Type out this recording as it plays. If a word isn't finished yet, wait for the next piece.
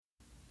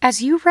As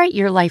you write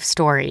your life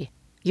story,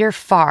 you're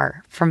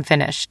far from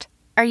finished.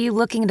 Are you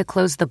looking to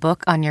close the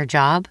book on your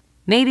job?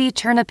 Maybe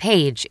turn a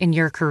page in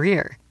your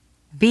career?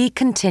 Be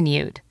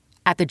continued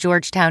at the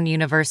Georgetown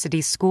University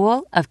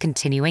School of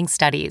Continuing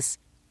Studies.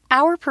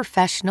 Our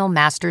professional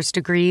master's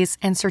degrees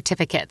and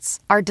certificates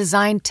are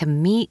designed to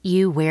meet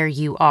you where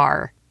you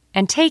are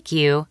and take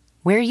you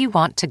where you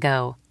want to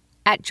go.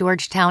 At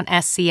Georgetown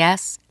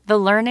SCS, the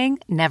learning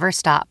never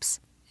stops,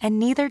 and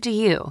neither do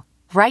you.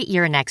 Write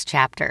your next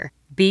chapter.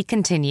 Be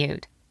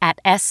continued at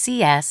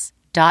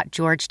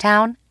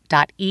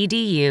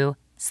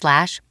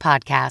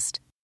scs.georgetown.edu/podcast.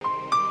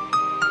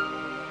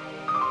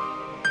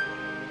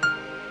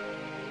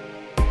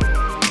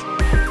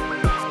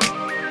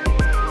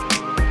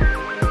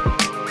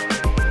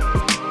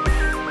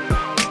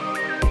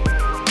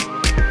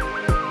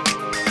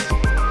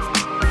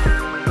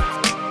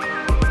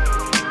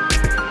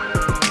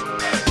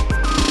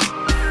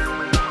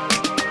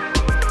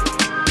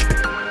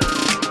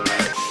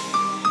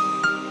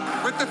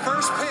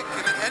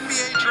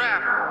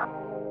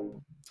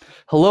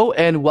 Hello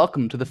and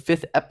welcome to the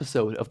 5th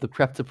episode of the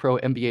Prep to Pro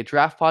NBA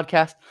Draft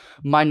Podcast.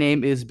 My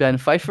name is Ben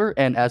Pfeiffer,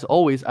 and as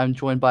always, I'm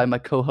joined by my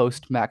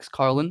co-host Max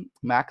Carlin.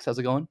 Max, how's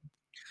it going?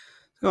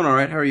 It's going all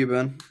right. How are you,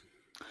 Ben?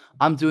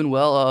 I'm doing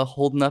well,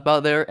 holding up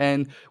out there,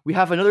 and we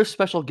have another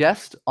special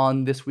guest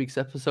on this week's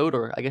episode,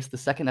 or I guess the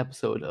second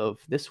episode of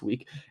this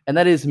week, and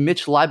that is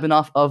Mitch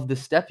Libanoff of The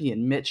Stepien.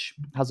 Mitch,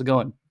 how's it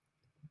going?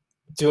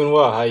 Doing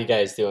well. How you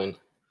guys doing?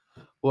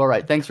 Well, all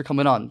right. Thanks for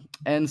coming on.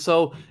 And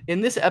so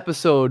in this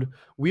episode,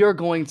 we've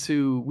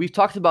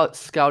talked about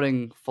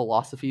scouting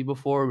philosophy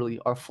before, really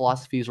our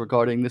philosophies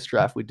regarding this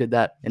draft. We did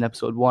that in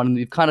episode 1, and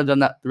we've kind of done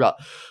that throughout.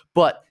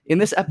 But in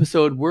this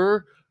episode,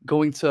 we're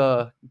going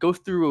to go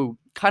through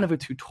kind of a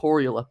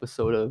tutorial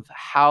episode of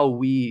how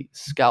we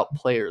scout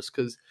players,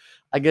 because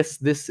I guess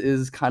this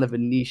is kind of a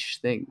niche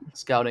thing,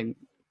 scouting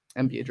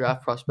NBA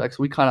draft prospects.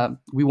 We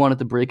wanted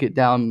to break it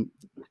down,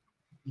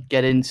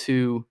 get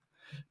into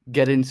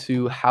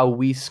how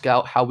we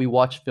scout, how we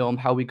watch film,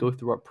 how we go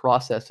through our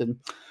process, and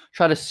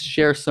try to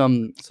share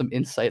some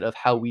insight of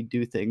how we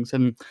do things.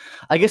 And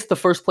I guess the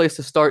first place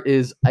to start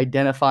is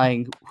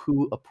identifying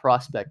who a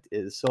prospect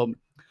is. So,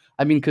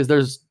 I mean, because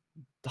there's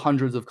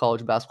hundreds of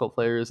college basketball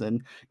players,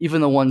 and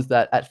even the ones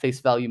that at face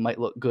value might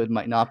look good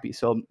might not be.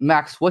 So,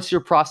 Max, what's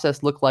your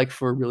process look like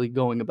for really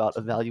going about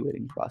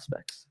evaluating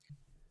prospects?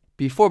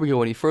 Before we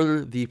go any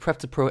further, the Prep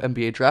to Pro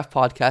NBA Draft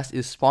Podcast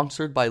is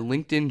sponsored by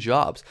LinkedIn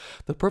Jobs.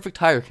 The perfect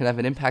hire can have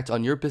an impact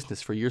on your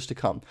business for years to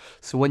come.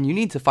 So when you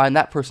need to find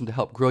that person to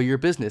help grow your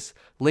business,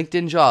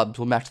 LinkedIn Jobs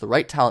will match the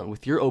right talent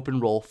with your open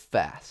role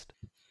fast.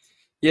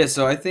 Yeah,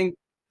 so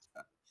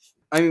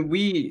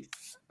we,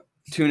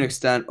 to an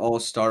extent, all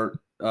start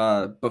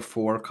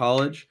before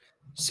college.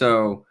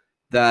 So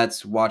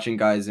that's watching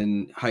guys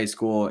in high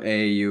school,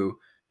 AAU,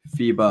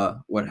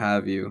 FIBA, what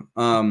have you.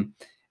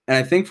 And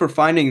I think for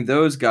finding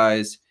those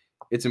guys,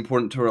 it's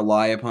important to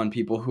rely upon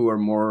people who are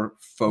more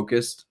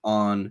focused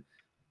on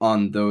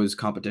those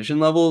competition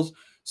levels.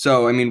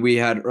 So, I mean, we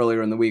had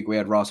earlier in the week, we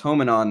had Ross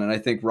Homan on, and I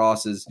think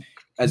Ross is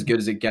as good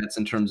as it gets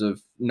in terms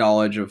of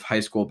knowledge of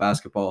high school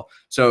basketball.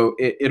 So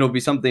it'll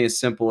be something as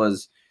simple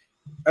as,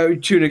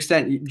 to an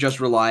extent, just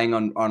relying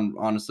on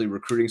honestly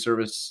recruiting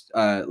service,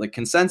 like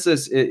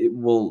Consensus. It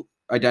will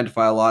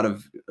identify a lot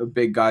of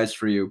big guys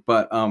for you,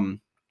 but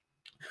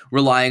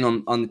relying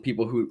on the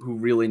people who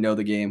really know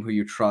the game, who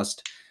you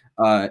trust,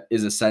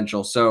 is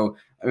essential. So,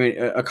 I mean,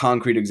 a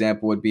concrete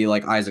example would be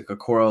like Isaac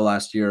Okoro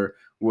last year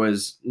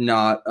was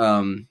not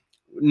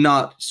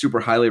super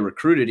highly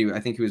recruited. I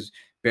think he was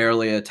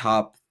barely a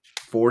top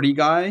 40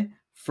 guy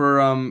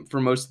for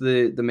most of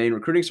the main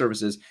recruiting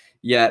services.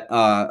 Yet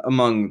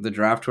among the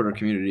draft Twitter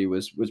community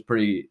was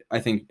pretty,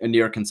 I think, a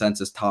near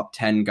consensus top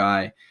 10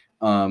 guy,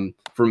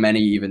 for many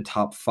even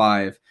top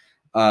 5.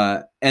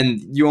 And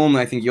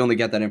I think you only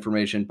get that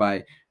information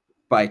by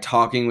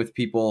talking with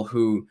people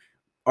who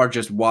are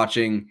just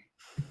watching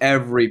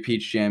every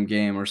Peach Jam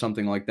game or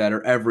something like that,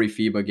 or every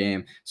FIBA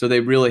game. So they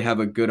really have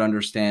a good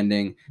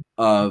understanding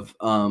of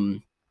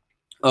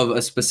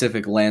a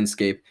specific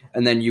landscape.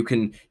 And then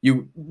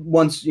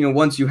once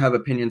you have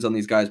opinions on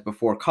these guys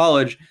before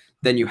college,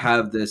 then you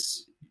have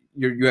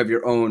you have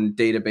your own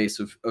database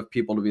of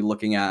people to be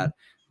looking at.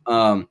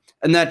 And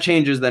that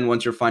changes then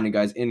once you're finding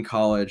guys in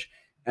college.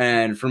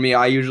 And for me,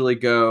 I usually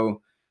go,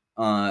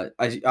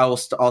 I'll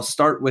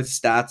start with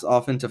stats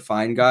often to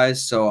find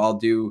guys. So I'll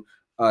do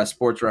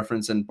Sports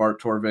Reference and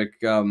Bart Torvik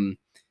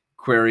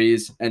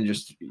queries and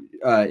just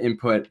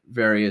input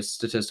various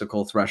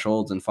statistical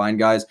thresholds and find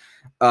guys.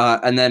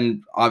 And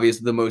then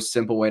obviously the most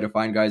simple way to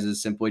find guys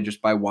is simply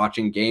just by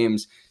watching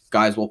games.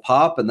 Guys will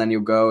pop, and then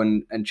you'll go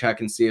and check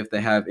and see if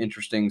they have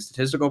interesting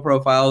statistical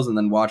profiles, and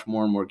then watch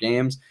more and more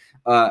games.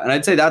 And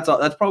I'd say that's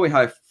probably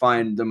how I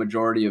find the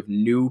majority of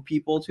new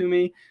people to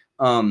me.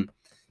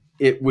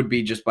 It would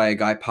be just by a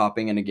guy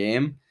popping in a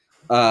game.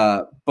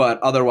 But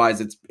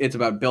otherwise, it's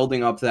about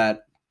building up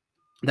that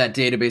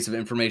database of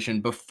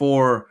information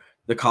before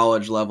the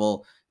college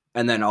level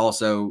and then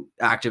also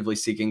actively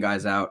seeking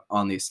guys out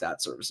on these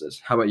stat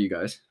services. How about you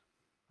guys?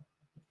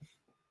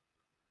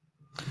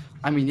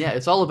 I mean, yeah,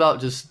 it's all about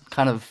just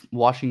kind of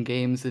watching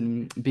games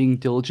and being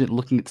diligent,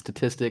 looking at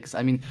statistics.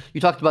 I mean,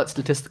 you talked about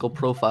statistical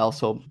profile,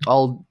 so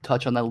I'll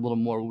touch on that a little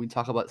more when we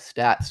talk about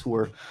stats.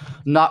 We're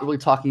not really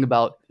talking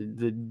about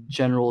the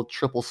general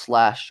triple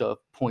slash of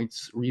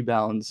points,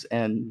 rebounds,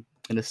 and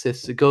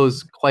assists. It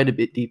goes quite a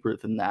bit deeper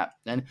than that.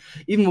 And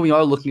even when we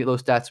are looking at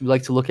those stats, we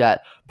like to look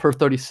at per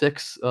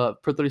 36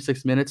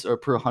 minutes or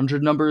per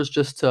 100 numbers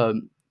just to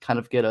kind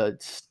of get a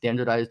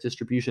standardized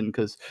distribution,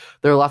 because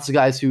there are lots of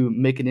guys who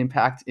make an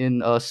impact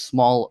in a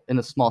small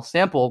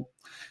sample,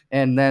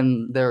 and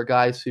then there are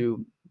guys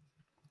who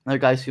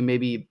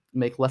maybe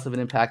make less of an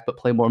impact but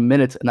play more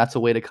minutes, and that's a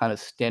way to kind of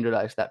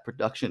standardize that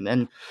production.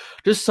 And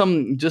just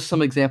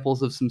some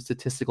examples of some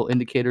statistical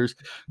indicators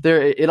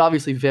there. It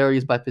obviously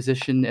varies by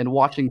position, and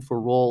watching for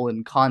role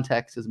and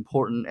context is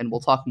important, and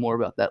we'll talk more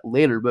about that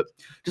later. But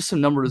just some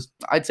numbers,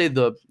 I'd say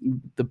the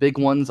big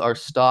ones are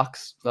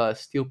stocks,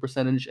 steal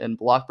percentage, and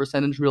block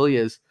percentage. Really,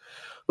 is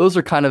those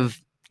are kind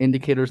of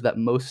indicators that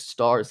most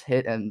stars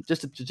hit. And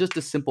just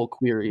a simple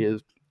query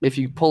is, if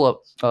you pull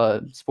up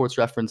Sports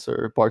Reference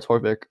or Bar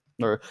Torvik,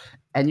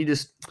 and you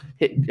just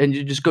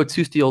go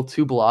 2 steal,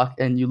 2 block,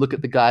 and you look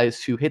at the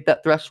guys who hit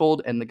that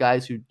threshold and the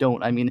guys who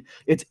don't. I mean,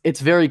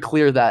 it's very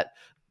clear that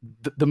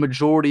the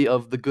majority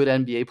of the good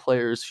NBA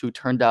players who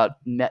turned out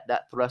met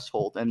that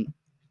threshold. And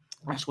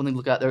that's one thing to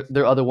look at.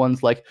 There are other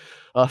ones like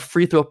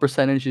free throw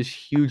percentage is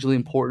hugely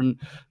important,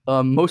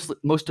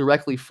 most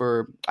directly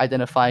for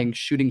identifying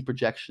shooting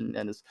projection.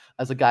 And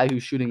as a guy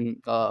who's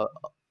shooting a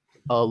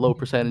low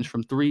percentage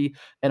from 3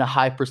 and a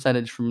high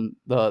percentage from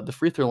the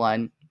free throw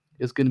line,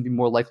 is going to be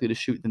more likely to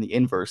shoot than the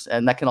inverse.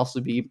 And that can also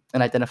be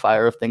an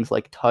identifier of things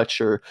like touch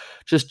or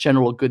just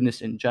general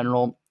goodness in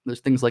general.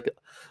 There's things like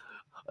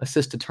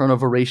assist to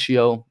turnover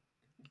ratio,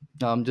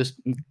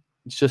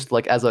 just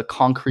like as a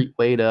concrete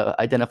way to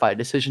identify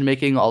decision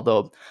making,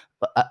 although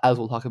as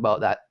we'll talk about,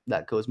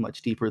 that goes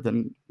much deeper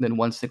than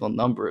one single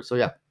number. So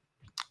yeah,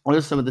 what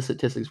are some of the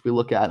statistics we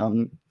look at?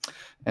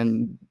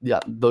 And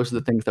yeah, those are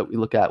the things that we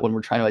look at when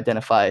we're trying to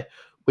identify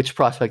which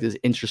prospect is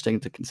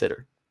interesting to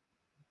consider.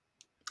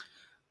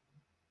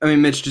 I mean,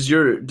 Mitch, does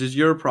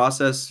your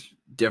process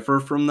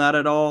differ from that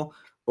at all,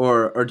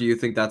 or do you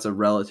think that's a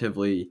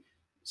relatively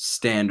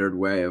standard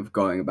way of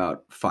going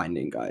about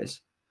finding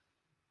guys?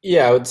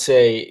 Yeah, I would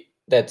say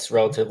that's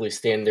relatively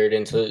standard.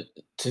 And to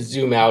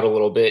zoom out a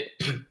little bit,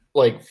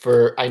 like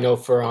I know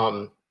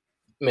for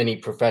many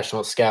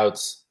professional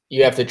scouts,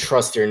 you have to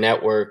trust your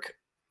network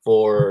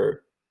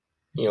for,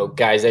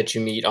 guys that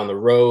you meet on the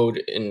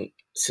road and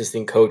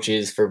assistant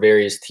coaches for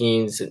various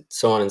teams and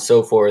so on and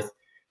so forth.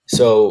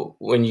 So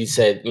when you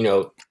said,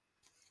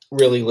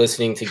 really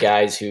listening to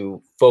guys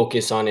who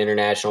focus on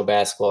international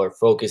basketball or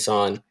focus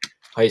on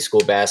high school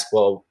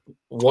basketball,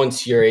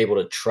 once you're able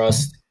to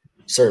trust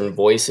certain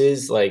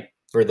voices, like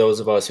for those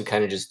of us who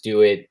kind of just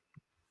do it,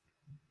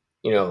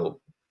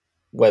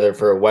 whether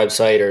for a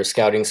website or a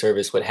scouting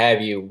service, what have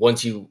you,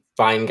 once you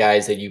find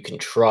guys that you can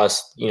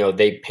trust,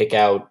 they pick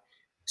out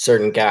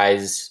certain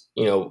guys,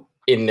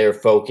 in their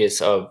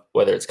focus of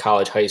whether it's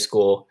college, high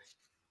school,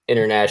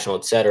 international,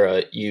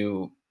 etc.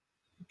 You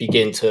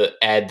begin to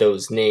add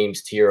those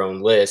names to your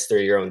own list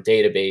or your own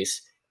database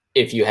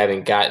if you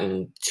haven't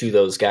gotten to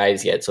those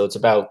guys yet. So it's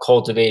about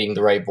cultivating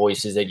the right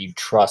voices that you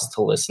trust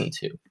to listen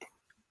to.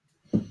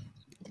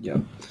 Yeah.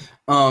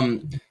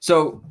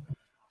 So,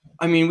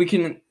 I mean, we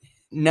can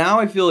now.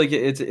 I feel like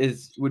it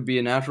would be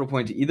a natural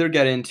point to either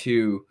get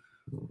into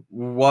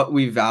what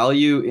we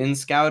value in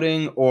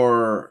scouting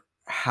or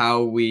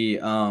how we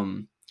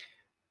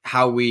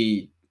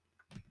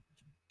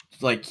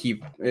like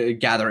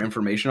gather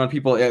information on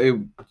people.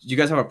 Do you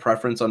guys have a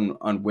preference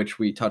on which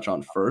we touch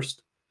on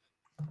first?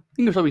 I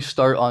think we'll probably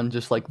start on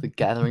just like the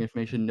gathering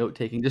information, note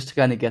taking, just to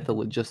kind of get the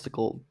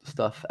logistical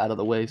stuff out of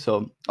the way.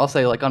 So I'll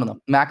say, like, I don't know,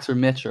 Max or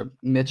Mitch or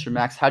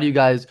Max, how do you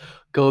guys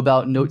go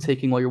about note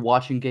taking while you're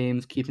watching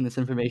games, keeping this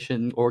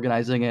information,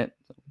 organizing it?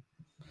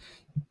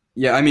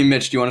 Yeah, I mean,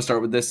 Mitch, do you want to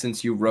start with this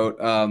since you wrote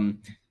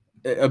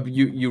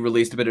you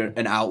released a bit of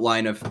an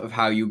outline of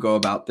how you go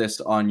about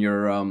this on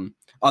your on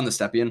the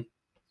Stepien?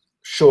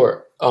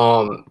 Sure.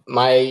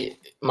 My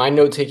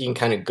note taking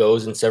kind of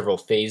goes in several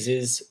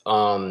phases.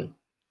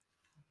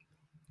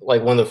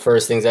 Like one of the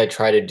first things I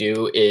try to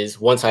do is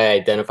once I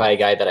identify a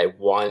guy that I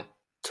want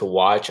to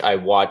watch, I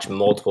watch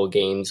multiple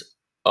games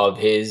of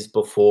his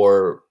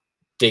before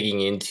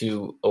digging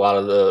into a lot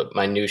of the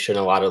minutia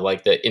and a lot of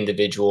like the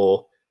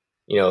individual,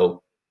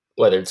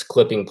 whether it's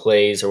clipping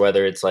plays or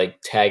whether it's like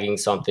tagging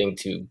something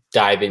to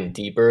dive in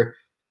deeper,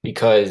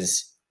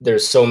 because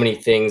there's so many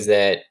things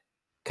that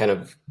kind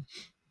of,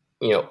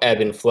 ebb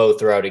and flow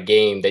throughout a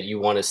game that you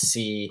want to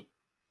see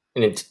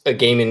in a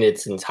game in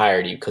its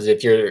entirety. Because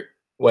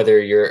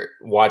whether you're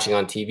watching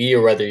on TV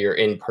or whether you're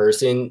in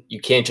person, you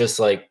can't just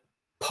like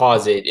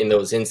pause it in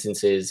those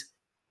instances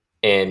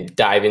and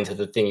dive into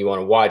the thing you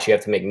want to watch. You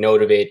have to make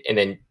note of it and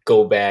then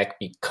go back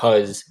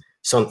because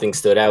something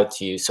stood out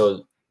to you.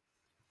 So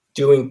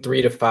doing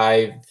 3 to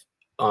 5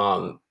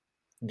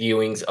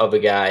 viewings of a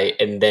guy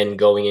and then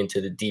going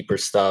into the deeper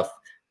stuff,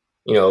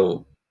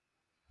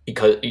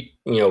 because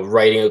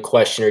writing a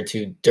question or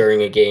two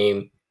during a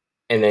game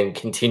and then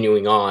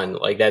continuing on,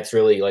 like that's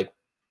really like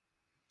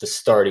the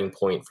starting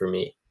point for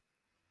me.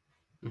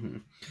 Mm-hmm.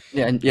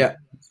 Yeah.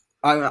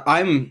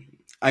 I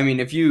mean,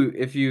 if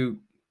you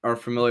are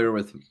familiar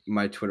with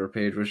my Twitter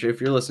page, which if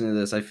you're listening to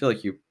this, I feel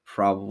like you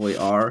probably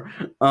are.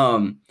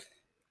 I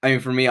mean,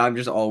 for me, I'm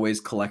just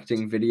always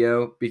collecting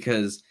video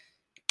because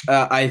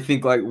I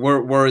think like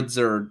words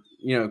are,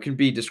 can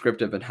be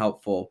descriptive and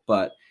helpful,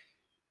 but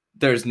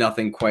there's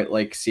nothing quite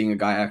like seeing a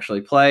guy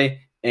actually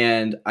play.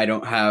 And I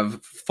don't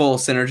have full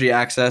synergy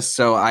access,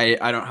 so I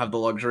don't have the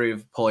luxury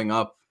of pulling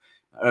up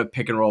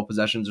pick and roll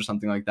possessions or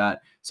something like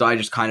that. So I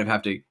just kind of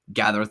have to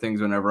gather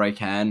things whenever I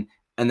can.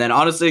 And then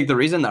honestly, the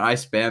reason that I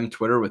spam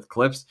Twitter with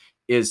clips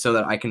is so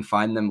that I can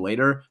find them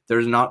later.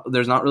 There's not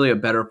really a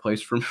better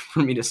place for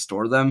me to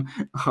store them.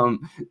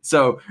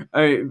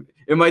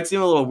 It might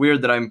seem a little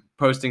weird that I'm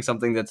posting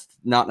something that's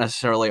not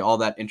necessarily all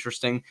that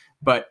interesting,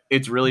 but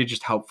it's really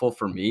just helpful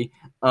for me.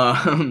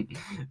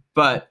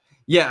 But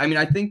yeah, I mean,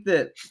 I think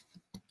that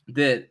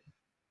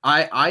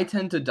I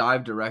tend to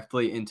dive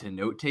directly into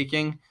note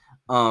taking.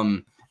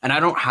 And I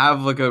don't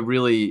have like a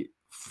really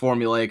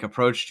formulaic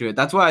approach to it.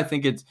 That's why I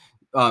think it's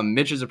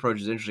Mitch's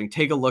approach is interesting.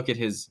 Take a look at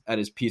his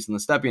piece in the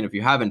Stepien if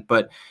you haven't.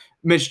 But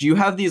Mitch, do you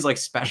have these like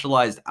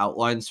specialized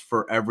outlines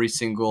for every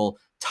single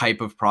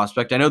type of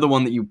prospect? I know the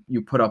one that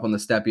you put up on the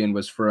Stepien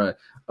was for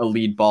a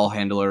lead ball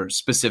handler,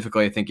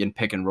 specifically, I think in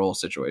pick and roll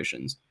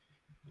situations.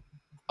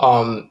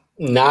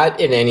 Not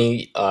in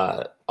any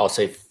I'll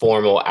say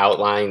formal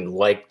outline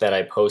like that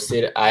I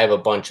posted. I have a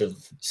bunch of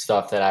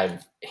stuff that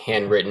I've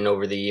handwritten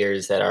over the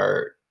years that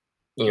are,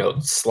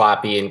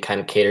 sloppy and kind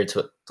of cater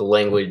to the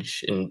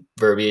language and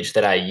verbiage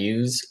that I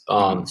use.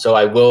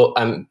 So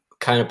I'm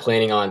kind of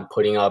planning on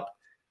putting up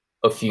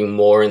a few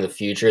more in the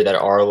future that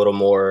are a little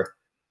more,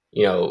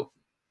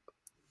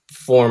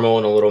 formal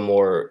and a little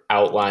more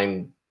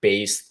outline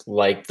based,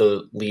 like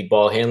the lead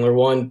ball handler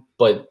one.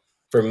 But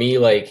for me,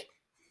 like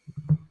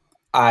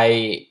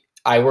I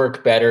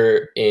work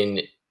better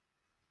in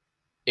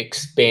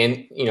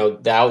expand,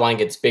 the outline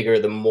gets bigger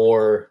the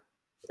more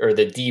or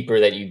the deeper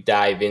that you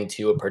dive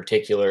into a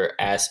particular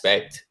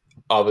aspect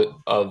of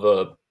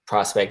a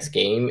prospect's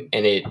game,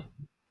 and it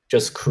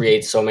just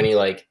creates so many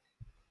like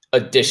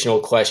additional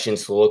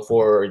questions to look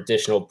for or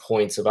additional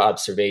points of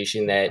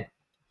observation that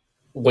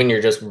when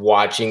you're just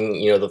watching,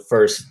 the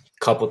first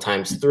couple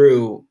times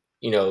through,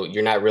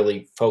 you're not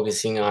really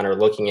focusing on or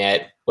looking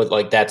at, but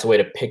like that's a way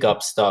to pick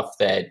up stuff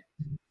that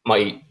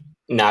might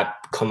not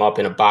come up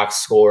in a box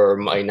score or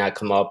might not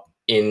come up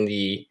in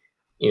the,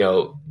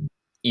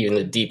 even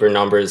the deeper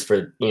numbers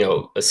for,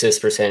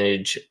 assist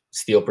percentage,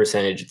 steal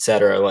percentage,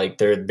 etc. Like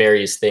there are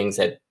various things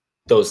that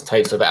those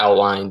types of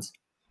outlines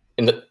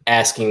and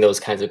asking those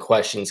kinds of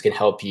questions can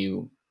help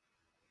you,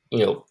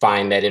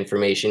 find that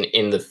information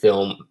in the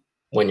film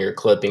when you're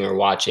clipping or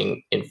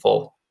watching in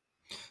full.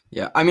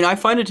 Yeah, I mean, I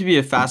find it to be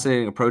a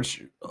fascinating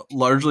approach,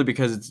 largely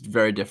because it's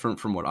very different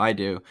from what I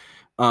do.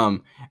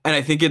 And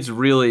I think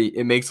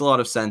it makes a lot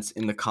of sense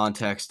in the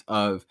context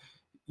of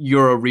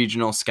you're a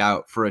regional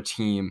scout for a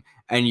team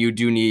and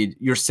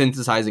you're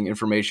synthesizing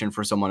information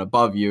for someone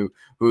above you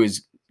who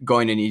is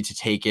going to need to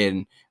take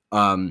in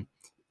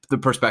the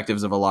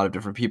perspectives of a lot of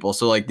different people.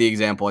 So like the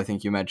example I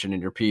think you mentioned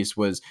in your piece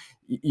was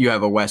you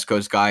have a West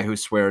Coast guy who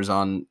swears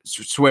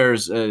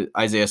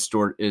Isaiah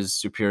Stewart is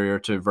superior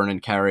to Vernon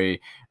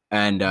Carey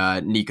and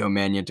Nico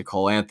Mannion to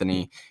Cole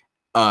Anthony.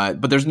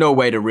 But there's no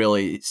way to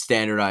really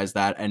standardize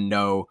that and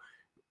know,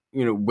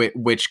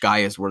 which guy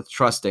is worth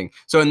trusting.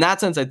 So in that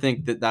sense, I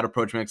think that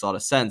approach makes a lot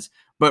of sense.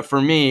 But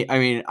for me, I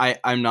mean,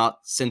 I'm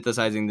not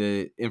synthesizing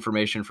the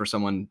information for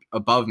someone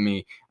above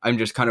me. I'm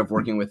just kind of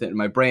working with it in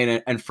my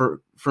brain. And for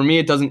me,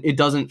 it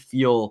doesn't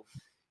feel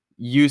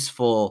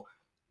useful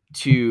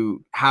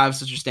to have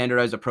such a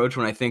standardized approach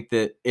when I think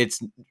that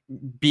it's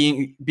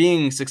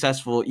being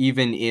successful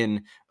even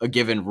in a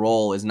given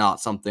role is not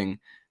something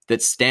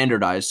that's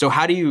standardized. So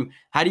how do you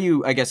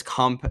I guess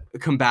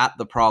combat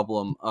the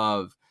problem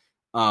of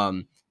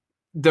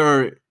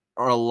there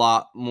are a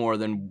lot more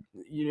than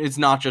it's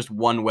not just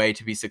one way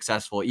to be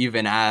successful,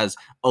 even as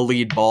a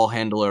lead ball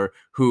handler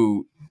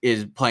who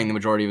is playing the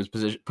majority of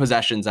his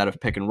possessions out of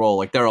pick and roll.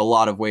 Like there are a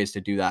lot of ways to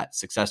do that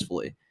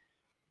successfully.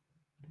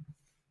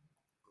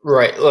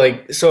 Right.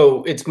 Like,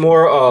 so it's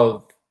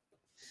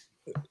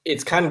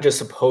kind of just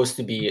supposed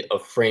to be a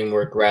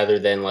framework rather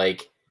than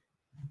like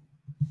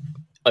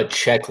a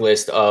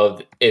checklist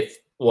of if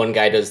one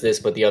guy does this,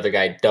 but the other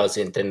guy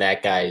doesn't, then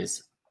that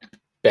guy's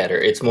better.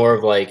 It's more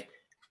of like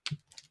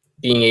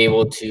being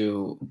able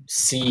to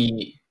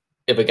see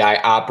if a guy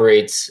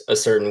operates a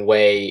certain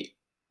way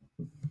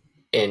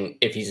and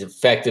if he's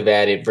effective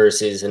at it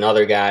versus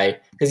another guy.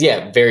 Because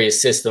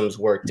various systems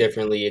work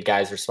differently.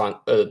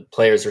 A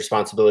player's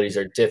responsibilities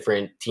are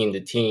different team to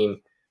team.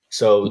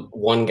 So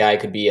one guy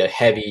could be a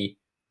heavy,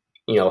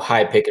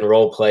 high pick and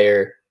roll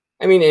player,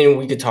 I mean, and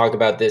we could talk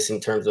about this in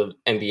terms of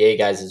NBA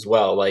guys as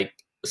well. Like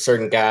a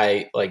certain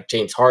guy like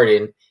James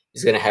Harden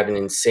is going to have an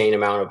insane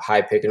amount of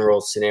high pick and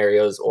roll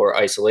scenarios or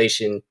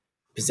isolation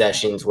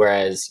possessions,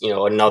 whereas,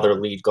 another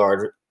lead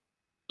guard,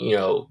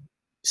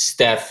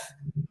 Steph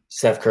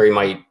Curry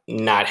might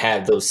not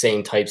have those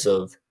same types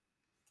of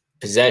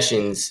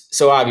possessions.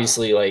 So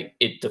obviously, like,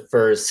 it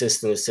differs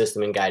system to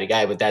system and guy to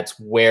guy, but that's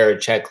where an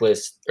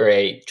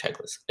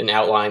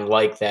outline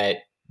like that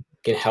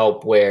can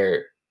help,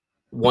 where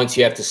once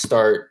you have to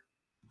start,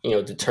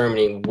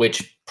 determining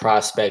which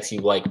prospects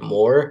you like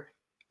more,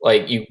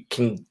 like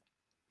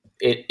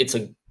it's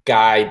a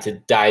guide to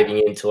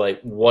diving into, like,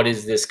 what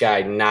is this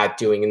guy not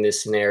doing in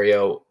this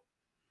scenario,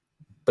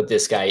 but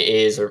this guy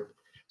is, or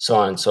so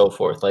on and so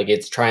forth. Like,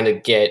 it's trying to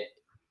get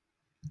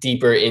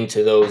deeper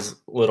into those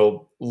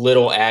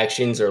little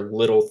actions or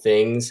little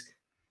things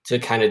to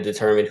kind of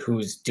determine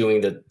who's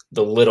doing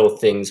the little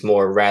things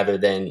more, rather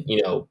than,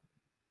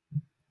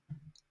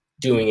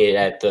 doing it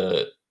at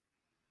the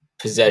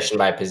possession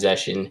by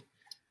possession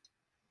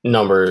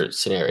number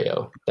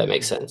scenario. That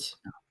makes sense.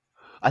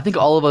 I think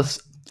all of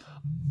us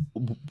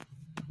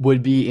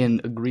would be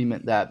in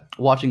agreement that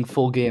watching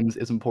full games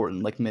is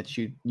important. Like Mitch,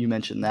 you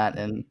mentioned that,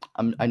 and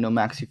I know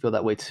Max, you feel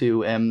that way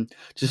too. And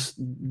just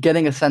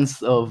getting a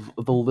sense of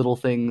the little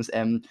things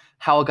and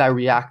how a guy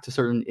reacts to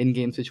certain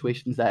in-game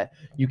situations that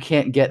you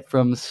can't get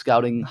from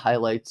scouting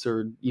highlights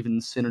or even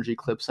synergy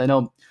clips. I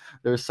know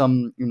there's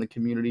some in the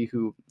community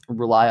who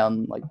rely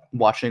on, like,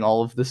 watching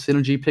all of the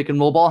synergy pick and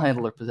roll ball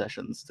handler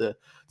possessions to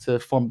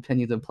form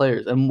opinions of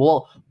players. And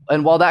while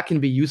that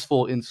can be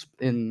useful in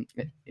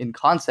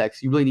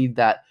context, you really need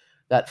that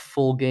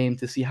full game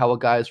to see how a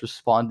guy is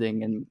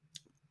responding and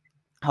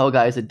how a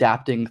guy is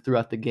adapting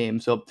throughout the game.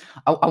 So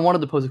I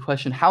wanted to pose a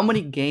question. How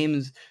many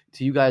games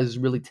do you guys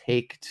really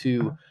take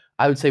to,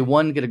 I would say,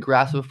 one, get a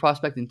grasp of a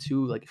prospect, and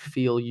two, like,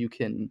 feel you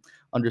can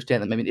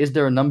understand them? I mean, is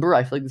there a number?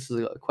 I feel like this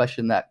is a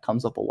question that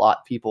comes up a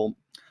lot. People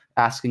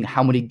asking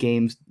how many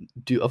games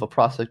of a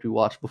prospect we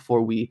watch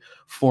before we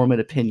form an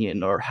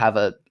opinion or have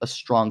a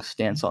strong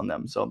stance on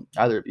them. So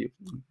either of you.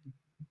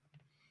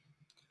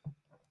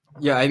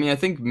 Yeah, I mean, I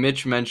think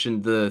Mitch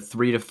mentioned the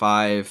 3 to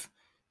 5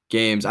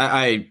 games.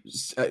 I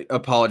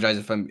apologize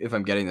if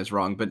I'm getting this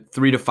wrong, but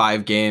 3 to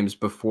 5 games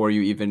before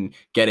you even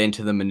get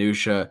into the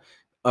minutia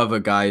of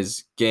a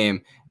guy's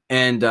game.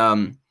 And I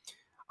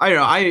don't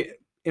know. I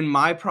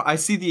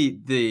see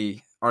the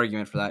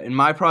argument for that. In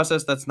my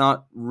process, that's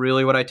not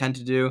really what I tend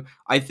to do.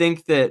 I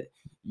think that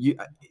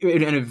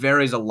it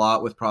varies a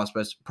lot with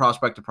prospect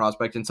to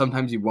prospect, and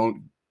sometimes you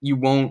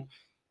won't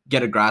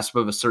get a grasp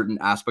of a certain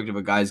aspect of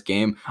a guy's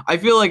game. I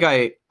feel like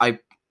I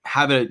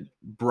have a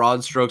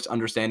broad strokes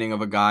understanding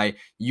of a guy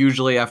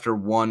usually after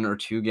 1 or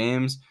 2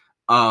 games.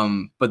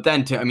 But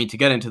then to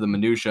get into the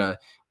minutia,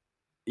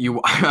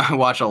 I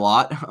watch a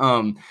lot.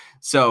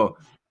 So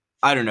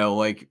I don't know,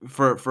 like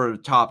for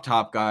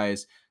top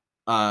guys,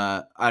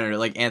 I don't know,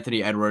 like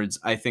Anthony Edwards,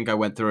 I think I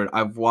went through it.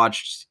 I've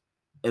watched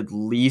at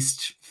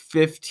least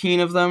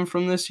 15 of them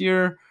from this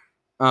year.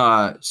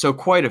 So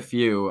quite a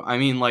few. I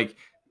mean, like,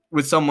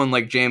 with someone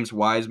like James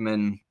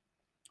Wiseman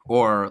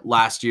or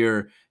last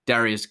year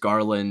Darius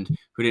Garland,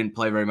 who didn't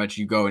play very much,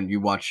 you go and you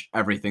watch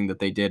everything that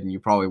they did, and you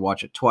probably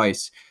watch it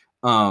twice.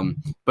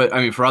 But I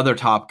mean, for other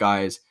top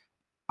guys,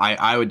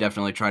 I would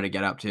definitely try to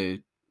get up to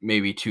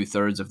maybe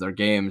 2/3 of their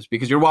games,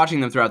 because you're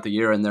watching them throughout the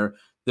year, and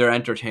they're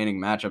entertaining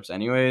matchups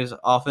anyways,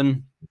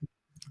 often.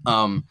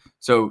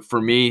 So for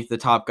me, the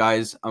top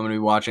guys, I'm going to be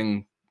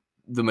watching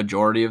the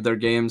majority of their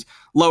games.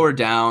 Lower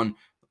down,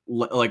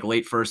 like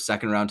late first,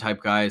 second round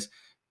type guys,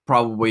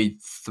 probably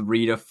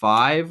 3 to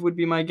 5 would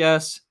be my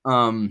guess.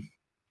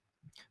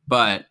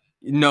 But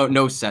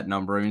no set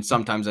number. I mean,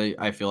 sometimes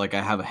I feel like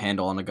I have a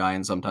handle on a guy,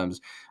 and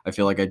sometimes I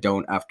feel like I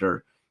don't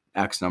after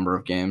X number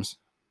of games.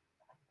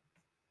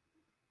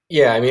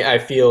 Yeah, I mean,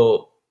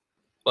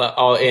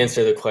 I'll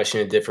answer the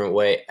question a different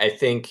way. I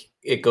think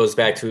it goes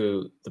back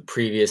to the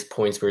previous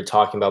points we were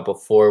talking about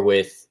before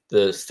with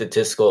the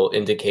statistical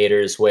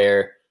indicators,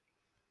 where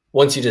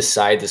once you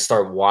decide to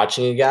start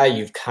watching a guy,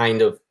 you've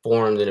kind of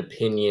formed an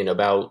opinion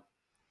about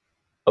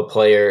a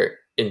player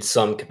in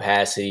some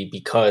capacity,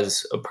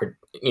 because of,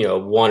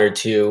 1 or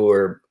 2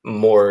 or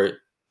more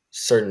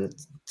certain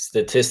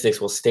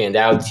statistics will stand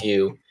out to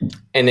you,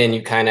 and then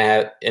you kind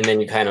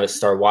of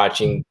start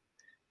watching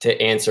to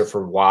answer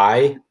for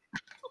why.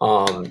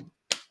 Our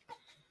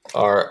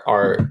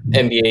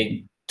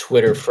NBA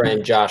Twitter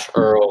friend Josh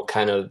Earl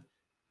kind of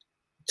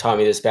taught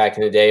me this back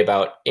in the day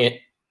about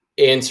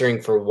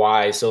answering for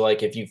why. So,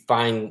 like, if you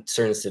find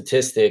certain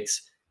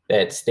statistics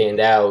that stand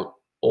out,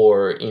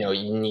 or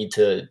you need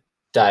to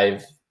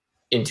dive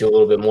into a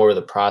little bit more of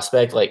the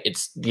prospect, like,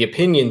 it's the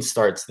opinion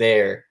starts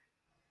there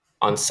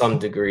on some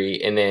degree,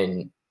 and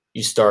then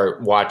you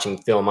start watching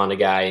film on a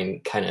guy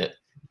and kind of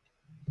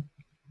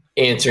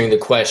answering the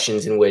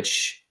questions in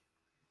which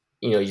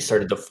you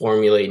started to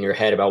formulate in your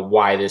head about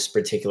why this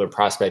particular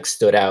prospect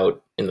stood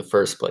out in the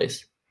first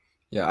place.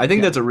 Yeah, I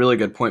think that's a really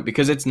good point,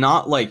 because it's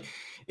not like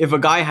if a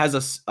guy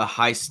has a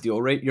high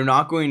steal rate, you're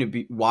not going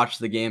to watch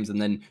the games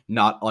and then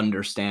not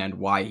understand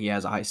why he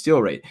has a high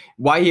steal rate.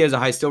 Why he has a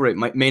high steal rate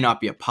may not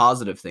be a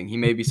positive thing. He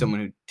may be someone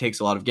who takes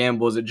a lot of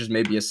gambles. It just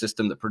may be a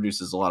system that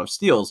produces a lot of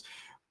steals.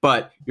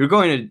 But you're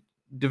going to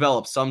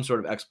develop some sort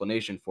of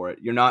explanation for it.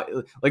 You're not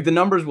like the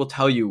numbers will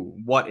tell you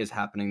what is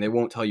happening. They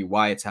won't tell you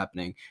why it's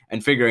happening.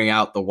 And figuring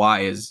out the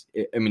why is,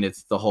 I mean,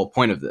 it's the whole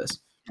point of this.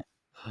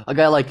 A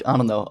guy like, I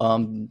don't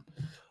know,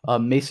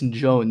 Mason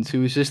Jones,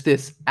 who is just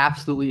this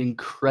absolutely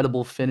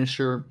incredible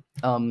finisher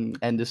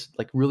and just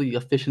like really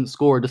efficient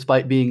scorer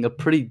despite being a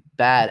pretty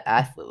bad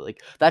athlete.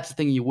 Like that's the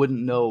thing you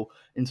wouldn't know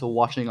until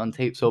watching on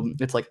tape. So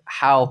it's like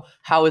how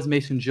is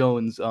Mason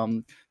Jones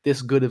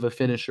this good of a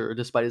finisher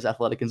despite his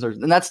athletic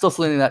insertions? And that's still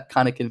something that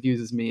kind of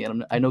confuses me,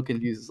 and I know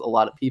confuses a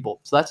lot of people.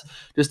 So that's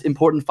just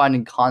important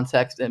finding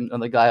context. And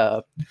the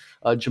guy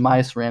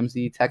Jahmi'us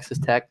Ramsey, Texas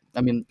Tech.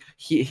 I mean,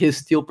 his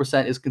steal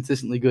percent is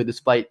consistently good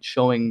despite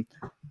showing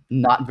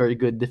not very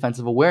good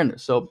defensive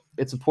awareness. So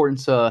it's important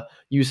to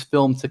use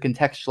film to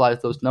contextualize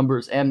those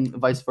numbers and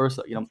vice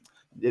versa. You know,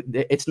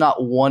 it's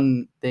not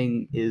one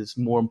thing is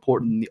more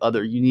important than the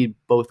other. You need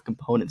both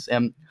components.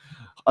 And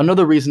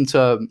another reason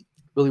to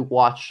really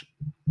watch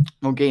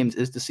more games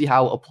is to see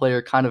how a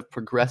player kind of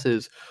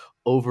progresses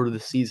over the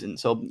season.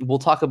 So we've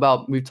talked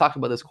about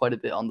this quite a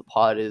bit on the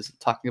pod, is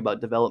talking about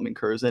development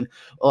curves. And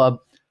a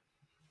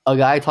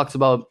guy talks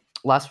about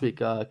last week,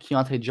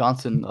 Keontae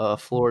Johnson,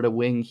 Florida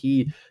wing,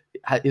 he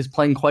is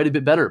playing quite a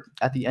bit better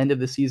at the end of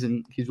the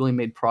season. He's really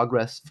made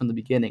progress from the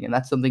beginning, and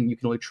that's something you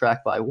can only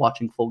track by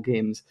watching full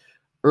games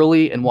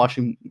early and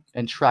watching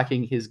and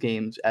tracking his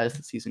games as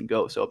the season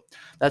goes. So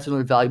that's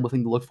another valuable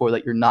thing to look for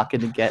that you're not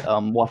going to get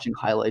watching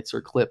highlights or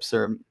clips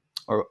or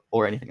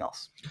anything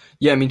else.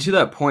 Yeah, I mean, to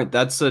that point,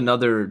 that's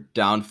another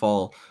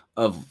downfall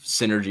of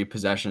synergy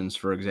possessions,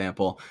 for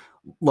example.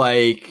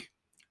 Like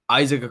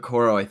Isaac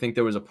Okoro, I think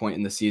there was a point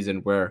in the season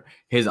where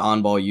his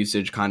on-ball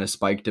usage kind of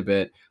spiked a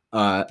bit,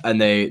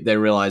 and they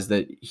realized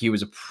that he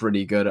was a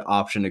pretty good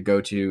option to go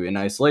to in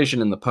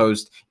isolation in the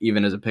post,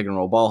 even as a pick and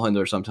roll ball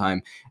handler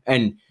sometimes.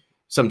 And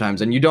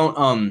you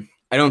don't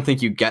I don't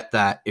think you get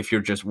that if you're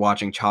just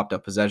watching chopped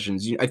up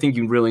possessions. I think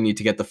you really need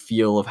to get the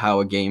feel of how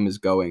a game is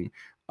going,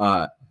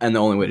 and the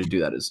only way to do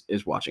that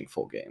is watching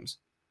full games.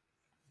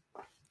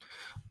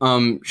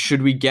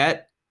 Should we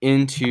get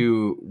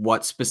into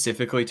what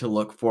specifically to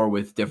look for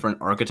with different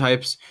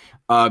archetypes?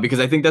 Because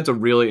I think that's a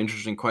really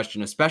interesting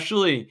question,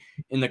 especially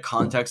in the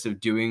context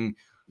of doing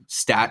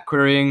stat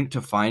querying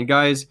to find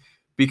guys,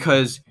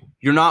 because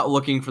you're not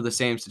looking for the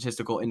same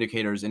statistical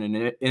indicators in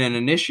an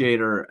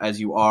initiator as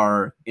you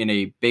are in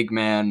a big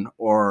man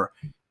or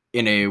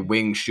in a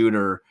wing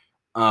shooter.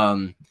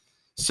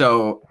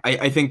 So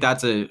I think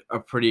that's a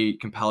pretty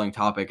compelling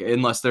topic.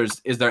 Unless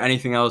is there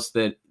anything else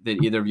that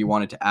either of you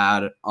wanted to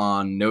add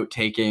on note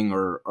taking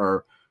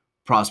or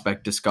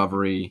prospect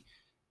discovery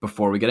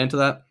before we get into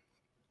that?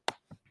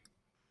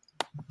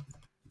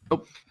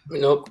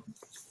 Nope.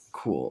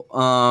 Cool.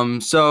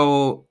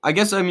 So I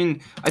guess, I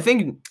mean, I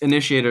think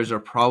initiators are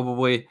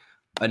probably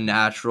a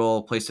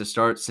natural place to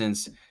start,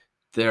 since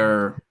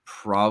they're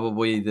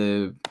probably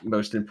the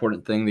most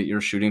important thing that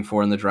you're shooting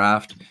for in the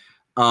draft.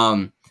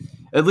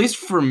 At least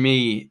for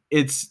me,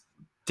 it's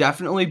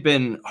definitely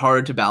been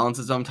hard to balance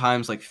it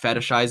sometimes, like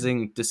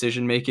fetishizing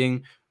decision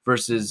making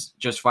versus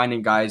just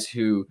finding guys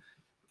who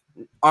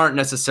aren't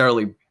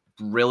necessarily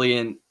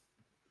brilliant,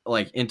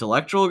 like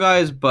intellectual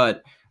guys,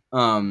 but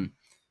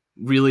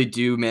really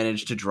do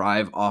manage to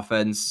drive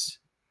offense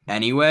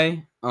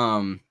anyway.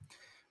 But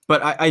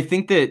I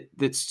think that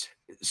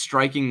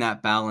striking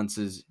that balance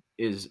is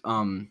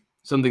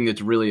something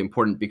that's really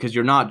important, because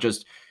you're not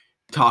just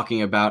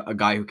talking about a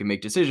guy who can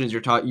make decisions.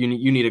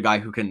 You need a guy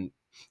who can,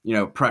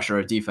 pressure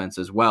a defense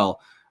as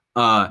well.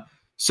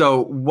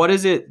 So what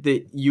is it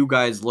that you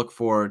guys look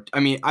for? I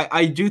mean,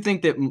 I do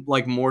think that,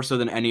 like, more so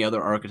than any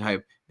other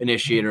archetype,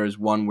 initiator is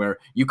one where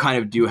you kind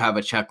of do have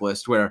a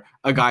checklist where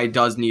a guy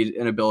does need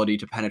an ability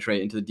to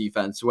penetrate into the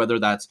defense, whether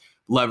that's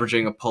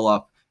leveraging a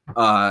pull-up,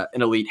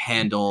 an elite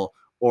handle,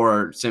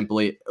 or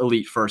simply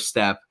elite first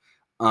step.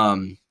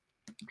 And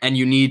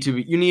you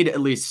need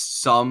at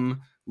least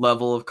some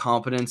level of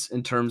competence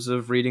in terms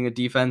of reading a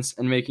defense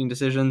and making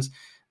decisions,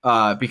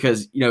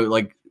 because,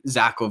 like,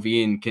 Zach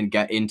LaVine can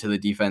get into the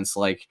defense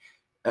like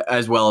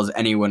as well as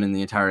anyone in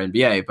the entire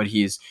NBA, but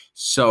he's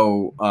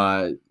so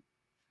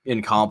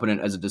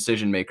incompetent as a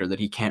decision maker that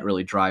he can't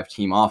really drive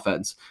team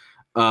offense.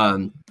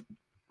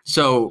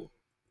 So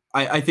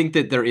I think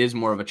that there is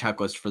more of a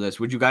checklist for this.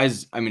 Would you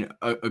guys,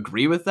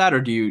 agree with that, or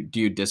do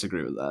you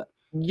disagree with that?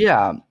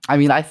 Yeah, I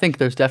mean, I think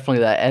there's definitely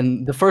that.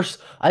 And the first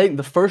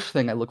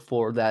thing I look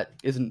for that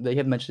they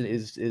have mentioned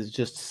is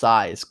just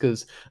size,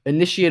 because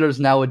initiators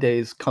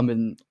nowadays come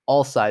in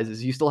all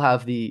sizes. You still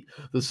have the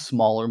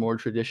smaller, more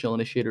traditional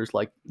initiators,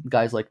 like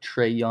guys like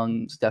Trae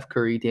Young, Steph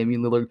Curry,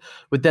 Damian Lillard.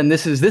 But then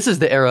this is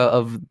the era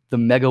of the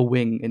mega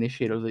wing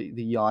initiator, the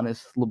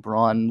Giannis,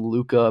 LeBron,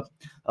 Luka,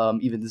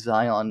 even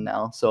Zion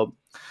now. So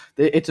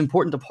it's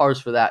important to parse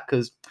for that,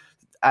 because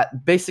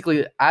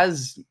basically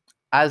as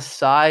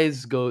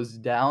size goes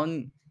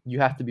down, you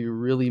have to be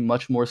really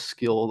much more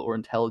skilled or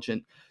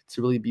intelligent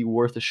to really be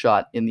worth a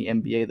shot in the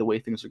NBA the way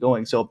things are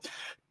going. So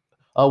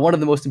one of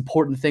the most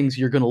important things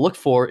you're going to look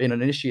for in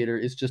an initiator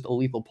is just a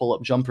lethal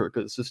pull-up jumper,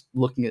 because just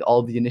looking at all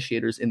of the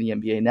initiators in the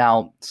NBA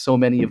now, so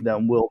many of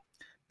them will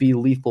be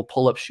lethal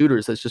pull-up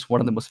shooters. That's just one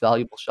of the most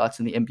valuable shots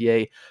in the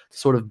NBA to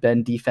sort of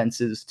bend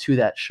defenses to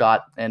that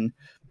shot and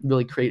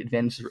really create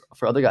advantages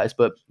for other guys.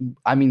 But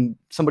I mean,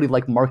 somebody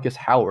like Marcus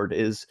Howard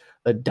is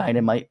a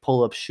dynamite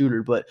pull-up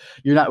shooter, but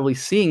you're not really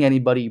seeing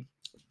anybody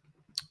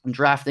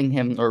drafting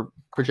him or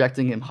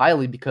projecting him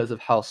highly because of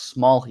how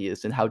small he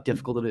is and how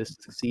difficult it is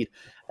to succeed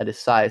at his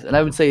size. And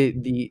I would say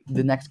the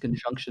next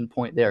conjunction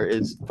point there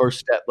is first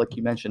step, like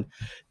you mentioned.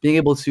 Being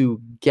able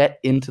to get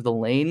into the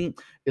lane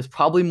is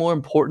probably more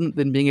important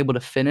than being able to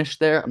finish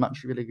there. I'm not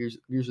sure if you're going to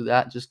agree with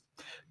that. Just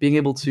being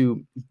able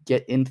to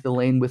get into the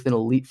lane with an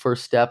elite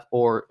first step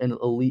or an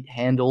elite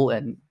handle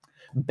and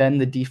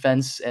bend the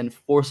defense and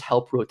force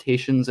help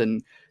rotations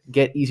and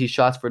get easy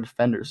shots for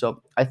defenders.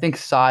 So I think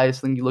size,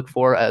 thing you look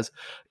for, as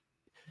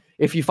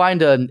if you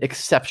find an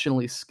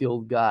exceptionally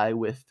skilled guy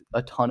with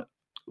a ton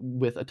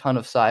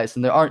of size,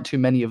 and there aren't too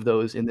many of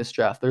those in this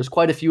draft. There's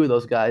quite a few of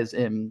those guys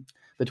in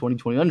the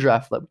 2021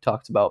 draft that we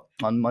talked about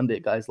on Monday.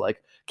 Guys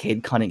like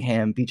Cade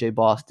Cunningham, BJ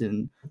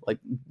Boston, like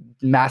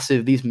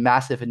these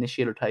massive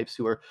initiator types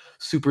who are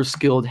super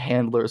skilled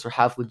handlers or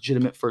have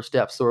legitimate first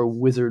steps or are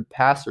wizard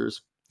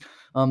passers.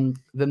 Then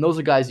those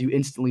are guys you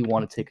instantly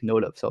want to take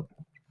note of. So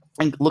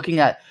I think looking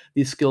at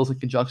these skills in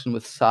conjunction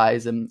with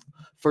size and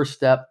first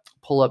step,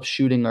 pull-up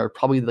shooting are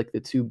probably like the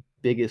two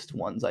biggest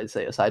ones, I'd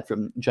say, aside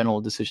from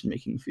general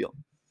decision-making field.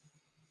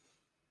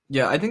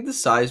 Yeah, I think the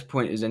size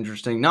point is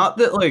interesting. Not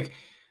that, like,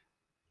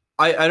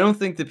 I don't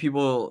think that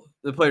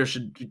the players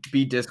should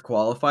be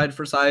disqualified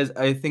for size.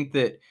 I think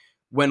that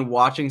when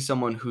watching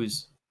someone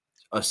who's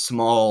a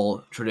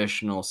small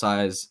traditional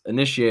size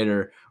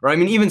initiator, or I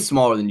mean even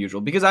smaller than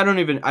usual, because I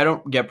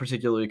don't get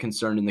particularly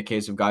concerned in the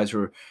case of guys who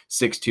are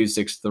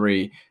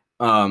 6'2",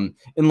 6'3",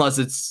 unless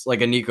it's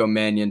like a Nico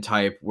Mannion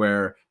type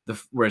where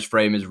his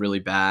frame is really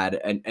bad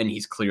and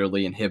he's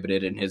clearly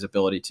inhibited in his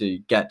ability to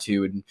get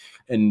to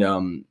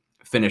and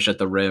finish at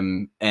the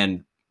rim,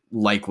 and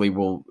likely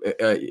will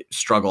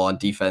struggle on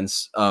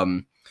defense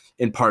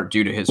in part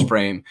due to his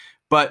frame.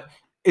 But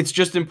it's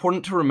just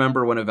important to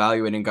remember when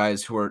evaluating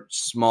guys who are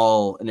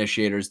small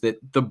initiators that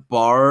the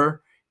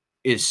bar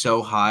is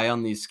so high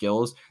on these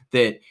skills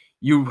that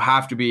you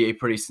have to be a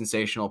pretty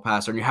sensational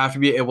passer, and you have to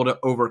be able to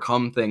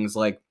overcome things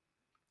like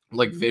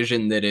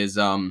vision that is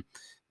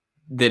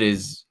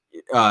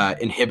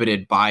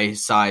inhibited by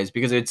size,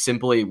 because it's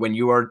simply, when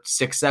you are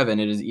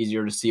 6'7", it is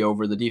easier to see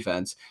over the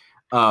defense.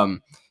 You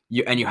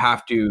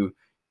have to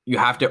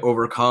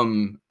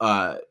overcome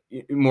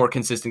more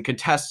consistent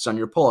contests on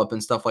your pull-up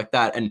and stuff like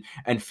that, and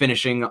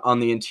finishing on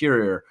the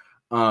interior.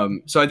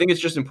 So I think it's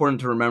just important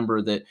to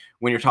remember that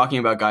when you're talking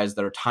about guys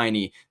that are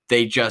tiny,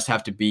 they just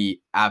have to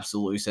be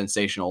absolutely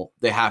sensational.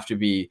 They have to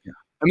be,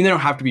 I mean, they don't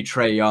have to be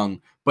Trae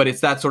Young, but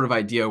it's that sort of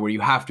idea where you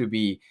have to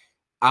be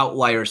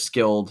outlier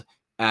skilled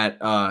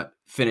at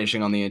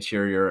finishing on the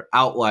interior,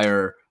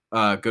 outlier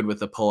good with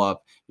the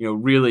pull-up,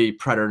 really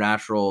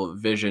preternatural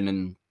vision,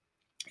 and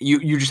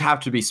you just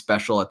have to be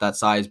special at that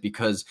size,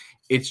 because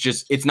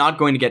it's not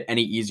going to get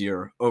any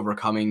easier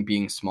overcoming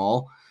being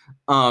small.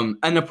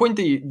 And the point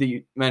that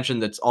you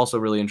mentioned that's also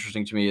really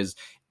interesting to me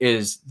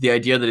is the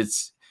idea that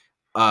it's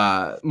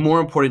more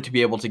important to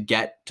be able to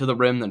get to the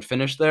rim than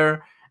finish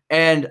there.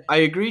 And I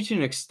agree to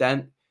an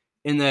extent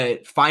in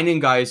that finding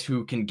guys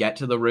who can get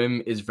to the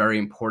rim is very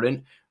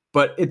important,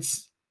 but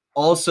it's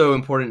also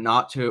important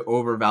not to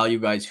overvalue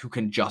guys who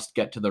can just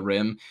get to the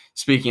rim.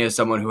 Speaking as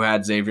someone who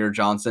had Xavier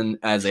Johnson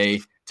as a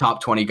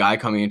top 20 guy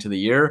coming into the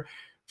year,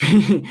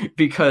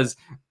 because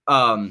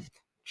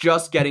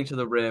just getting to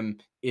the rim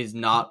is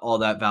not all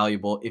that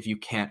valuable if you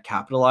can't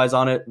capitalize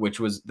on it, which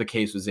was the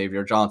case with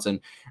Xavier Johnson.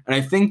 And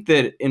I think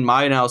that in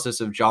my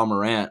analysis of Ja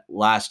Morant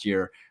last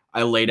year,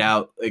 I laid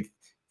out a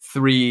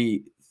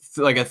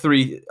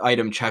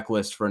 3-item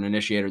checklist for an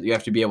initiator. You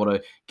have to be able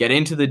to get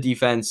into the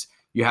defense,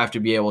 you have to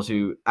be able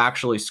to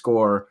actually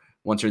score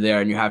once you're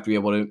there, and you have to be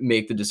able to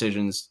make the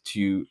decisions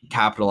to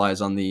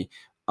capitalize on the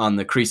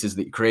creases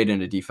that you create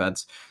in a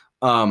defense.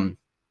 And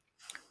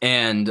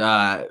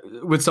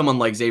with someone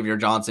like Xavier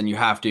Johnson, you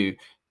have to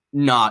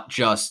not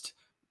just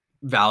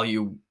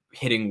value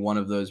hitting one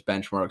of those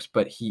benchmarks,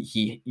 but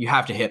you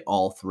have to hit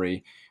all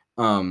three.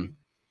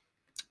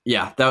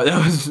 Yeah,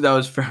 that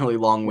was fairly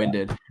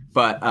long-winded,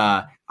 but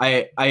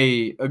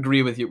I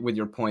agree with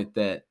your point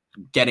that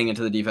getting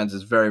into the defense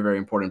is very, very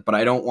important. But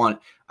I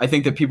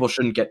think that people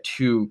shouldn't get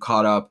too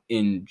caught up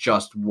in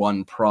just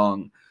one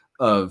prong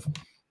of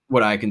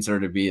what I consider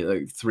to be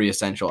like 3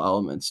 essential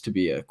elements to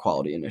be a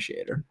quality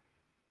initiator.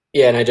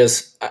 Yeah, and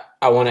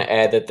I want to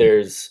add that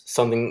there's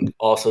something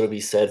also to be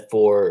said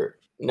for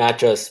not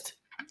just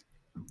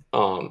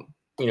an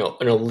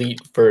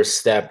elite first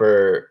step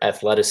or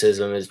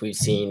athleticism, as we've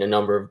seen a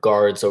number of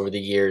guards over the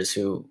years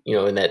who,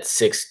 in that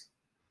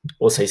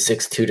we'll say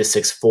 6'2" to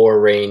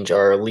 6'4" range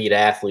are elite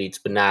athletes,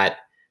 but not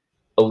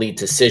elite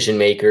decision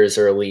makers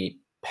or elite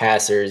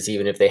passers,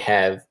 even if they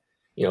have,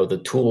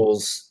 the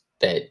tools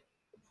that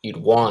you'd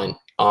want.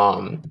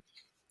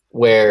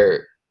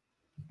 Where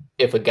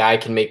if a guy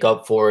can make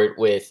up for it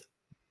with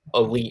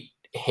elite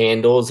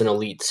handles and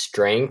elite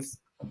strength,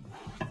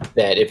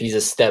 that if he's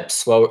a step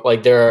slower,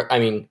 like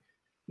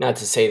not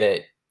to say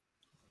that,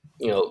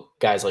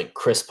 guys like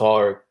Chris Paul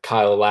or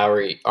Kyle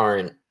Lowry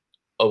aren't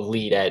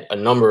elite at a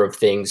number of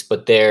things,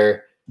 but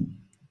they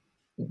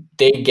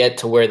get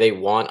to where they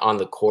want on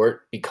the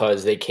court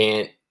because they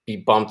can't be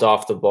bumped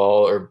off the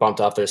ball or bumped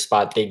off their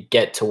spot. They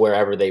get to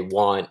wherever they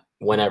want,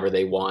 whenever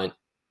they want.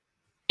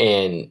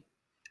 And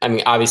I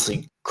mean,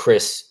 obviously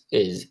Chris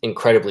is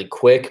incredibly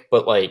quick,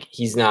 but like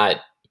he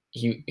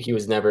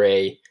was never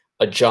a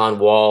John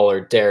Wall or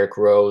Derrick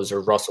Rose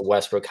or Russell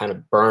Westbrook kind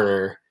of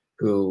burner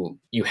who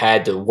you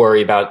had to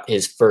worry about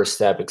his first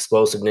step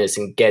explosiveness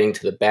and getting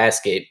to the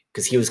basket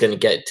because he was going to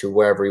get to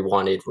wherever he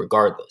wanted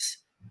regardless.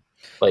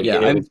 Like,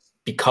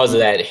 because of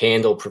that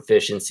handle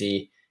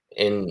proficiency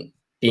and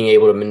being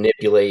able to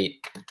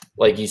manipulate,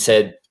 like you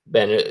said,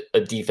 Ben,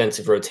 a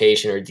defensive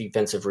rotation or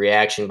defensive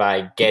reaction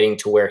by getting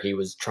to where he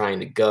was trying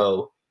to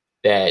go,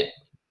 that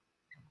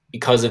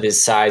because of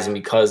his size and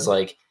because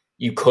like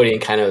you couldn't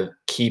kind of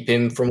keep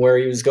him from where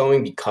he was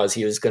going because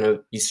he was going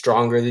to be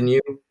stronger than you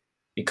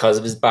because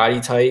of his body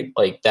type,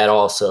 like that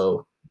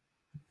also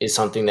is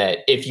something that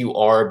if you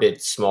are a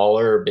bit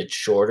smaller, a bit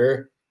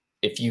shorter,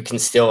 if you can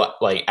still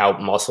like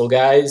out muscle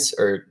guys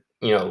or,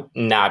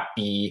 not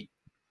be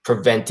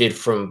prevented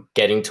from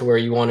getting to where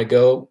you want to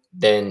go,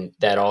 then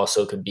that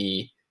also could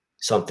be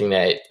something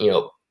that,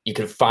 you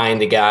could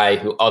find the guy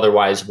who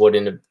otherwise would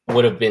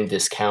have been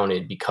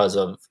discounted because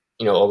of,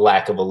 a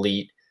lack of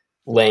elite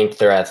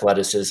length or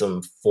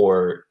athleticism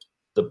for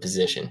the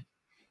position.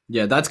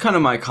 Yeah, that's kind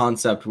of my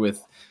concept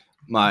with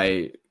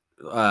my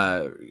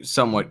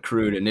somewhat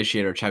crude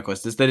initiator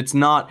checklist, is that it's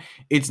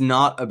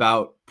not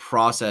about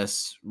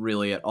process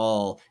really at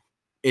all.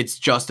 It's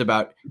just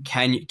about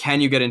can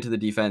you get into the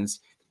defense?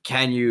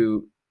 Can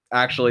you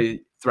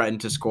actually threaten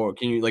to score?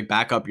 Can you like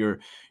back up your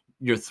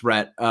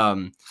threat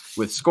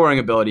with scoring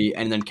ability,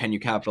 and then can you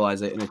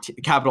capitalize on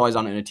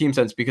it in a team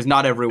sense? Because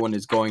not everyone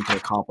is going to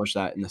accomplish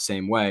that in the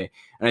same way,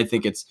 and I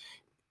think it's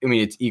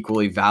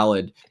equally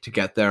valid to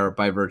get there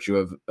by virtue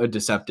of a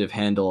deceptive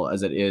handle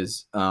as it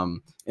is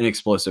an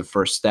explosive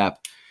first step.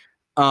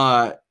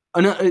 And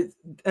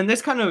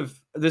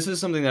this is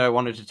something that I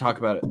wanted to talk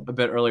about a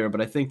bit earlier, but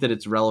I think that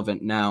it's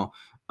relevant now,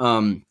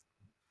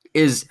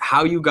 is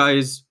how you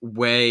guys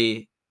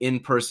weigh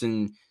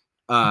in-person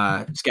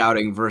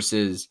scouting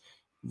versus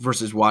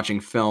watching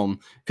film.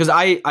 Because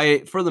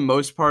I, for the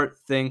most part,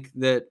 think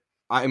that,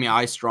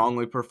 I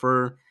strongly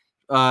prefer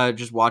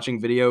just watching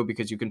video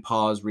because you can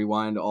pause,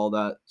 rewind, all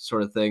that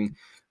sort of thing.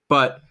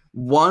 But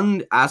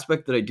one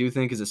aspect that I do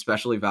think is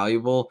especially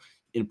valuable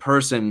in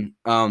person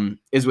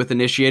is with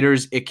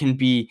initiators. It can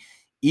be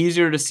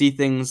easier to see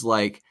things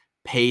like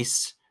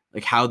pace,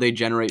 like how they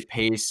generate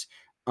pace,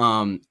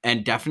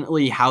 and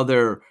definitely how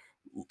they're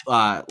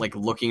like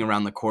looking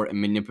around the court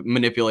and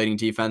manipulating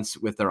defense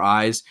with their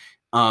eyes.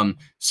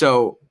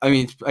 So,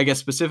 I guess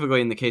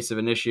specifically in the case of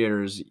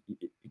initiators,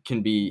 it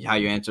can be how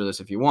you answer this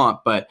if you want,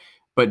 but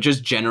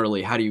just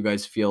generally, how do you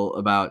guys feel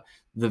about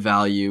the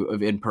value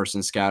of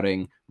in-person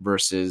scouting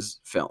versus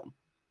film?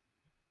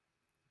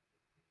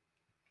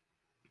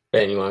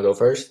 Ben, you want to go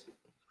first?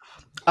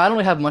 I don't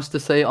really have much to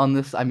say on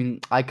this.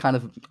 I'm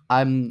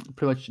pretty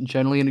much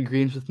generally in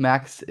agreement with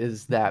Max,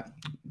 is that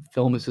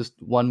film is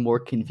just, one, more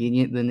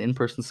convenient than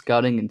in-person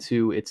scouting, and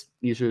two, it's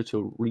easier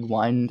to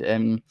rewind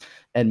and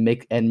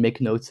make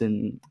notes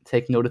and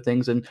take note of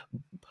things. And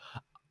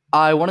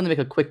I wanted to make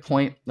a quick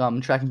point,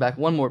 tracking back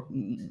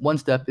one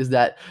step, is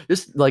that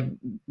just like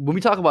when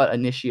we talk about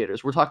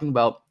initiators, we're talking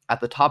about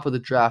at the top of the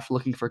draft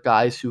looking for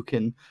guys who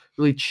can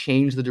really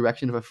change the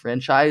direction of a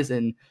franchise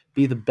and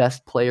be the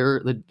best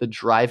player, the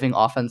driving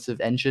offensive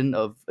engine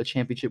of a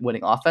championship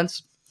winning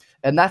offense.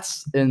 And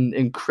that's an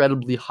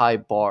incredibly high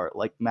bar,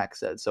 like Max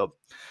said. So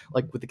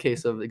like with the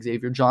case of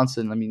Xavier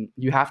Johnson,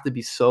 you have to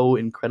be so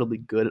incredibly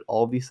good at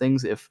all of these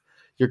things if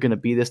you're going to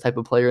be this type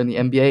of player in the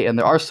NBA. And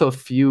there are so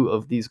few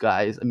of these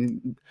guys.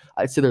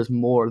 I'd say there's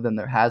more than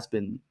there has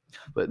been,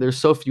 but there's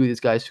so few of these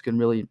guys who can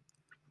really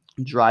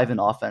drive an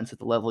offense at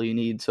the level you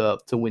need to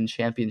win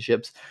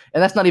championships.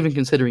 And that's not even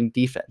considering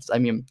defense.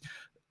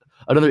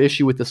 Another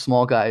issue with the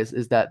small guys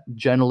is that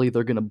generally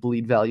they're going to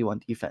bleed value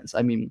on defense.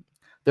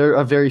 There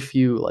are very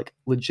few like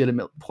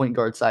legitimate point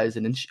guard size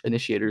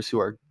initiators who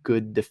are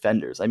good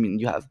defenders.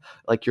 You have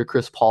like your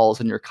Chris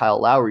Pauls and your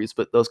Kyle Lowrys,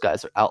 but those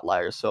guys are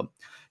outliers. So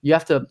you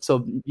have to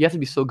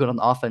be so good on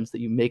offense that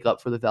you make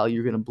up for the value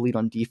you're going to bleed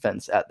on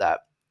defense at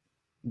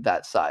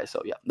that size.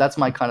 So yeah, that's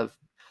my kind of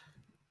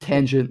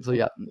tangent. So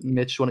yeah,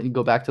 Mitch, why don't you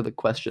go back to the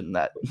question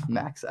that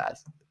Max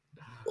asked?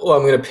 Well,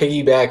 I'm going to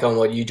piggyback on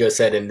what you just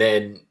said and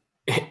then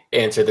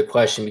answer the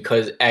question,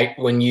 because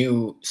when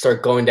you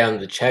start going down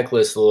the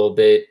checklist a little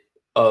bit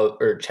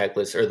or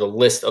the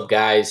list of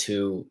guys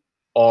who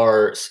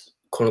are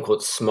quote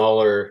unquote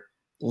smaller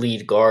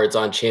lead guards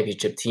on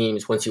championship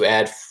teams. Once you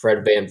add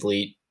Fred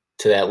VanVleet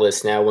to that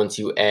list now, once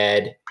you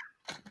add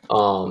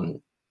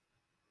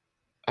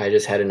I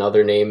just had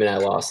another name and I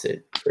lost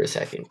it for a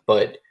second.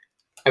 But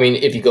I mean,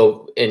 if you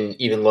go and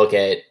even look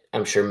at,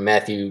 I'm sure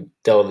Matthew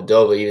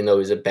Dellavedova, even though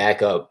he's a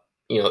backup,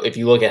 if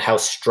you look at how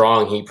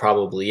strong he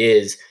probably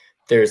is,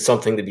 there's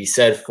something to be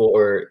said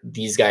for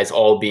these guys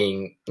all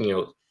being,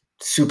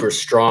 super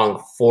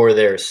strong for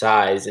their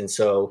size. And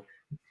so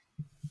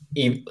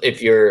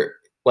if you're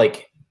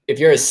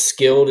as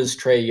skilled as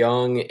Trae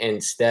Young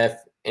and Steph,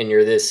 and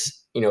you're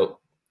this,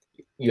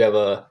 you have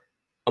a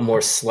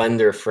more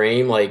slender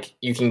frame, like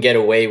you can get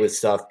away with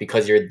stuff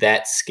because you're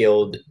that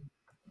skilled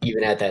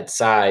even at that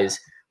size.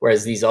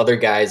 Whereas these other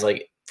guys,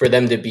 like for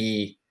them to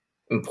be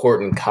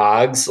important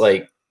cogs,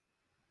 like,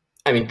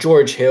 I mean,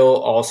 George Hill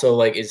also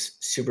like is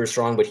super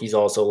strong, but he's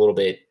also a little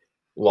bit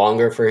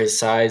longer for his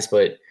size.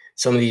 But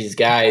some of these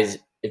guys,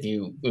 if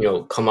you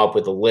come up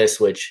with a list,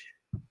 which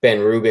Ben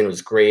Rubin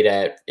was great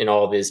at in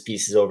all of his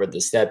pieces over at the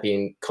Steppy,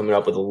 and coming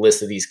up with a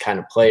list of these kind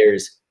of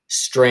players,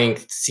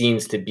 strength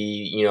seems to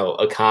be,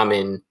 a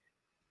common,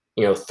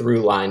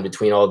 through line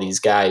between all these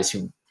guys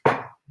who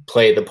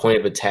play the point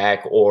of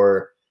attack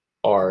or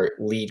are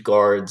lead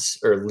guards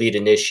or lead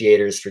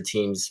initiators for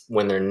teams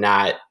when they're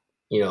not,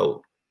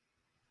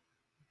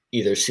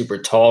 either super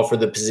tall for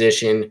the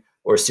position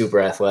or super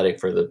athletic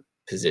for the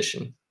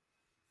position.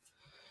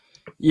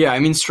 Yeah, I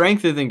mean,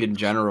 strength, I think in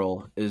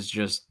general is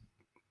just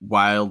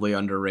wildly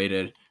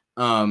underrated.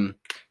 I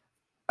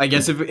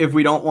guess if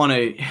we don't want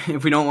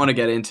to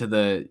get into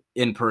the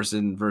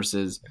in-person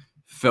versus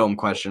film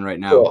question right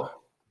now. Well,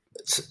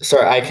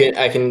 sorry,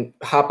 I can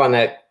hop on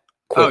that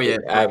quickly. Oh, yeah.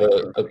 I have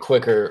a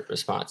quicker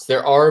response.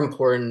 There are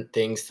important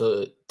things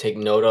to take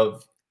note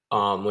of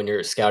when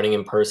you're scouting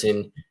in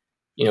person.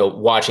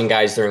 Watching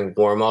guys during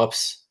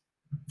warm-ups,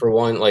 for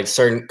one, like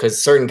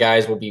certain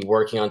guys will be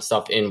working on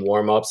stuff in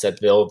warm-ups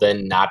that they'll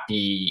then not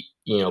be,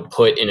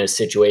 put in a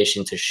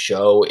situation to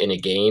show in a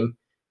game.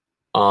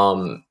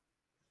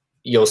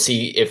 You'll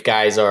see if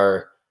guys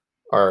are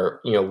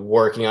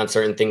working on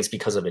certain things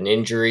because of an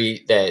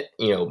injury that,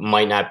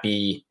 might not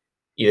be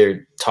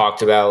either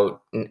talked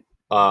about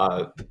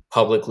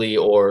publicly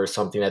or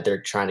something that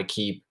they're trying to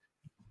keep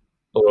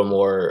a little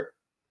more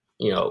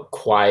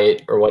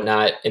quiet or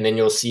whatnot. And then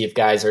you'll see if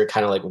guys are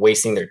kind of like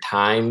wasting their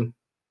time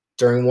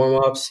during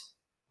warmups,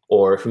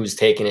 or who's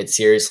taking it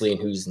seriously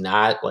and who's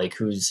not, like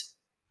who's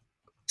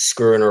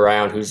screwing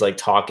around, who's like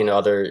talking to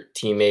other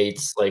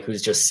teammates, like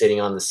who's just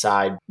sitting on the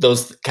side.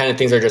 Those kind of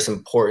things are just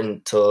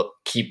important to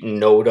keep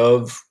note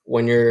of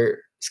when you're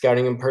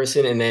scouting in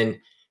person. And then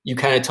you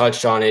kind of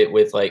touched on it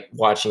with like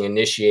watching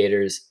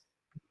initiators.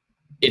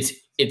 It's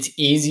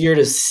easier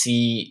to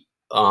see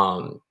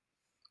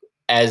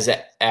as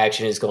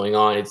action is going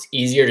on, it's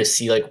easier to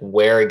see like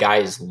where a guy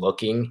is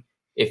looking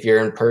if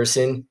you're in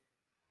person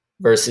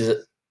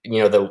versus,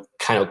 the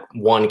kind of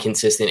one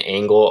consistent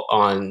angle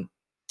on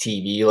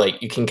TV. Like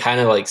you can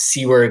kind of like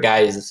see where a guy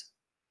is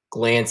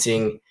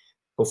glancing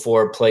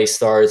before play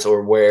starts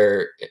or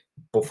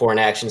before an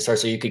action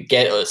starts. So you could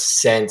get a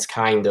sense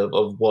kind of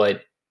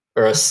what,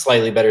 or a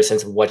slightly better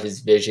sense of what his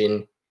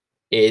vision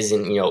is.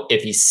 And,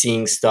 if he's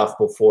seeing stuff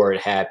before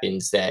it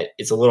happens, that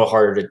it's a little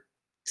harder to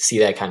see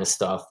that kind of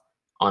stuff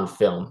on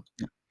film.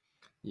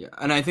 Yeah.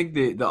 And I think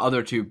the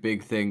other two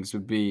big things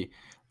would be,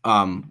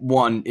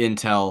 one,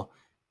 intel.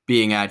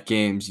 Being at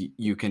games,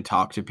 you can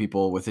talk to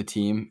people with a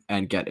team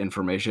and get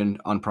information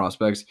on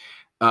prospects.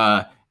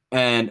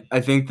 And I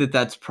think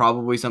that's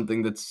probably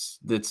something that's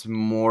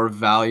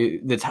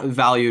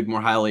valued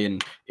more highly in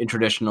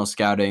traditional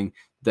scouting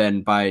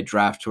than by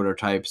draft Twitter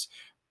types.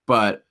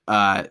 But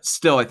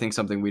still, I think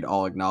something we'd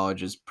all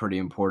acknowledge is pretty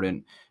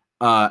important.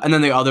 And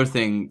then the other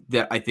thing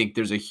that I think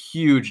there's a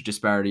huge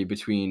disparity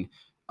between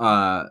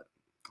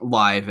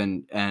live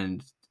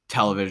and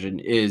television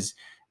is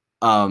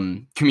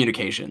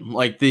communication.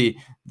 Like the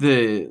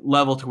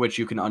level to which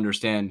you can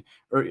understand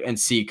and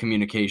see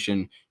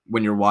communication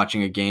when you're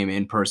watching a game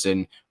in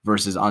person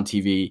versus on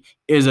TV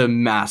is a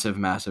massive,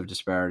 massive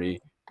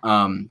disparity.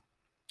 And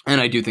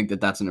I do think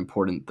that that's an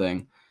important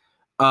thing.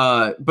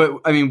 But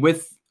I mean,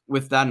 with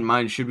that in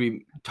mind, should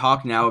we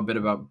talk now a bit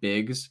about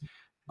bigs?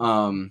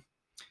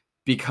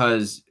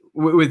 Because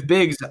with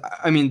bigs,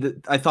 I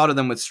mean, I thought of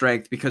them with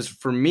strength because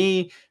for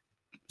me,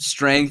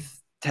 strength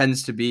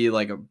tends to be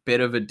like a bit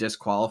of a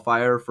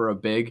disqualifier for a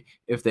big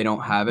if they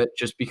don't have it,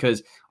 just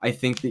because I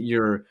think that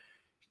your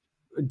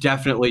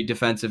definitely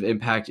defensive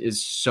impact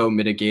is so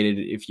mitigated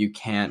if you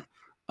can't,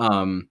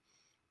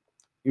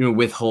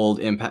 withhold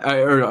impact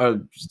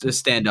or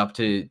stand up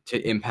to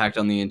impact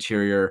on the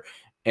interior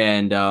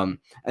and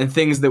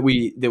things that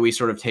we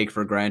sort of take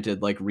for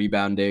granted, like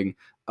rebounding,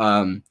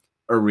 are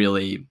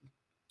really,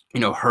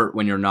 hurt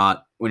when you're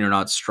not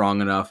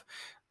strong enough.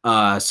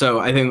 So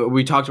I think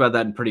we talked about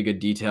that in pretty good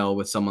detail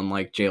with someone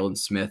like Jalen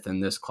Smith in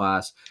this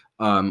class,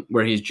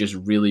 where he's just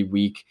really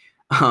weak,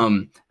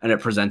 and it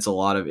presents a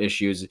lot of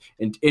issues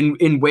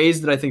in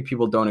ways that I think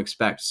people don't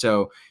expect.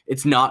 So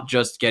it's not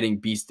just getting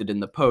beasted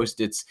in the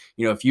post. It's,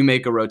 if you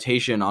make a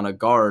rotation on a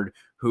guard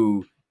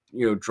who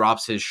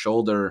drops his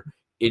shoulder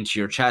into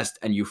your chest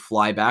and you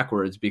fly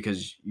backwards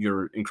because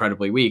you're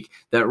incredibly weak,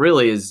 that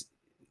really is,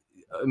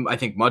 I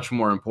think, much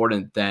more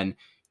important than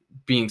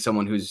being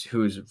someone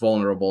who's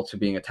vulnerable to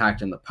being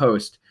attacked in the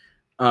post.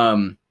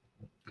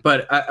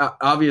 But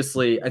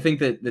obviously, I think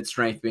that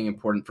strength being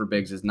important for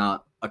bigs is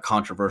not a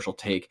controversial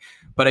take.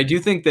 But I do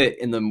think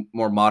that in the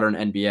more modern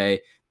NBA,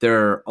 there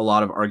are a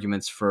lot of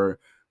arguments for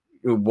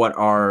what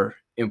are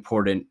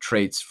important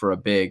traits for a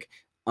big.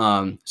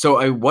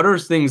 So what are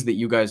things that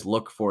you guys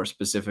look for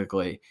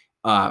specifically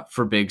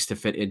for bigs to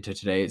fit into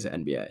today's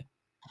NBA?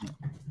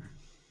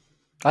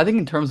 I think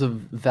in terms of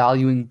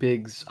valuing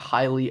bigs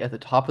highly at the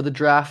top of the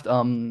draft,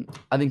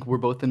 I think we're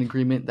both in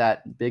agreement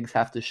that bigs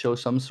have to show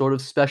some sort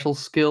of special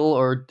skill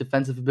or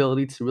defensive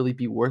ability to really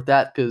be worth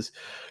that, because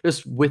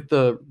just with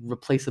the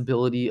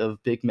replaceability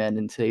of big men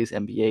in today's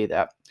NBA,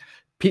 that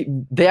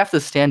they have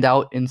to stand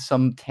out in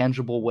some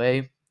tangible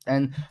way.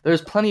 And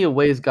there's plenty of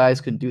ways guys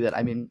can do that.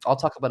 I mean, I'll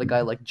talk about a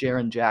guy like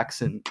Jaren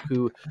Jackson,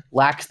 who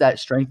lacks that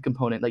strength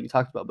component that you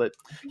talked about, but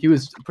he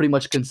was pretty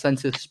much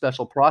consensus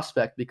special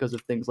prospect because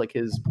of things like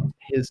his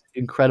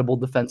incredible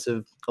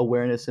defensive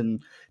awareness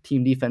and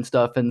team defense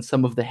stuff, and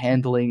some of the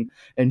handling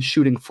and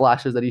shooting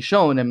flashes that he's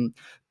shown.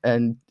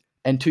 And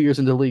 2 years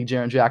into the league,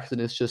 Jaren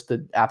Jackson is just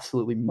an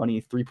absolutely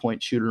money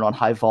 3-point shooter on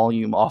high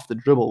volume off the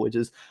dribble, which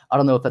is, I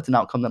don't know if that's an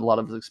outcome that a lot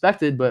of us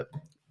expected, but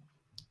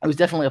it was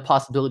definitely a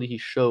possibility he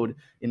showed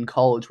in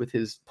college with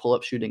his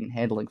pull-up shooting and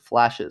handling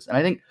flashes. And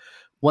I think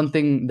one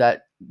thing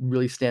that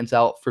really stands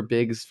out for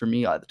bigs for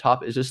me at the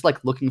top is just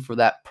like looking for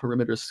that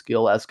perimeter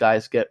skill as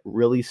guys get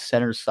really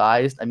center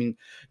sized. I mean,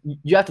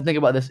 you have to think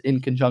about this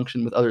in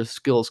conjunction with other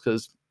skills,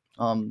 because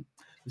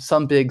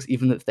some bigs,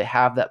 even if they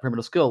have that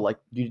perimeter skill, like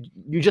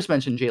you just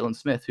mentioned Jalen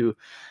Smith, who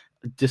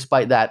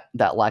despite that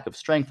lack of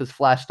strength, has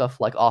flash stuff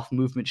like off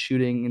movement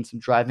shooting and some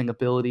driving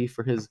ability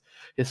for his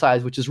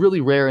size, which is really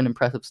rare and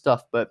impressive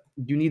stuff. But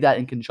you need that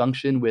in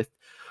conjunction with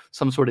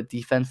some sort of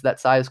defense that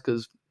size,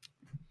 because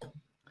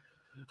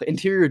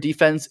interior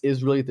defense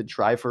is really the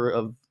driver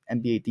of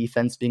NBA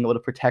defense, being able to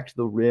protect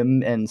the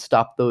rim and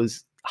stop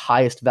those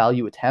highest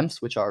value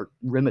attempts, which are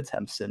rim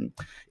attempts. And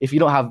if you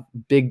don't have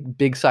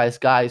big size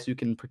guys who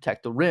can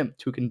protect the rim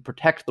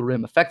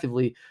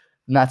effectively,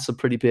 and that's a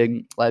pretty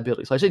big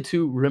liability. So I say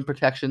rim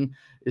protection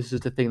is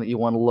just a thing that you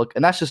want to look,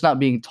 and that's just not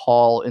being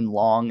tall and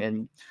long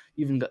and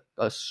even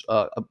a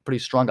pretty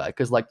strong guy.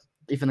 Because like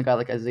even a guy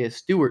like Isaiah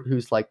Stewart,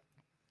 who's like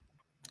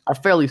a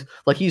fairly,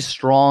 like, he's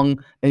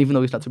strong, and even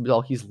though he's not super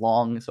tall, he's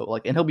long. So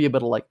like, and he'll be able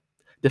to like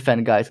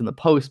defend guys in the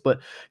post, but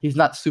he's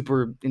not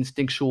super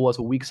instinctual as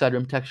a weak side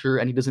rim protector,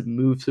 and he doesn't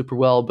move super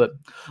well. But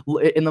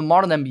in the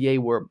modern NBA,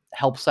 where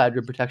help side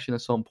rim protection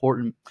is so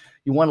important,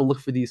 you want to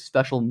look for these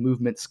special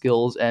movement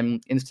skills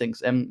and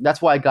instincts. And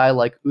that's why a guy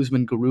like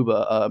Usman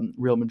Garuba,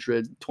 Real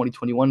Madrid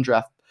 2021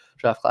 draft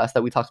class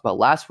that we talked about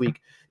last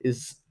week,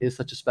 is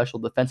such a special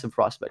defensive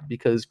prospect,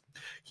 because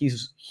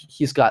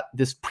he's got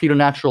this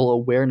preternatural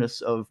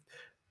awareness of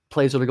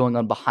plays that are going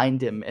on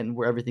behind him and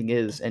where everything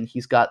is, and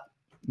he's got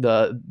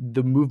the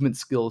movement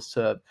skills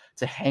to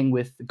hang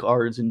with the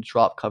guards and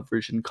drop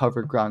coverage and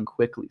cover ground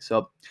quickly.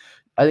 So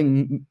I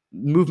think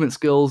movement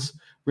skills,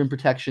 rim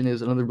protection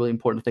is another really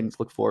important thing to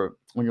look for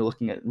when you're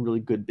looking at really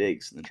good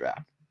bigs in the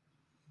draft.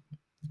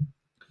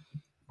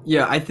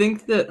 Yeah, I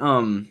think that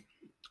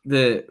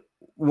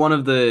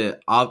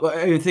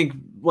I think,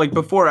 like,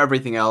 before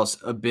everything else,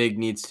 a big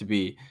needs to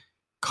be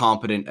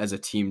competent as a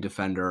team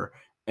defender,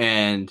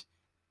 and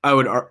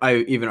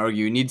I even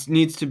argue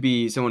needs to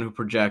be someone who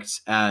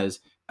projects as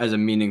a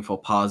meaningful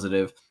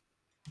positive.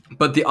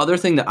 But the other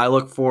thing that I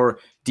look for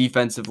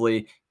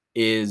defensively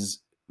is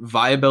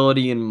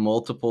viability in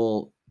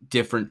multiple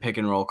different pick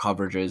and roll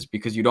coverages,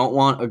 because you don't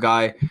want a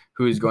guy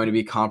who is going to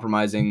be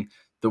compromising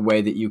the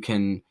way that you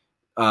can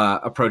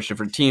approach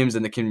different teams,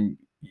 and that can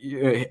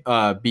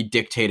be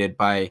dictated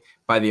by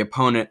the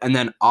opponent. And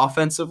then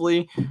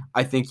offensively,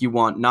 I think you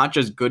want not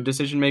just good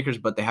decision makers,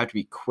 but they have to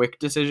be quick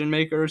decision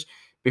makers,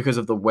 because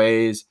of the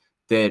ways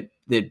that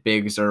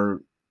bigs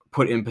are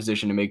put in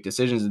position to make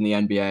decisions in the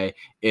NBA.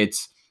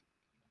 It's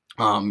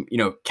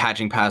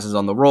catching passes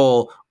on the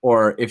roll,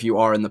 or if you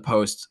are in the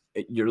post,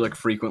 you're like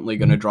frequently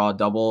going to draw a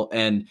double,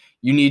 and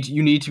you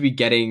need to be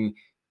getting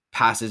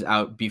passes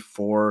out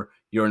before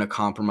you're in a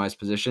compromised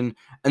position.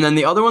 And then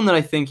the other one that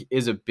I think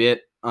is a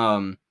bit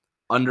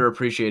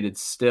underappreciated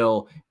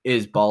still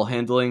is ball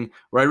handling,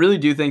 where I really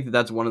do think that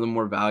that's one of the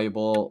more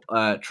valuable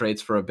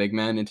traits for a big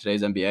man in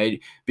today's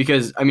NBA.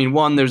 Because I mean,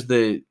 one, there's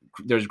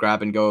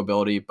grab and go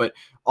ability, but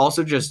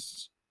also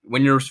just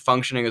when you're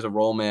functioning as a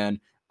roll man,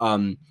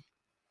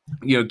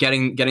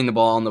 getting the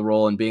ball on the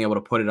roll and being able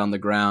to put it on the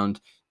ground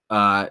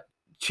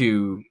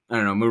to, I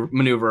don't know,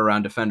 maneuver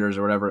around defenders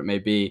or whatever it may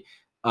be,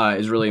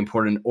 is really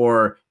important.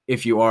 Or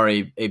if you are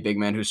a big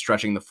man who's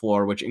stretching the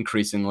floor, which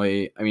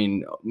increasingly, I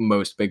mean,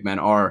 most big men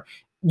are,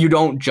 you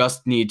don't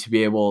just need to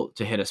be able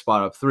to hit a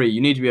spot up three.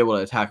 You need to be able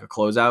to attack a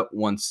closeout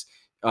once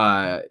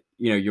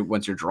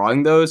you're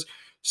drawing those.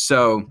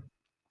 So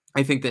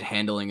I think that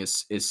handling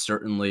is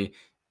certainly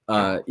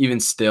even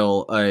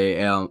still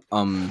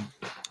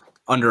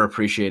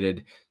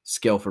underappreciated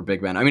skill for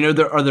big men? I mean,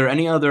 are there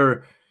any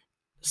other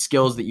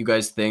skills that you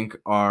guys think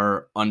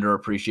are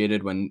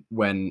underappreciated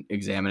when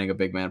examining a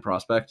big man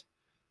prospect?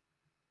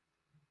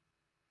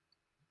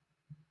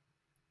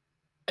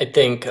 I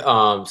think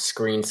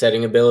screen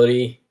setting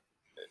ability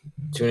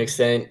to an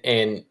extent,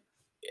 and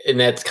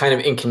that's kind of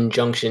in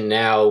conjunction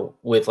now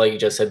with, like you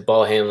just said,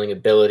 ball handling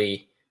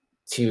ability,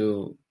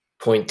 to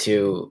point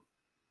to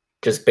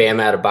just Bam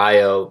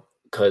Adebayo,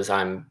 because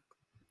I'm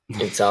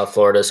in South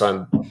Florida, so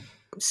I'm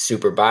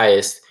super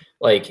biased.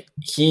 Like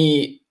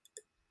he,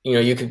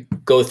 you could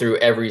go through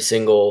every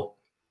single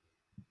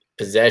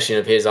possession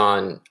of his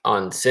on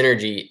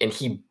Synergy, and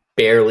he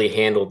barely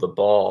handled the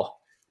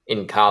ball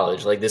in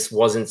college. Like this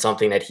wasn't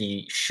something that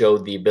he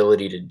showed the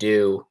ability to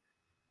do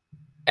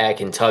at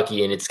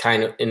Kentucky,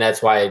 and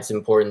that's why it's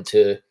important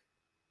to,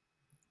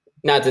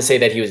 not to say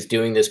that he was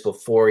doing this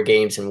before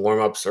games and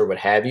warmups or what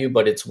have you,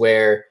 but it's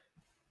where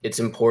it's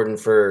important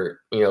for,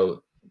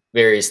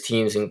 various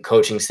teams and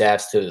coaching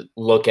staffs to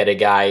look at a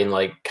guy and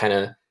like kind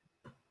of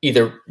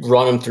either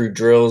run him through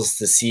drills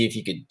to see if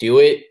he could do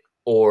it,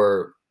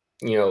 or,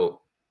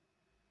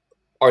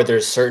 are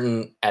there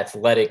certain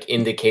athletic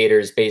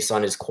indicators based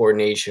on his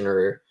coordination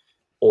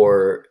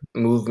or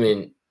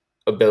movement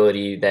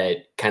ability that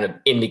kind of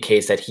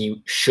indicates that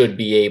he should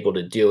be able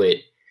to do it?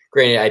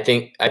 Granted, I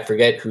think I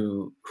forget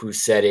who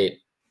said it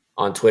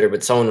on Twitter,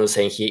 but someone was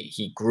saying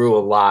he grew a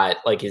lot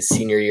like his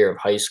senior year of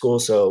high school,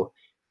 so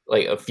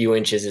like a few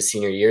inches his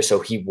senior year,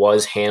 so he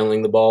was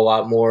handling the ball a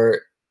lot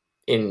more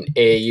in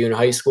AAU in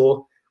high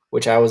school,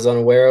 which I was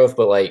unaware of.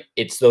 But like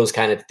it's those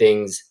kind of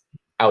things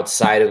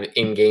outside of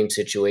in-game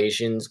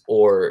situations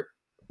or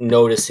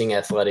noticing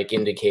athletic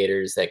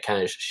indicators that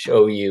kind of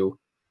show you,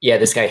 yeah,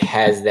 this guy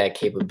has that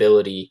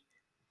capability,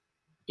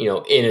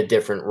 in a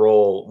different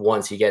role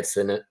once he gets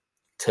to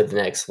the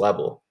next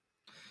level.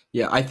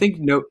 Yeah, I think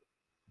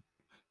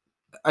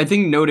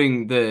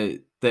noting the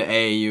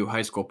AAU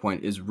high school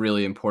point is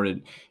really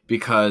important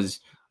because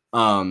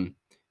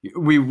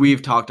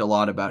we've talked a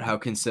lot about how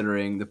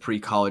considering the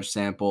pre-college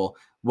sample,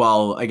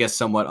 while I guess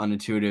somewhat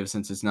unintuitive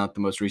since it's not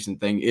the most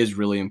recent thing, is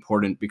really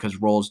important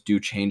because roles do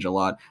change a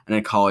lot. And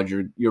in college,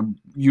 you're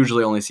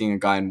usually only seeing a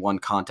guy in one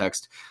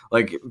context.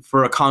 Like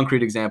for a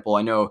concrete example,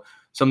 I know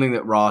something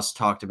that Ross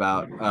talked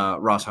about,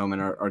 Ross Homan,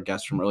 our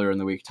guest from earlier in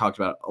the week, talked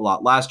about a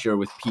lot last year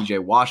with PJ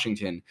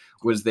Washington,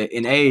 was that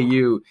in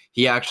AAU,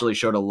 he actually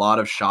showed a lot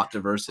of shot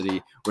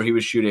diversity where he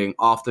was shooting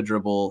off the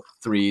dribble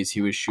threes.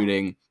 He was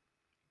shooting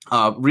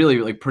really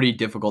like pretty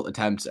difficult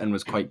attempts and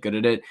was quite good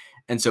at it.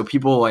 And so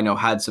people I know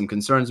had some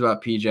concerns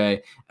about PJ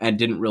and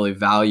didn't really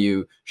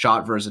value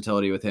shot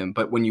versatility with him.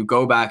 But when you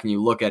go back and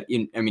you look at,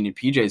 in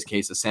PJ's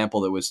case, a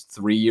sample that was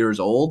 3 years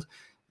old,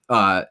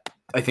 I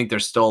think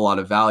there's still a lot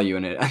of value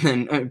in it.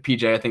 And then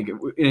PJ, I think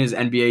in his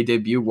NBA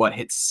debut,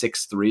 hit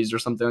 6 threes or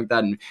something like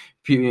that. And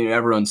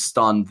everyone's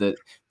stunned that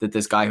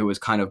this guy who was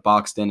kind of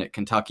boxed in at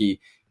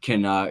Kentucky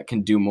can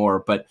do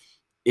more. But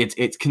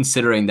it's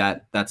considering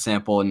that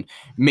sample, and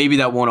maybe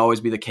that won't always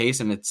be the case.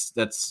 And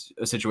that's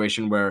a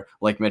situation where,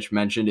 like Mitch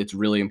mentioned, it's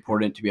really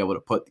important to be able to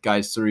put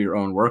guys through your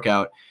own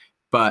workout.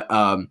 But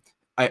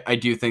I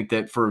do think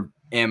that for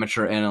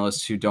amateur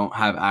analysts who don't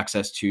have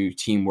access to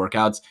team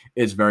workouts,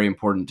 it's very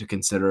important to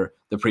consider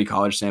the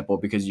pre-college sample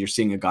because you're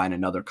seeing a guy in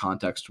another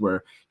context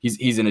where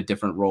he's in a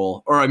different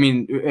role. Or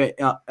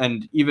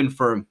and even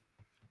for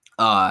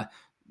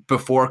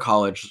before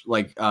college,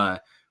 like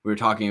we were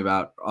talking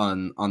about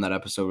on that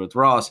episode with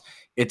Ross,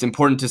 it's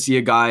important to see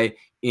a guy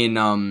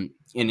in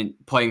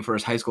playing for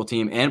his high school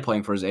team and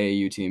playing for his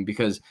AAU team,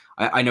 because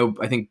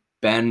I think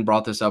Ben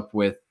brought this up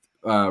with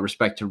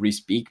respect to Reese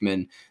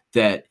Beekman,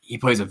 that he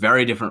plays a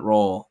very different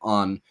role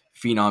on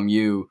Phenom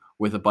U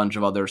with a bunch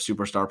of other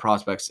superstar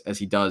prospects as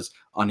he does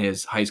on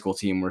his high school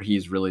team, where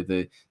he's really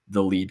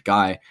the lead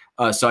guy.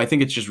 So I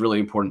think it's just really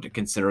important to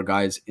consider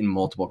guys in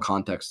multiple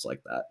contexts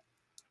like that.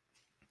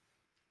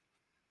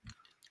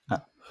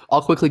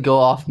 I'll quickly go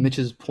off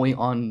Mitch's point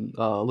on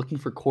looking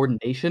for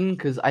coordination,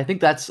 because I think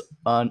that's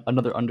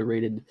another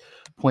underrated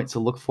point to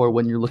look for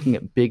when you're looking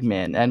at big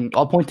man. And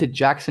I'll point to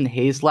Jackson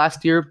Hayes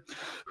last year,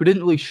 who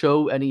didn't really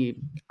show any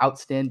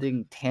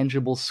outstanding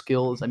tangible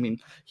skills. I mean,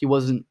 he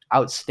wasn't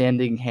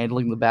outstanding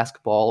handling the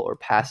basketball or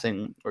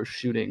passing or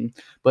shooting,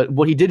 but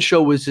what he did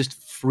show was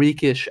just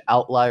freakish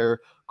outlier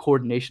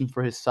coordination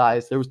for his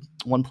size. There was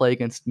one play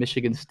against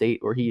Michigan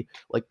State where he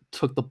like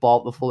took the ball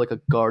at the full like a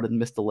guard and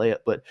missed a layup,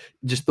 but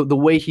just the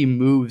way he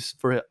moves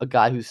for a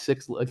guy who's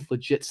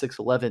legit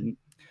 6'11"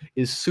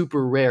 is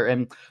super rare.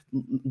 And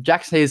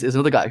Jackson Hayes is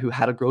another guy who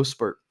had a growth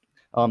spurt,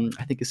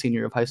 I think a senior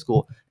year of high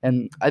school.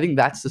 And I think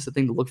that's just the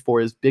thing to look for,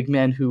 is big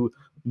men who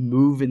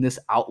move in this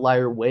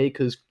outlier way,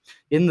 because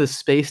in the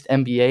spaced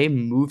NBA,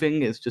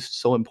 moving is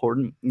just so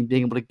important, and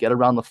being able to get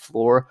around the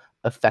floor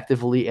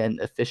effectively and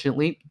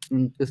efficiently.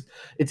 And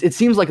it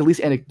seems like, at least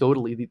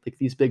anecdotally,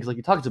 these bigs like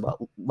you talked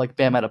about, like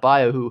Bam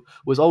Adebayo, who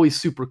was always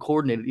super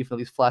coordinated, even though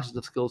these flashes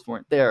of skills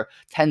weren't there,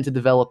 tend to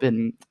develop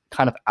in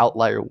kind of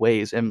outlier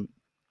ways. And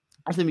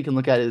I think we can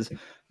look at is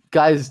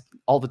guys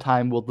all the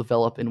time will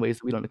develop in ways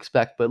that we don't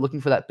expect, but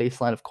looking for that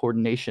baseline of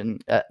coordination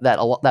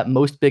that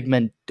most big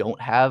men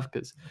don't have,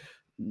 because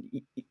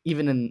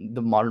even in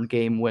the modern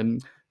game when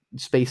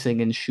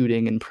spacing and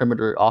shooting and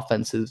perimeter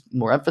offense is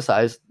more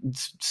emphasized,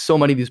 so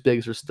many of these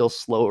bigs are still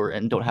slower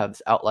and don't have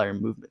this outlier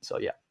movement. So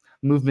yeah,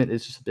 movement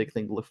is just a big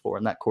thing to look for,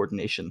 and that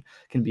coordination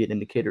can be an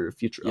indicator of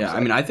future upside. I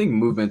mean, I think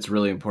movement's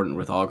really important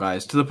with all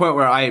guys, to the point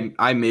where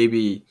I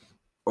maybe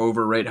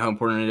overrate how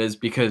important it is,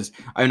 because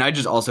I mean, I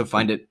just also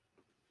find it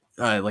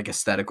like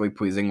aesthetically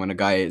pleasing when a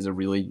guy is a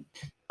really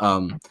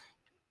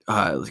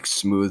like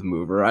smooth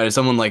mover.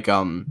 Someone like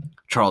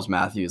Charles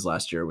Matthews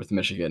last year with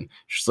Michigan,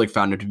 just like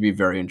found it to be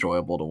very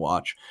enjoyable to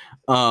watch.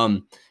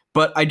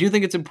 But I do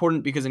think it's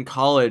important because in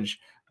college,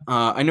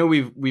 I know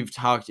we've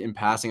talked in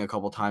passing a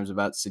couple times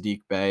about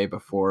Sadiq Bey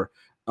before,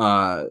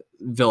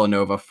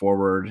 Villanova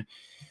forward.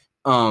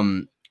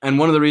 And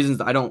one of the reasons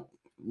that I don't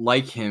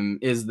like him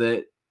is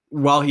that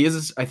while he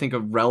is, I think, a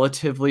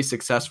relatively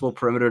successful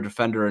perimeter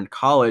defender in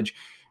college,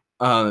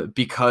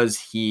 because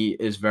he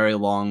is very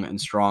long and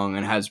strong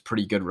and has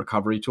pretty good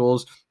recovery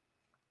tools,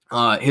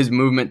 his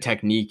movement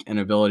technique and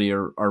ability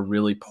are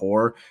really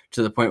poor,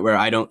 to the point where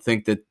I don't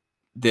think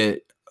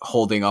that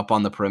holding up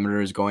on the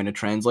perimeter is going to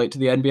translate to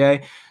the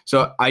NBA.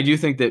 So I do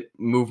think that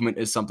movement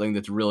is something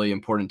that's really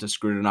important to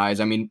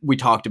scrutinize. I mean, we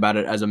talked about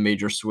it as a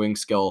major swing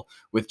skill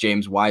with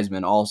James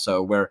Wiseman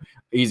also, where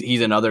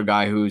he's another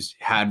guy who's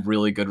had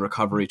really good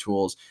recovery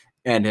tools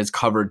and has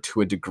covered to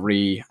a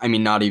degree. I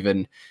mean, not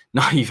even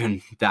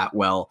that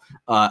well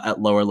at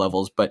lower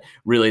levels, but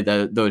really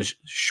those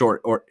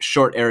short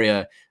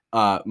area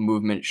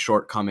movement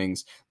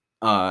shortcomings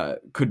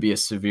could be a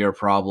severe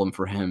problem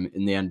for him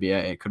in the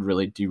NBA. It could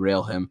really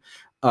derail him.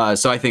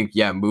 So I think,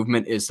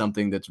 movement is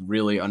something that's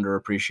really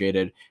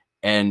underappreciated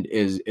and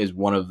is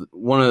one of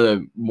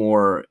the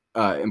more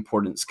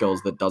important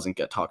skills that doesn't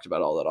get talked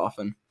about all that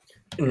often.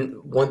 And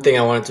one thing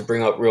I wanted to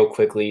bring up real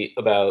quickly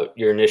about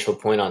your initial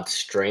point on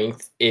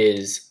strength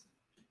is,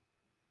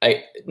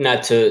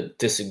 not to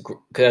disagree,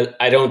 because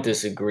I don't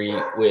disagree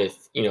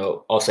with,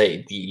 I'll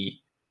say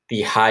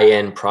the high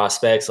end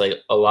prospects. Like,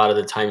 a lot of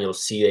the time you'll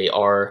see they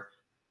are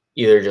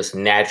either just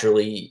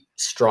naturally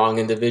strong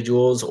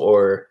individuals,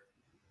 or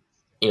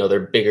they're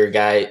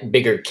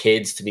bigger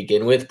kids to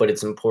begin with. But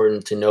it's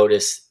important to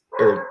notice,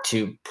 or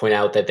to point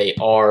out, that they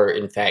are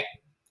in fact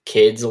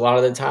kids a lot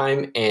of the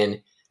time.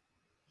 And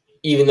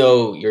even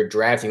though you're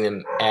drafting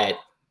them at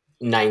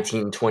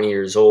 19, 20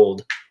 years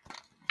old,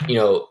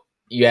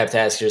 you have to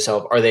ask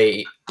yourself, are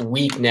they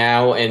weak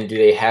now, and do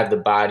they have the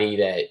body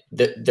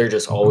that they're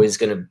just always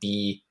going to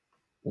be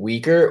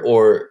weaker,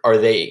 or are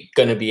they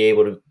going to be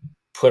able to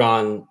put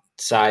on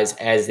size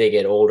as they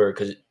get older?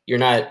 Because you're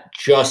not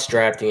just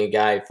drafting a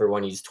guy for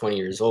when he's 20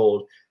 years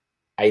old.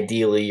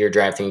 Ideally, you're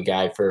drafting a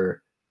guy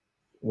for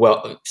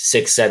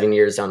 6-7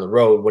 years down the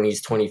road. When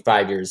he's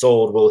 25 years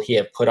old, will he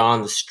have put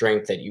on the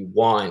strength that you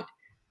want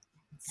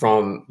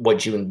from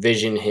what you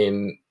envision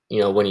him,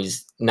 when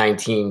he's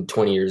 19,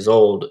 20 years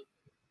old?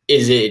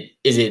 Is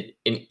it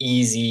an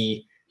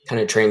easy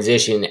kind of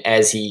transition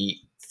as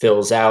he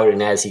fills out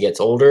and as he gets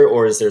older,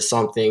 or is there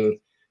something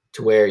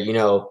to where,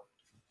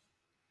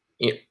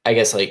 I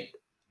guess, like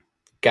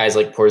guys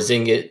like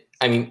Porzingis?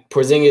 I mean,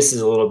 Porzingis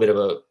is a little bit of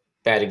a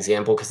bad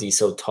example because he's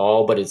so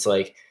tall, but it's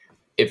like,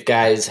 if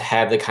guys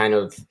have the kind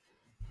of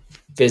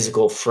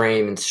physical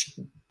frame and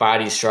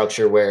body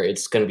structure where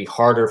it's going to be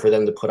harder for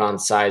them to put on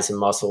size and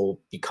muscle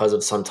because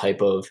of some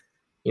type of,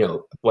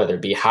 whether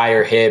it be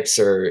higher hips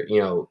or,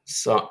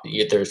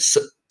 they're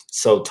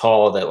so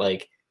tall that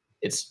like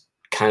it's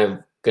kind of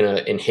going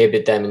to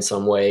inhibit them in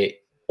some way,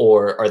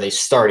 or are they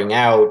starting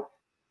out,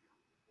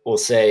 we'll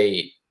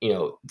say,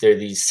 they're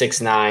these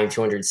 6'9",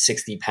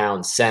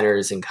 260-pound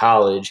centers in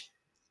college.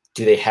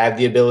 Do they have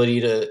the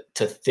ability to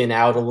thin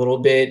out a little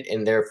bit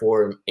and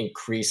therefore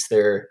increase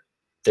their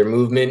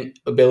movement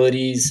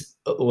abilities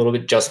a little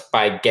bit just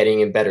by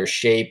getting in better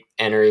shape,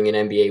 entering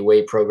an NBA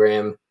weight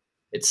program,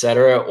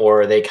 etc.?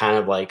 Or are they kind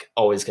of like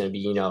always going to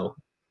be,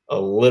 a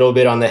little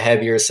bit on the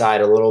heavier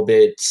side, a little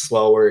bit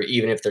slower,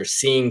 even if they're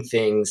seeing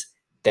things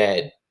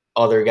that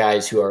other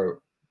guys who are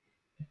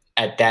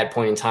at that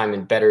point in time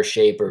in better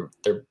shape, or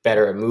they're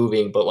better at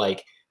moving, but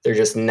like they're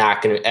just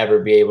not going to ever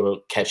be able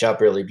to catch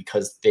up really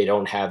because they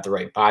don't have the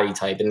right body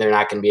type, and they're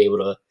not going to be able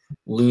to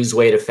lose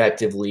weight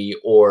effectively,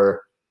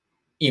 or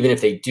even if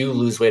they do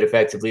lose weight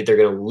effectively, they're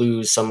going to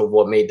lose some of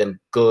what made them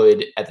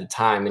good at the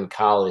time in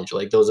college.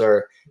 Like, those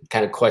are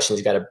kind of questions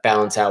you got to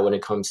balance out when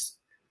it comes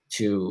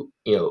to,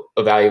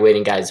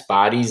 evaluating guys'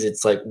 bodies.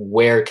 It's like,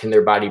 where can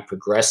their body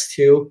progress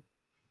to,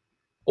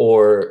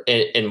 or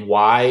and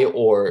why?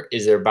 Or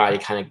is their body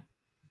kind of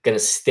going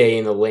to stay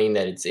in the lane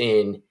that it's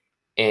in,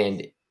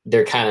 and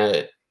they're kind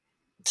of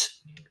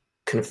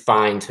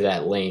confined to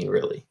that lane,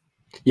 really?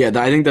 Yeah,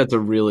 I think that's a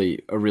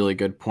really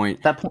good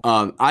point. That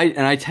point.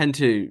 I tend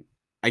to,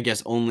 I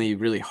guess, only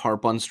really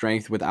harp on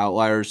strength with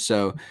outliers.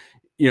 So,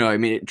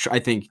 I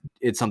think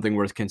it's something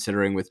worth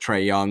considering with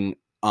Trae Young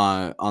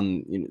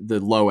on the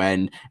low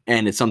end,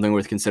 and it's something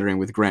worth considering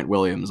with Grant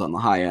Williams on the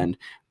high end.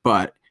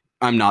 But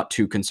I'm not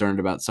too concerned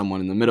about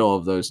someone in the middle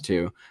of those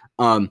two.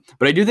 But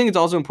I do think it's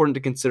also important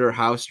to consider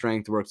how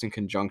strength works in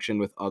conjunction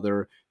with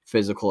other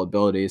physical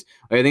abilities.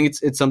 I think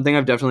it's something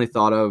I've definitely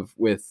thought of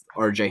with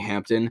RJ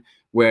Hampton,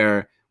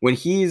 where when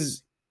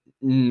he's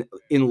in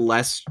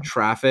less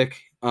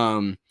traffic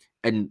and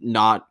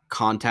not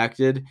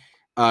contacted,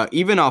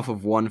 even off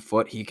of 1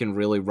 foot, he can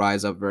really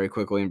rise up very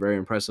quickly and very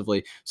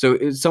impressively.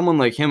 So someone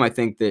like him, I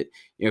think that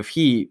if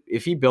he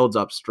builds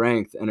up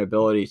strength and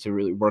ability to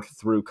really work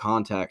through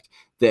contact,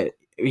 that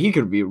he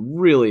could be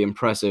really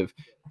impressive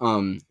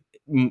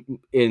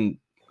in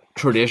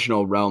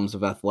traditional realms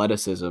of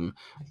athleticism,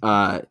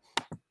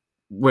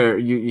 where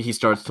he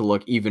starts to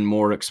look even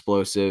more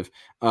explosive.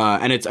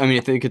 And I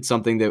think it's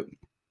something that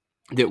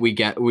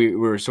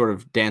we're sort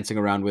of dancing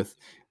around with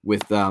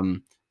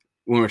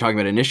when we're talking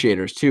about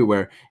initiators too,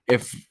 where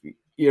if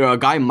a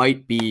guy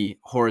might be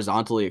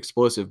horizontally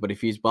explosive, but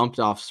if he's bumped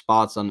off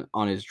spots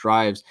on his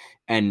drives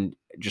and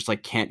just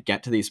like can't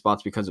get to these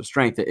spots because of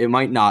strength, it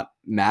might not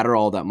matter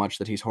all that much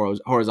that he's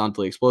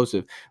horizontally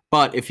explosive.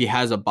 But if he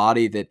has a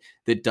body that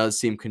does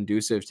seem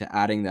conducive to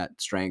adding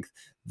that strength,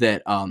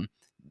 that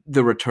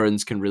the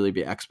returns can really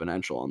be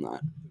exponential on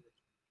that.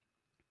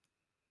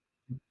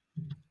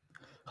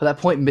 That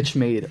point Mitch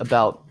made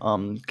about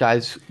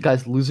guys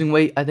losing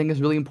weight, I think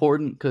is really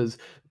important, because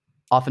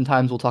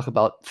oftentimes we'll talk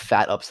about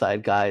fat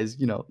upside guys,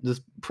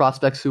 just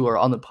prospects who are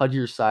on the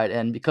pudgier side,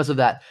 and because of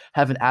that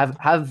have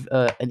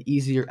an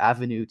easier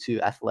avenue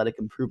to athletic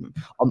improvement.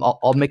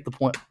 I'll make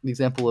the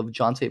example of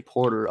Jonte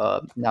Porter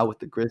now with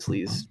the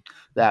Grizzlies,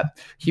 that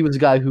he was a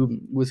guy who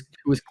was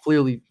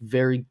clearly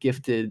very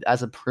gifted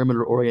as a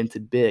perimeter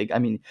oriented big. I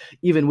mean,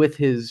 even with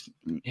his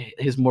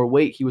more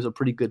weight, he was a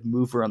pretty good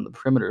mover on the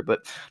perimeter.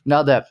 But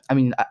now that,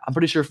 I'm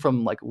pretty sure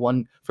from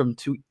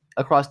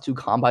across 2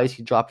 combines,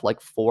 he dropped like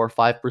 4 or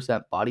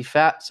 5% body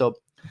fat. So,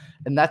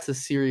 and that's a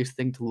serious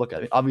thing to look at.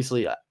 I mean,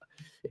 obviously,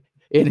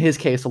 in his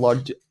case, a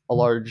large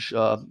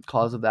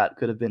cause of that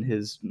could have been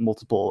his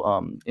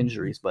multiple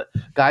injuries. But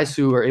guys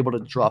who are able to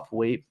drop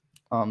weight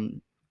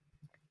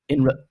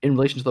in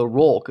relation to the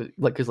role,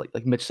 because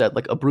like Mitch said,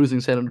 like a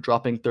bruising center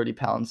dropping 30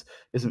 pounds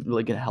isn't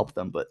really going to help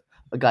them. But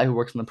a guy who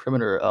works on the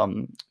perimeter,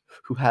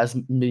 who has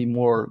maybe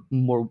more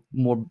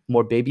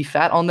baby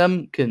fat on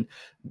them,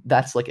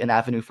 that's like an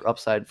avenue for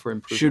upside for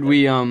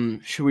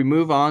improvement. Should we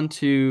move on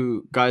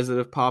to guys that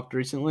have popped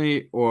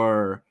recently,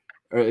 or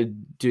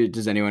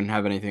does anyone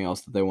have anything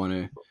else that they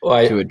want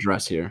to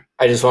address here?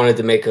 I just wanted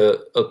to make a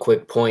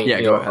quick point.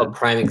 Yeah, go ahead. A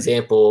prime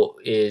example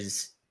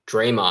is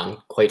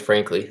Draymond, quite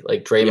frankly.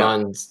 Like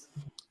Draymond's,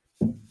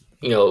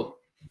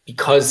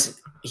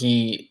 because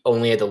he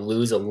only had to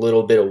lose a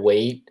little bit of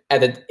weight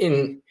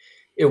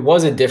it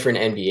was a different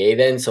NBA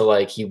then. So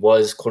like he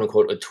was quote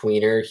unquote a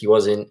tweener. He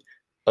wasn't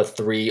a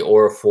 3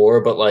 or a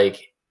 4, but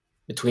like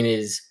between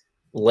his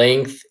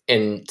length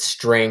and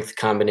strength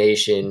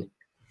combination,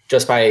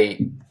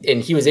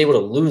 and he was able to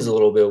lose a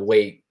little bit of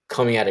weight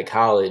coming out of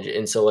college.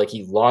 And so like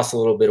he lost a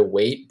little bit of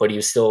weight, but he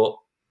was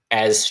still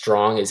as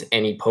strong as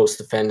any post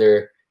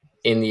defender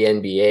in the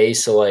NBA.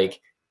 So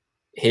like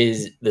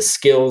the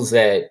skills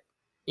that,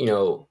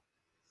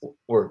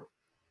 were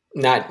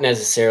not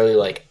necessarily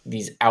like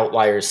these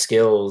outlier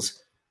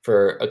skills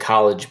for a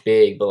college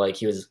big, but like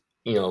he was,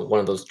 one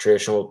of those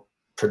traditional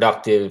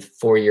productive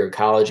 4-year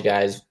college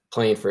guys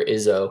playing for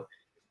Izzo.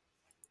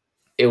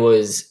 It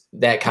was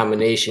that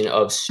combination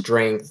of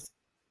strength,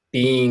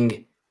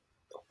 being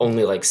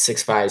only like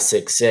 6'5",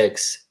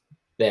 6'6",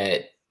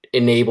 that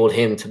enabled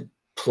him to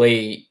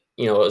play,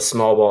 a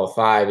small ball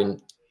 5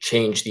 and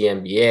change the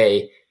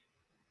NBA.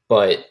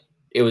 But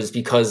it was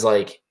because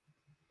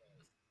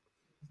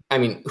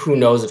who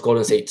knows if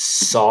Golden State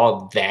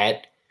saw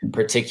that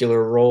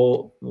particular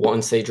role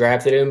once they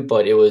drafted him,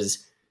 but it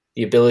was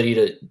the ability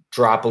to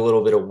drop a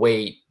little bit of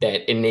weight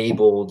that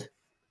enabled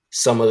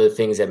some of the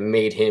things that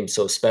made him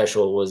so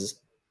special. Was,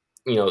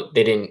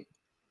 they didn't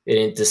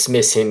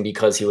dismiss him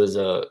because he was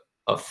a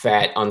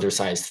fat,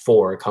 undersized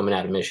 4 coming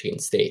out of Michigan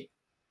State.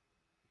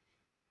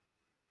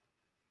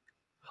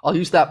 I'll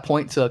use that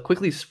point to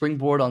quickly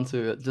springboard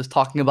onto just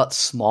talking about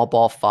small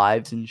ball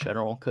 5s in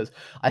general, because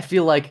I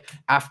feel like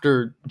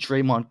after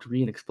Draymond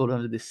Green exploded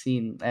onto the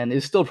scene, and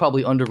is still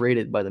probably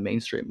underrated by the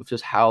mainstream of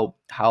just how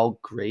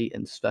great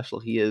and special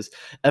he is,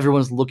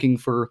 everyone's looking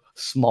for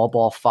small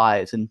ball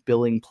 5s and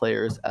billing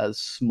players as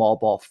small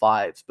ball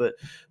 5s. But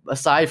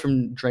aside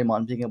from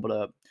Draymond being able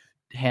to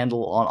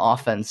handle on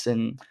offense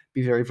and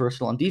be very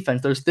versatile on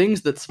defense, there's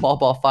things that small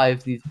ball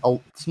 5s need.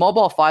 Small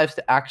ball 5s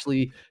to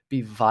actually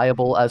be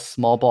viable as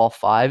small ball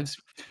 5s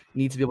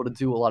need to be able to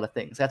do a lot of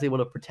things. They have to be able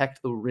to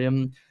protect the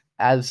rim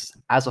as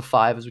a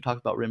 5, as we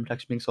talked about rim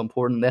protection being so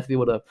important. They have to be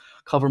able to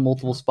cover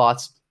multiple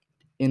spots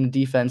in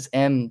defense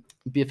and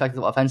be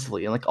effective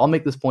offensively. And I'll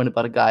make this point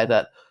about a guy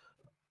that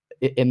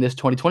in this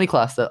 2020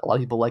 class that a lot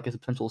of people like as a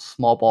potential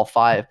small ball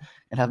 5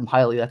 and have him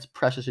highly. That's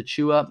Precious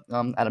Achiuwa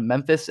out of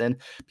Memphis, and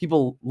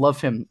people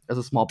love him as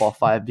a small ball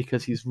 5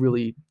 because he's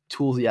really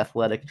toolsy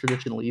athletic.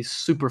 Traditionally, he's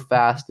super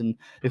fast and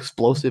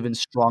explosive and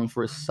strong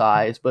for his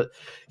size, but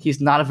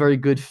he's not a very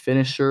good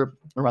finisher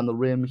around the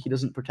rim. He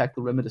doesn't protect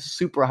the rim at a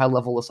super high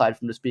level aside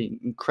from just being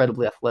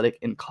incredibly athletic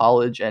in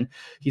college, and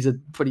he's a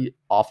pretty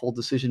awful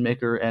decision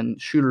maker and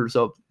shooter.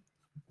 So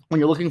when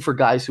you're looking for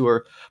guys who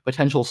are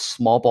potential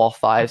small ball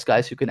 5s,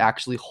 guys who can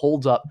actually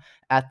hold up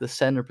at the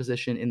center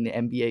position in the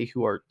NBA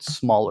who are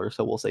smaller,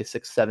 so we'll say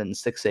 6'7",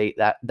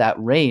 6'8", that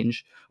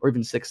range, or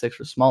even 6'6"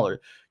 or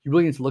smaller, you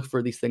really need to look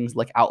for these things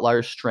like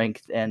outlier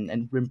strength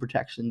and rim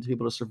protection to be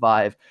able to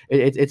survive.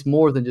 It's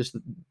more than just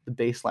the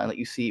baseline that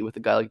you see with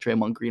a guy like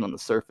Draymond Green on the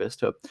surface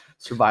to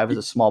survive as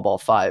a small ball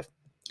 5.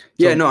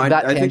 Yeah, no,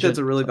 I think that's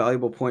a really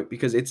valuable point,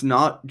 because it's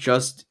not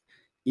just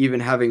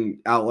even having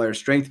outlier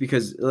strength,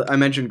 because I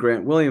mentioned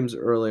Grant Williams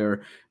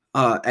earlier,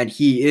 and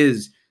he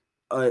is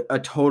a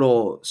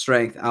total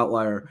strength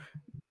outlier,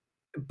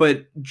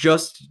 but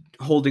just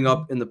holding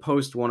up in the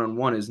post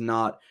one-on-one is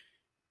not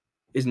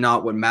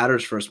what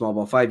matters for a small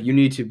ball 5. You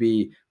need to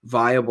be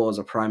viable as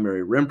a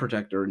primary rim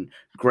protector, and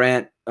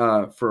Grant,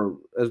 for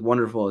as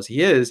wonderful as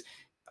he is,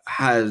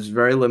 has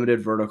very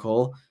limited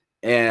vertical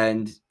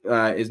and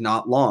is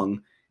not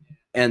long,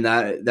 and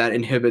that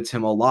inhibits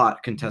him a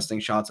lot contesting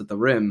shots at the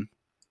rim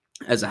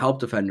as a help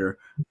defender.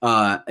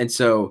 And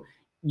so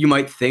you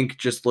might think,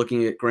 just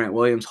looking at Grant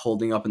Williams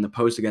holding up in the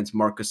post against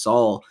Marc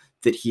Gasol,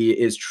 that he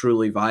is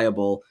truly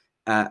viable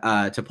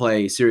to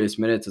play serious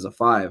minutes as a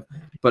 5.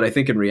 But I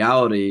think in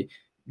reality,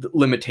 the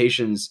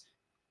limitations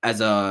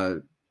as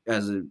a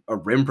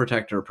rim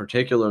protector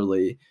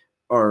particularly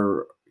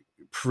are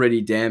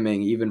pretty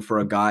damning, even for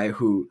a guy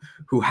who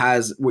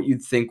has what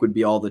you'd think would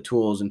be all the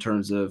tools in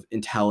terms of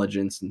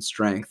intelligence and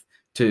strength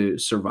to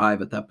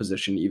survive at that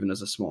position, even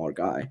as a smaller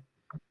guy.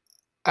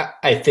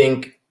 I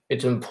think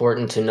it's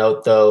important to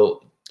note,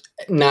 though,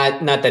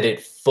 not that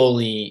it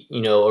fully,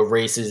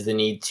 erases the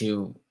need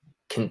to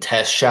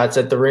contest shots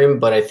at the rim,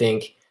 but I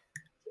think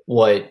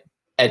what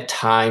at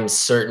times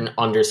certain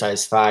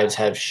undersized 5s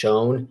have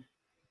shown,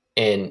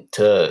 and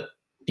to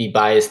be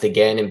biased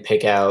again and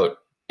pick out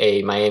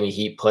a Miami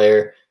Heat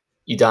player,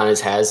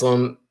 Udonis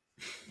Haslem,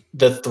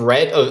 the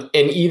threat of,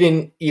 and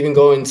even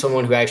going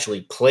someone who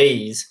actually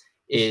plays,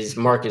 is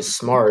Marcus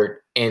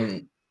Smart.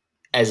 And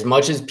as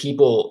much as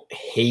people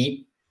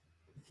hate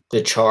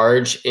the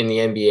charge in the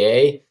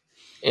NBA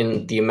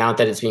and the amount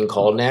that it's being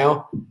called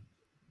now,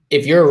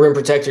 if you're a rim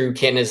protector who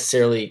can't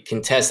necessarily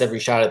contest every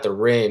shot at the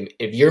rim,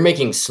 if you're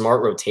making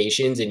smart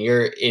rotations and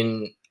you're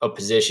in a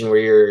position where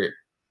you're,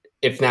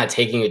 if not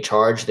taking a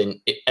charge, then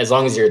as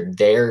long as you're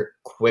there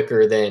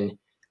quicker than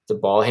the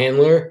ball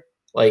handler,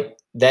 like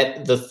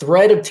that, the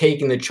threat of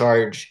taking the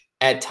charge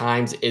at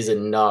times is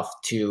enough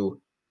to,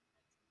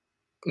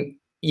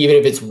 even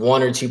if it's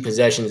 1 or 2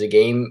 possessions a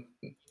game,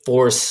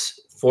 force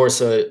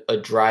a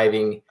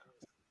driving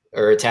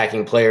or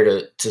attacking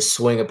player to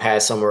swing a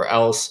pass somewhere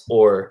else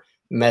or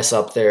mess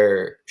up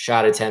their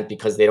shot attempt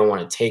because they don't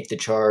want to take the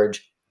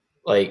charge.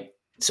 Like,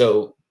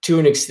 so to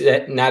an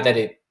extent, not that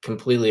it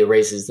completely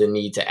erases the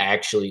need to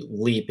actually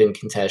leap and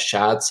contest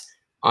shots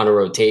on a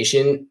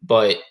rotation,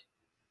 but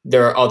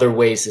there are other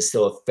ways to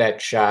still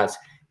affect shots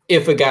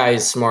if a guy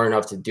is smart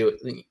enough to do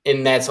it.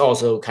 And that's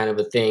also kind of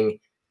a thing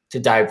to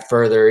dive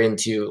further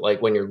into,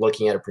 like when you're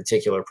looking at a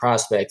particular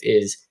prospect,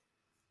 is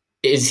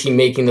he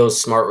making those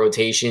smart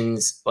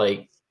rotations,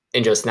 like,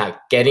 and just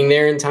not getting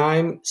there in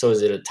time? So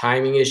is it a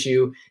timing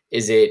issue?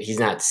 Is it he's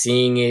not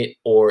seeing it,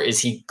 or is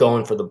he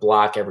going for the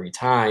block every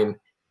time,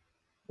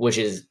 which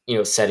is,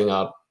 setting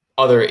up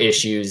other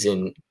issues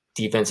in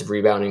defensive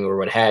rebounding or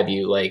what have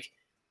you? Like,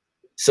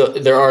 so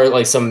there are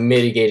like some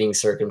mitigating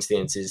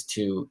circumstances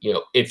to,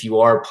 if you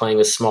are playing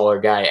a smaller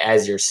guy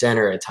as your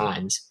center at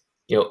times,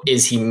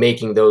 is he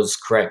making those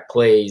correct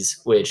plays,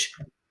 which,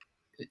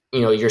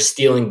 you're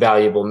stealing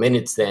valuable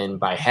minutes then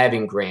by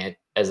having Grant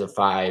as a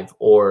 5,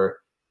 or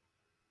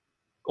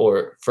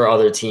for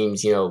other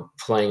teams,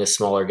 playing a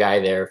smaller guy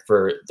there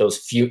for those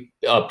few,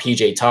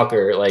 PJ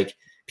Tucker. Like,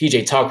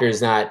 PJ Tucker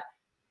is not,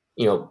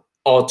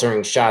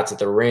 altering shots at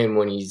the rim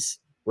when he's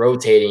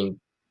rotating,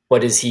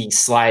 but is he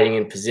sliding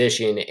in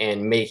position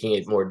and making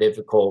it more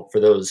difficult for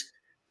those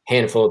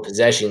handful of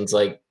possessions?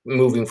 Like,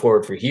 moving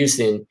forward for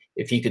Houston,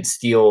 if he could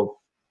steal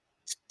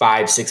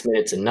 5-6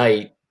 minutes a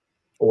night,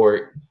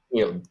 or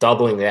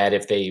doubling that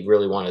if they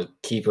really want to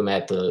keep him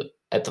at the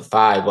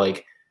 5,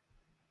 like,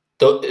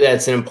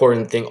 that's an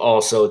important thing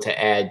also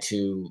to add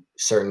to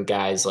certain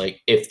guys,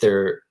 like if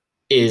there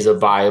is a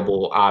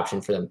viable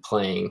option for them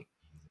playing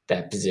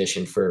that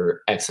position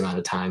for X amount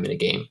of time in a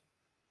game.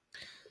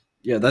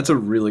 Yeah, that's a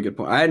really good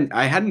point.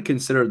 I hadn't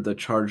considered the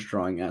charge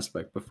drawing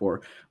aspect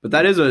before, but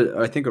that is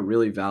I think a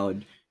really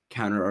valid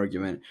counter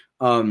argument.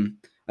 I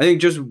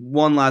think just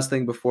one last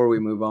thing before we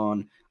move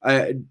on,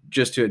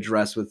 just to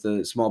address with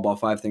the small ball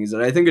 5 thing, is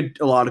that I think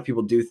a lot of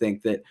people do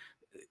think that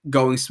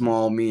going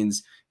small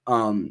means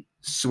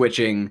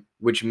switching,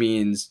 which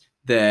means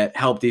that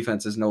help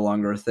defense is no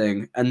longer a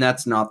thing, and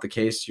that's not the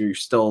case. You're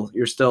still,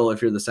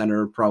 if you're the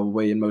center,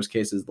 probably in most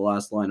cases the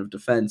last line of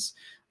defense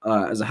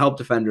as a help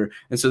defender,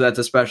 and so that's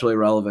especially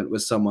relevant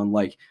with someone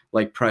like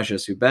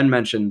Precious, who Ben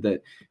mentioned.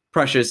 That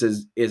Precious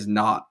is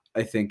not,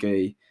 I think,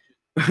 a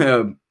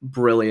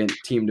brilliant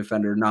team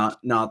defender,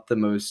 not the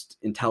most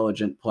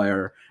intelligent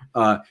player.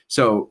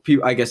 So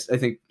I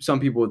think some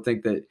people would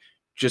think that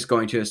just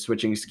going to a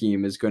switching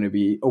scheme is going to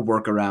be a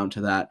workaround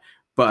to that.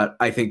 But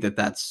I think that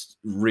that's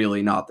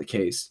really not the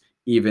case,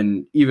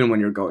 even when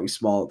you're going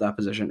small at that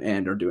position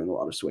and are doing a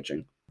lot of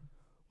switching.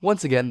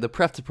 Once again, the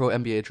Prep to Pro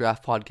NBA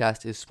Draft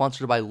podcast is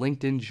sponsored by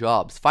LinkedIn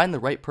Jobs. Find the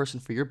right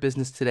person for your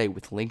business today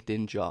with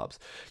LinkedIn Jobs.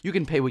 You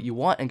can pay what you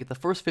want and get the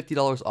first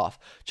 $50 off.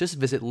 Just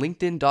visit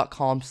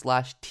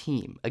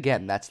linkedin.com/team.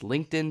 Again, that's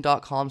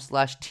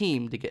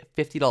linkedin.com/team to get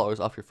 $50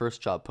 off your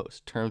first job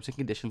post. Terms and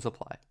conditions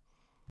apply.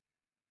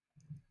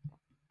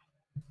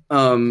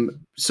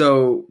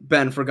 So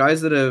Ben, for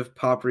guys that have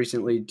popped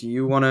recently, do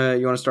you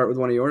wanna start with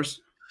one of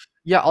yours?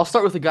 Yeah, I'll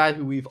start with a guy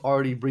who we've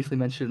already briefly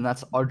mentioned, and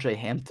that's RJ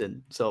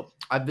Hampton. So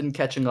I've been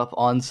catching up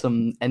on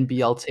some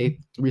NBL tape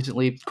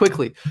recently.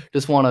 Quickly,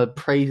 just want to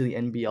praise the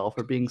NBL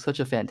for being such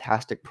a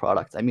fantastic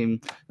product. I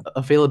mean,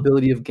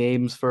 availability of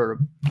games for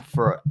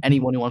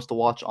anyone who wants to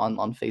watch on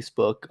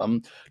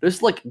Facebook.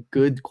 There's like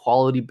good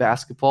quality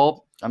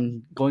basketball.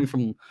 I'm going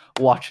from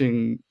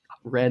watching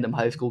random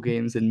high school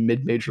games in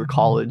mid-major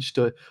college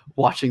to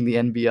watching the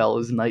NBL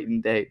is night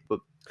and day. But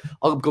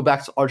I'll go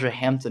back to RJ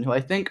Hampton, who I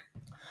think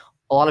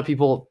a lot of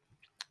people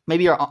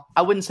maybe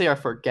I wouldn't say are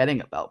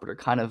forgetting about, but are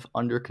kind of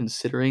under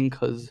considering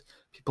because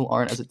people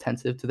aren't as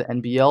attentive to the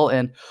NBL.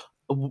 And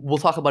we'll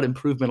talk about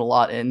improvement a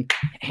lot. And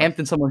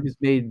Hampton's someone who's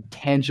made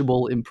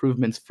tangible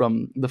improvements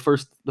from the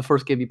first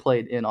game he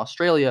played in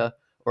Australia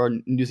or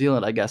New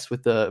Zealand, I guess,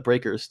 with the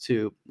Breakers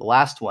to the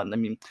last one. I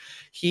mean,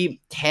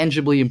 he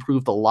tangibly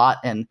improved a lot,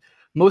 and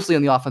mostly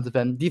on the offensive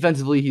end.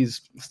 Defensively,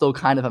 he's still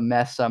kind of a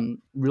mess.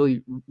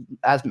 Really,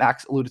 as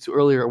Max alluded to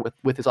earlier,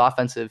 with his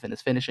offensive and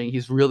his finishing,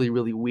 he's really,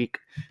 really weak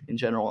in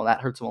general, and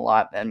that hurts him a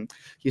lot. And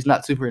he's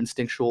not super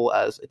instinctual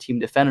as a team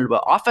defender.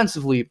 But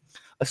offensively,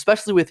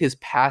 especially with his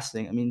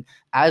passing, I mean,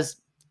 as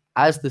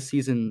the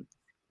season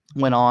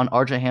went on,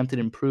 RJ Hampton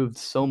improved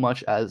so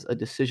much as a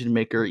decision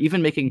maker,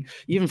 even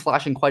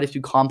flashing quite a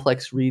few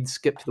complex reads,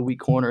 skip to the weak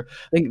corner.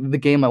 I think the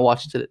game I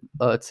watched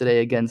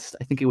today against,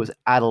 I think it was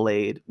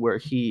Adelaide, where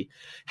he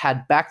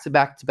had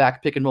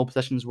back-to-back pick and roll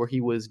possessions where he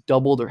was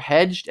doubled or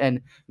hedged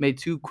and made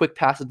two quick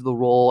passes to the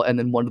roll and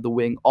then one to the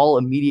wing, all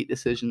immediate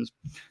decisions.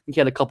 I think he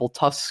had a couple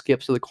tough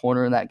skips to the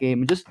corner in that game,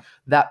 and just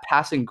that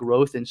passing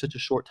growth in such a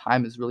short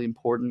time is really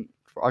important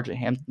for RJ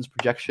Hampton's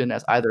projection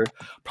as either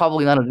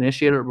probably not an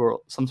initiator or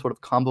some sort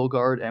of combo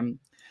guard. And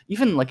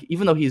even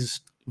though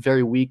he's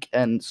very weak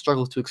and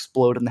struggles to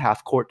explode in the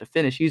half court to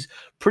finish, he's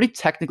pretty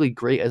technically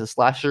great as a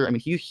slasher. I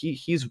mean,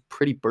 he's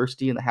pretty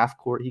bursty in the half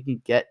court. He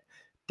can get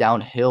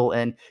downhill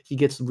and he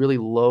gets really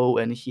low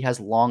and he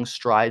has long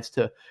strides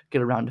to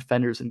get around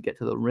defenders and get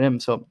to the rim.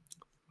 So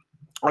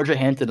RJ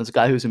Hampton is a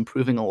guy who's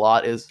improving a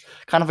lot, is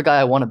kind of a guy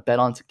I want to bet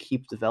on to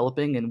keep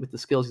developing. And with the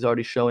skills he's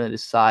already shown at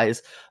his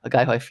size, a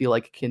guy who I feel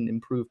like can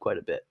improve quite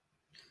a bit.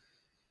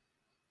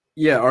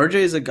 Yeah, RJ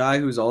is a guy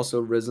who's also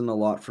risen a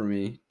lot for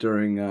me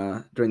during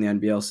the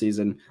NBL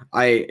season.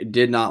 I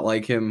did not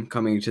like him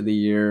coming to the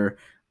year,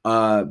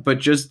 but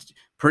just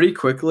pretty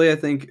quickly, I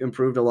think,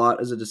 improved a lot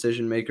as a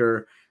decision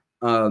maker.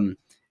 And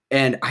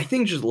I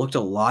think just looked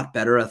a lot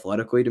better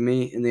athletically to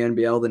me in the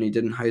NBL than he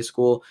did in high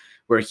school,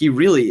 where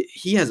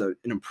he has an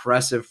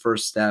impressive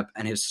first step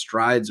and his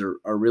strides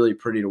are really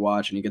pretty to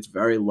watch, and he gets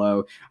very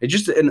low. It's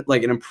just an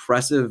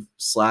impressive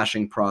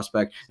slashing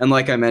prospect. And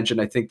like I mentioned,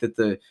 I think that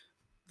the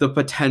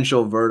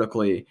potential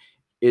vertically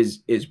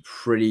is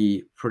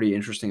pretty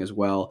interesting as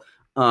well.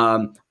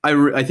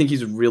 I think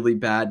he's really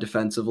bad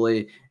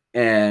defensively,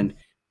 and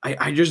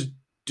I just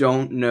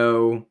don't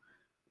know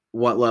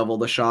what level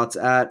the shot's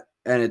at,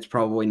 and it's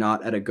probably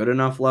not at a good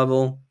enough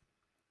level.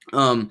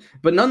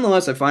 But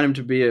nonetheless, I find him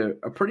to be a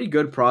pretty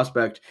good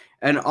prospect,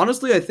 and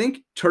honestly, I think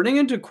turning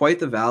into quite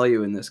the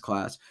value in this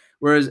class.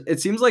 Whereas it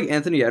seems like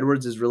Anthony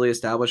Edwards is really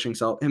establishing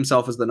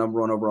himself as the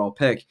number one overall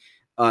pick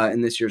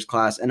in this year's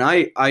class, and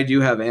I do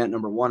have Ant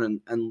number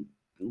one and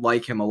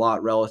like him a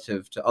lot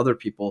relative to other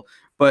people.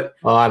 But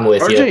I'm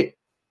with RJ, you.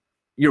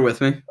 You're with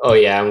me? Oh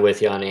yeah, I'm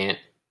with you on Ant.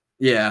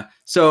 Yeah.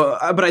 So,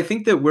 but I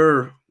think that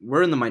we're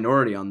in the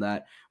minority on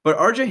that. But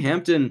RJ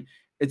Hampton,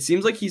 it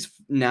seems like he's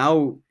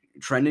now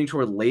trending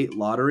toward late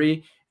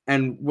lottery,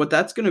 and what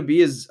that's going to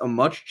be is a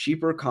much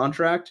cheaper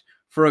contract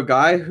for a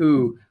guy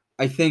who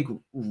I think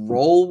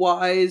role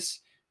wise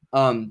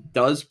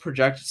does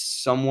project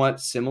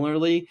somewhat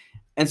similarly.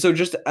 And so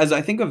just as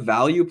I think a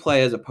value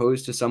play as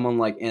opposed to someone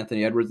like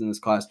Anthony Edwards in this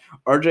class,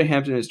 RJ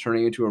Hampton is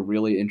turning into a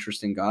really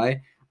interesting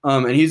guy.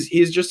 And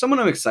he's just someone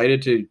I'm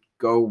excited to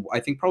go, I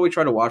think, probably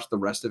try to watch the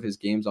rest of his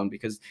games on,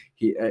 because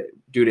he,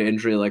 due to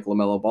injury like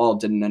LaMelo Ball,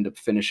 didn't end up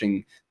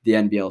finishing the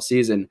NBL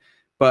season.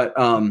 But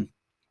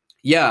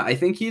yeah, I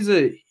think he's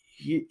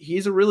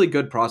a really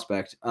good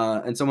prospect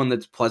and someone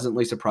that's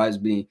pleasantly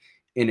surprised me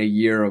in a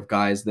year of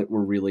guys that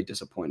were really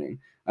disappointing.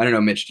 I don't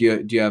know, Mitch,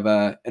 do you have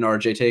an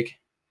RJ take?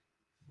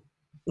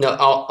 No,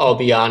 I'll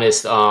be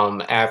honest.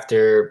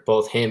 After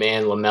both him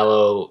and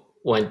LaMelo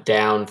went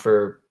down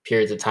for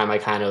periods of time, I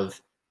kind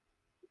of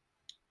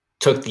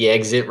took the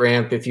exit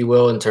ramp, if you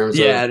will, in terms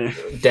of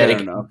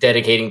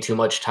dedicating too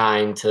much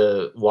time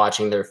to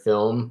watching their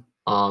film,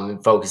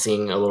 and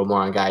focusing a little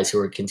more on guys who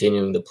are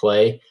continuing to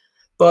play.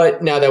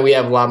 But now that we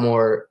have a lot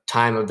more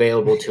time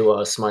available to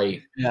us,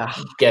 might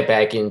get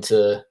back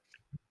into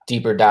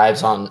deeper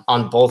dives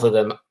on both of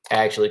them,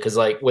 actually, because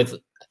I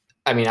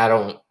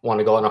don't want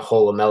to go on a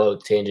whole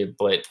LaMelo tangent,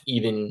 but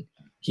even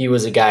he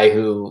was a guy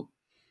who,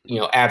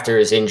 after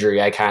his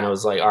injury, I kind of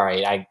was like, all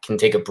right, I can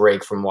take a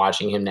break from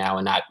watching him now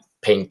and not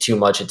paying too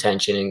much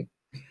attention and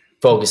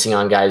focusing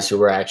on guys who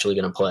were actually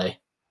going to play.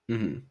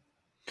 Mm-hmm.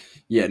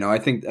 Yeah, no, I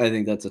think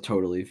that's a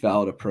totally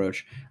valid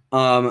approach.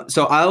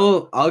 So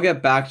I'll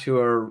get back to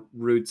our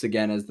roots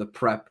again as the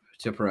Prep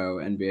to Pro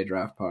NBA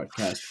Draft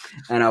podcast,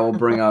 and I will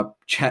bring up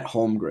Chet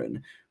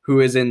Holmgren, who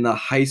is in the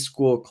high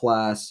school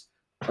class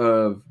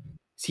of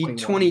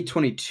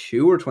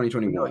 2022 or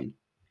 2021?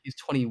 He's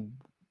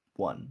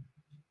 21.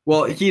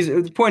 Well,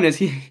 the point is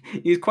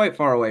he's quite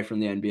far away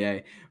from the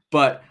NBA,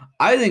 but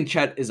I think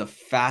Chet is a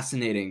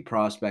fascinating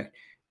prospect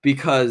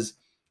because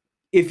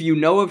if you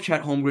know of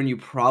Chet Holmgren, you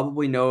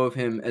probably know of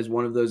him as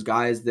one of those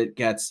guys that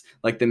gets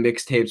like the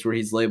mixtapes where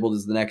he's labeled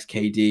as the next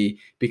KD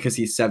because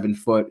he's 7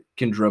 foot,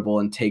 can dribble,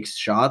 and takes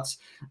shots.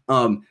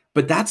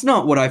 But that's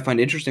not what I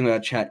find interesting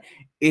about Chet.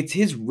 It's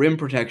his rim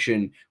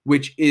protection,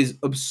 which is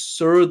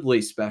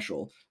absurdly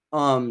special.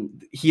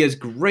 He has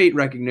great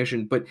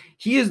recognition, but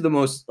he is the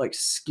most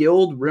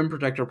skilled rim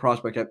protector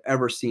prospect I've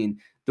ever seen.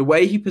 The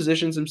way he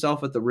positions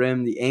himself at the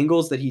rim, the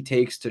angles that he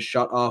takes to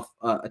shut off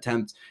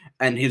attempts,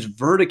 and his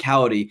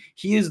verticality.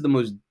 He is the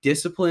most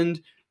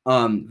disciplined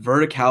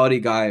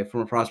verticality guy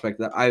from a prospect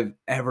that I've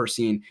ever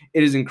seen.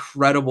 It is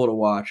incredible to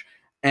watch.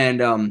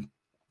 And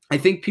I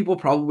think people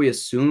probably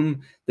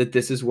assume that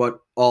this is what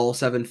all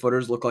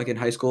 7-footers look like in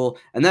high school,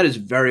 and that is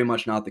very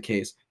much not the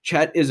case.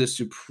 Chet is a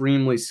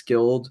supremely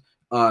skilled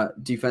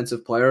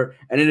defensive player,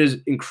 and it is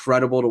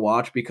incredible to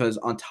watch because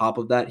on top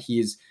of that,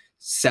 he's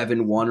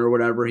 7'1" or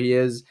whatever he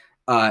is,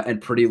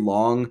 and pretty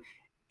long.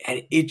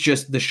 And it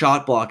just, the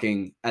shot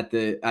blocking at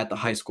the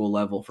high school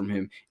level from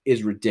him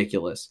is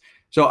ridiculous.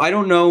 So I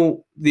don't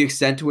know the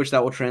extent to which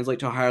that will translate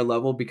to a higher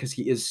level because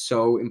he is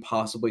so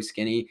impossibly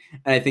skinny.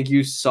 And I think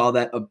you saw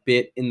that a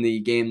bit in the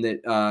game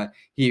that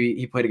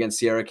he played against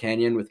Sierra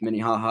Canyon with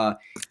Minnehaha,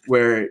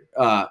 where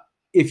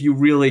if you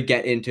really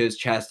get into his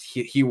chest,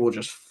 he will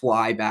just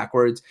fly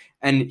backwards.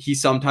 And he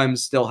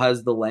sometimes still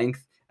has the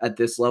length at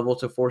this level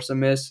to force a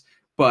miss,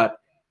 but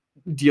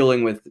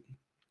dealing with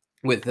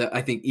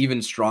I think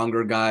even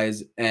stronger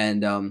guys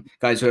and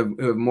guys who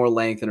have more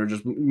length and are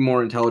just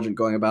more intelligent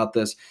going about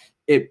this,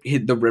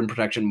 the rim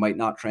protection might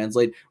not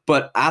translate.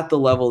 But at the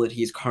level that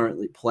he's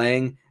currently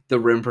playing, the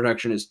rim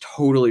protection is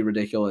totally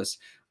ridiculous.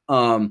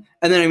 And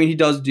then he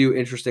does do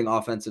interesting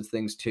offensive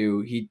things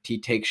too. He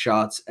takes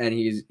shots, and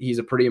he's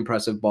a pretty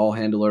impressive ball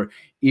handler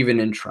even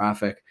in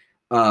traffic.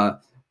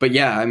 But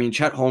yeah,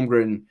 Chet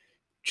Holmgren,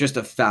 just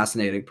a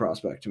fascinating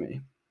prospect to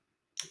me.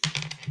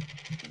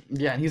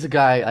 Yeah, and he's a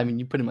guy,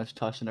 you pretty much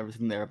touched on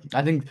everything there.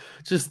 I think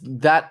just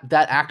that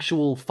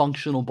actual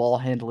functional ball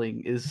handling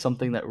is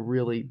something that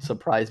really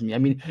surprised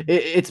me.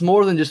 It's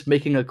more than just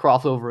making a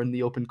crossover in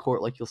the open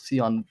court like you'll see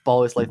on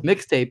Ballers Life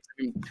mixtapes.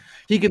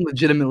 He can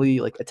legitimately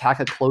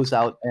attack a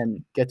closeout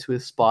and get to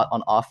his spot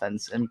on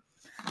offense. And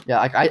yeah,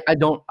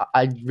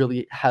 I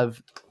really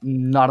have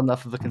not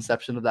enough of a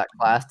conception of that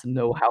class to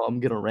know how I'm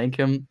going to rank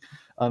him.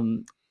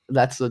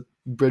 That's a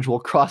bridge we'll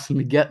cross when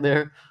we get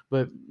there.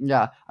 But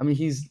yeah,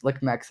 he's,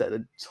 like Max said, a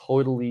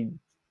totally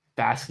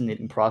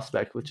fascinating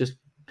prospect with just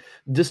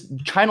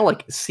trying to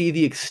see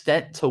the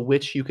extent to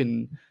which you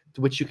can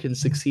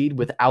succeed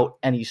without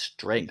any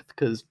strength.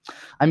 Because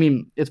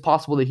it's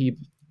possible that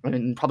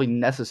probably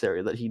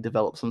necessary that he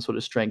develop some sort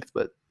of strength,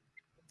 but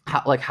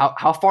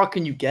how far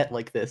can you get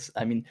like this?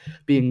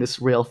 Being this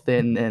rail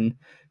thin and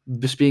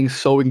just being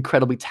so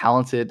incredibly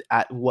talented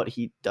at what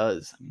he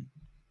does.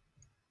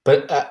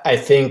 But I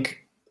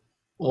think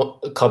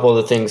a couple of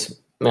the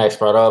things Max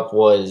brought up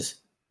was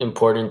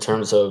important in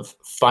terms of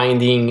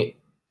finding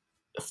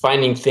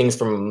things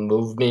from a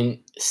movement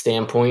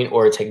standpoint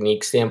or a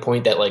technique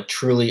standpoint that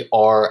truly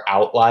are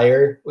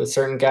outlier with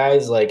certain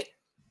guys,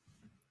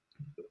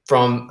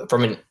 from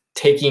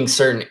taking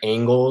certain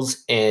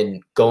angles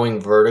and going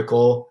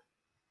vertical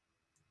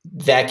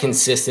that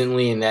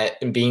consistently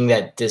and being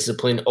that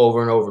disciplined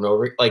over and over and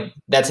over.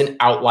 That's an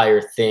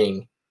outlier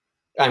thing.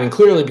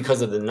 Clearly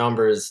because of the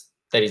numbers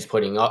that he's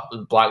putting up,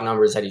 the block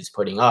numbers that he's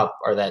putting up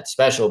are that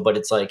special, but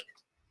it's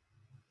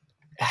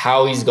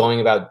how he's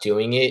going about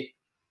doing it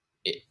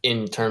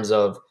in terms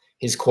of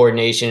his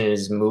coordination and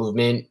his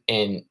movement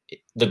and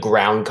the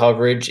ground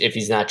coverage. If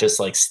he's not just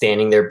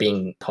standing there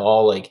being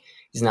tall,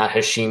 he's not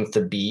Hasheem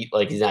Thabeet,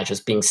 he's not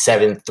just being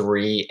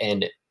 7'3"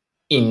 and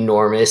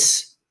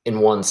enormous in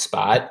one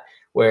spot,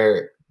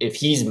 where if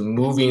he's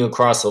moving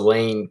across the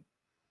lane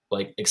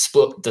like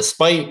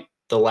despite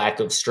the lack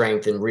of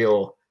strength and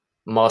real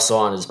muscle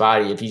on his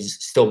body, if he's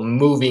still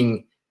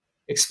moving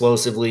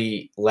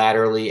explosively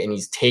laterally and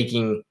he's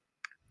taking,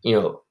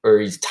 or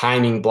he's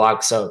timing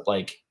blocks up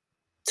like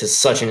to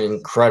such an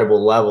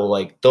incredible level,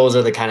 like those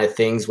are the kind of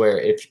things where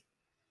if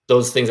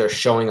those things are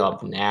showing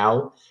up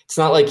now, it's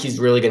not like he's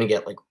really going to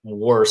get like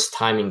worse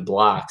timing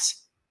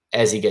blocks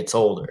as he gets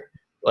older.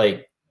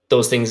 Like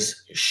those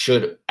things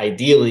should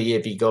ideally,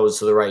 if he goes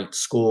to the right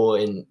school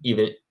and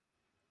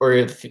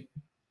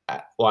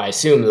I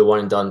assume the one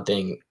and done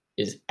thing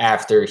is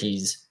after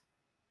he's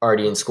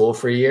already in school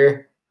for a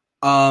year.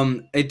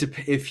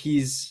 If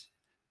he's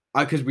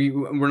because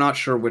we're not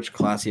sure which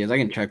class he is. I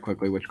can check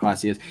quickly which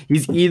class he is.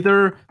 He's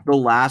either the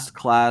last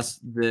class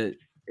that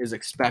is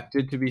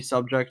expected to be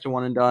subject to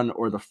one and done,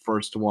 or the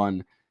first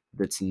one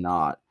that's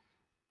not.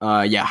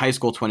 High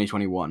school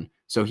 2021.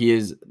 So he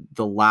is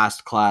the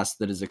last class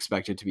that is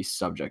expected to be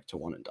subject to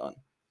one and done.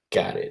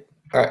 Got it.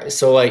 All right.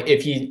 So like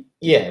if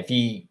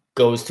he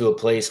goes to a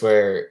place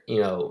where,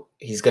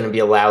 he's going to be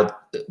allowed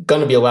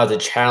to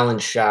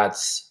challenge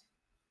shots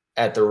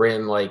at the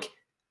rim, like,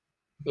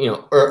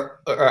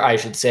 or I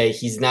should say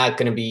he's not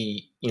going to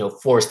be,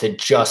 forced to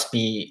just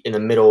be in the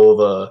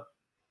middle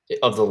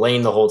of the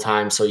lane the whole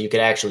time. So you could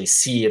actually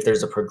see if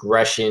there's a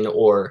progression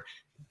or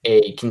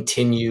a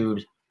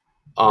continued,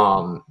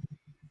 I'll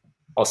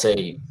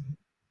say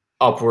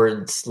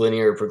upwards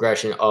linear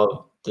progression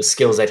of the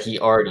skills that he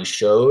already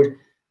showed.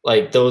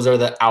 Like those are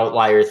the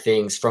outlier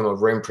things from a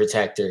rim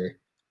protector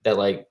that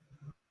like,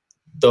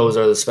 those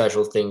are the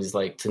special things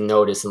like to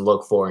notice and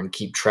look for and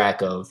keep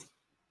track of,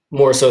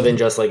 more so than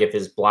just like if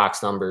his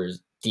blocks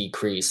numbers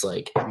decrease.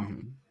 Like,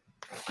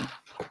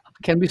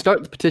 Can we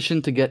start the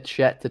petition to get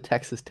Chet to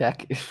Texas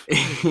Tech?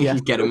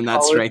 Get him in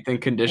that strength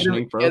and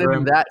conditioning program. Get him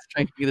in that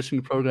strength and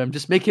conditioning program.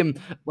 Just make him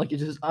like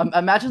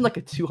imagine like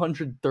a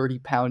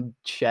 230-pound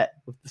Chet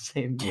with the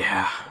same.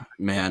 Yeah,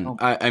 man.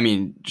 I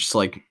mean, just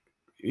like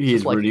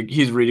he's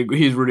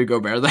Rudy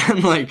Gobert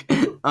then. Like,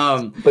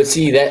 but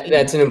see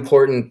that's an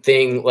important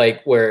thing.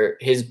 Like where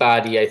his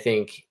body, I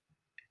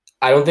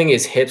don't think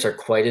his hips are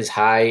quite as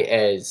high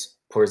as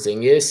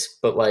Porzingis,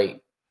 but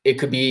like it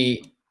could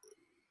be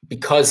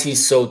because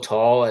he's so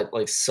tall at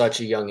like such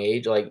a young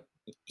age. Like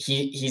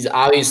he's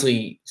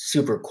obviously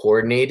super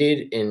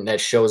coordinated, and that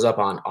shows up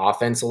on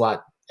offense a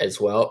lot as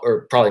well,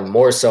 or probably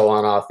more so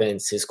on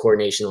offense. His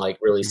coordination like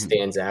really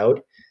stands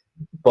out,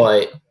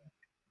 but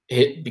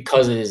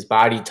because of his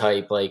body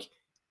type, like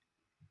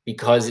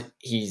because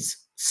he's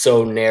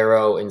so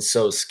narrow and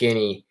so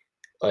skinny,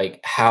 like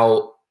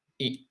how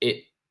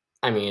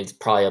it's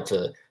probably up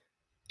to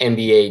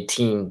NBA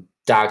team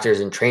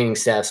doctors and training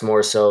staffs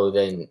more so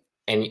than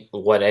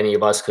what any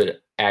of us could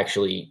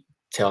actually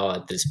tell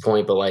at this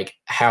point, but like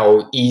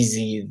how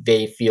easy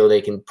they feel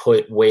they can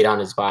put weight on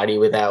his body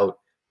without,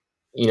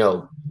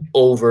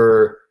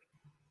 over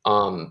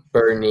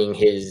burdening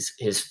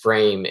his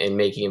frame and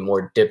making it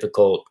more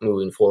difficult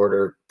moving forward,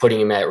 or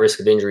putting him at risk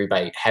of injury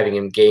by having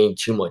him gain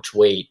too much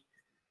weight.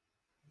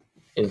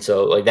 And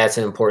so like that's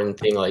an important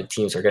thing like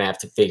teams are going to have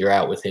to figure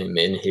out with him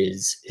and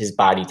his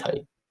body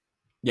type.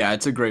 Yeah,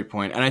 it's a great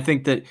point. And I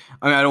think that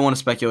I don't want to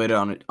speculate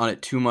on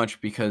it too much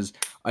because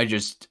I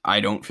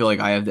don't feel like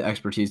I have the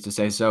expertise to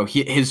say so.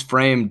 His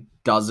frame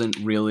doesn't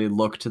really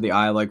look to the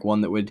eye like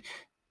one that would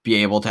be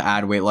able to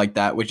add weight like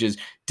that, which is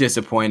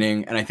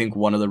disappointing. And I think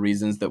one of the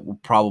reasons that we'll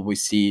probably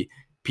see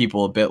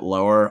people a bit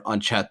lower on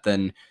Chet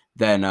than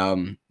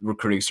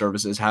recruiting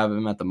services have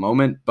him at the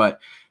moment. But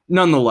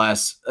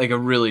nonetheless, like a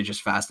really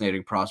just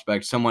fascinating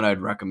prospect, someone I'd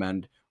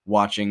recommend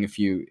watching if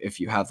you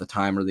have the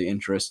time or the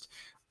interest.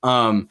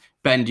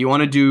 Ben, do you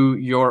want to do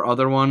your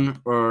other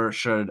one or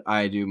should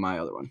I do my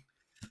other one?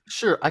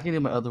 Sure, I can do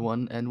my other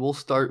one, and we'll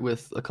start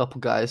with a couple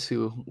guys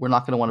who we're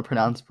not going to want to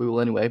pronounce, but we will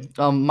anyway.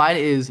 Mine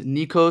is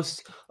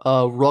Nikos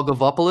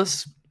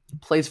Rogavopoulos.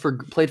 Played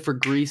for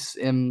Greece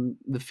in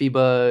the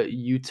FIBA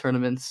U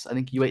tournaments. I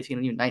think U18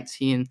 and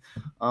U19.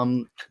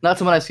 Not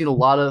someone I've seen a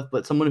lot of,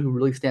 but someone who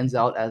really stands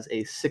out as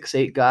a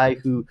 6'8" guy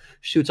who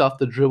shoots off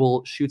the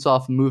dribble, shoots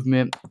off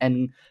movement,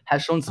 and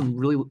has shown some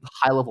really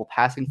high level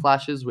passing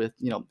flashes with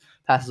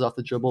passes off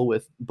the dribble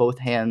with both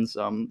hands,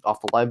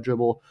 off the live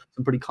dribble,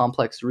 some pretty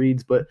complex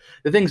reads. But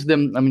the things with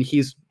him,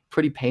 he's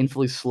pretty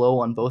painfully slow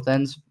on both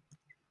ends.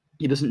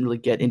 He doesn't really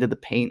get into the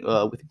paint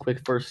with a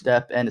quick first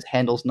step, and his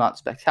handle's not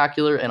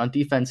spectacular. And on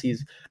defense,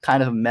 he's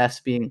kind of a mess,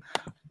 being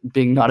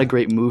not a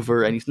great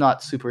mover, and he's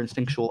not super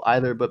instinctual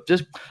either. But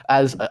just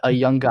as a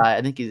young guy,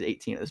 I think he's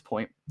 18 at this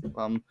point.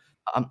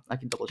 I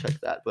can double check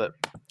that, but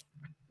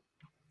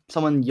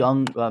someone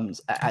young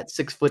at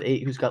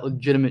 6'8" who's got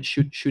legitimate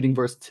shooting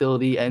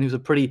versatility and who's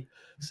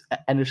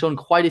has shown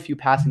quite a few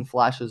passing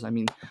flashes.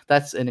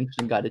 That's an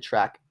interesting guy to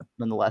track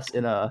nonetheless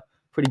in a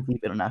pretty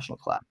deep international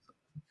class.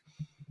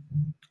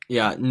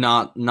 Yeah,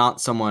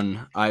 not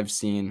someone I've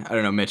seen. I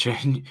don't know, Mitch,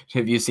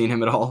 have you seen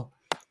him at all?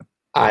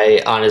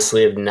 I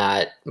honestly have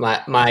not.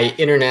 My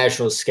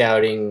international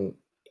scouting,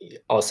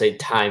 I'll say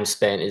time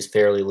spent is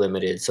fairly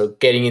limited. So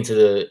getting into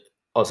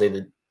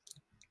the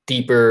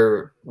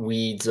deeper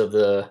weeds of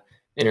the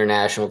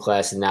international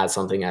class is not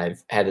something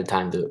I've had the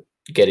time to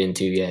get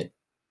into yet.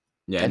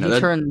 Yeah, And no, he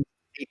turned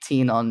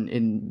 18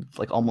 in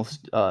like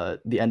almost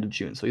the end of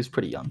June, so he's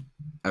pretty young.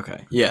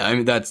 Okay. Yeah, I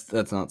mean that's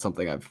not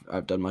something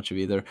I've done much of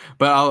either.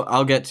 But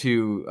I'll get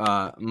to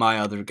my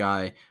other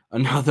guy,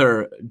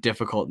 another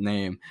difficult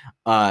name.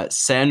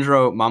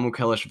 Sandro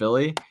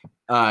Mamukelashvili.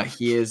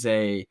 He is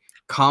a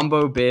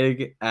combo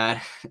big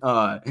at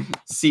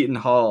Seton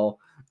Hall.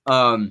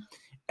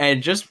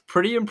 And just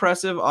pretty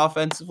impressive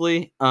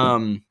offensively.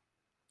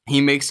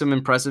 He makes some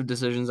impressive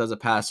decisions as a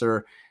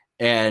passer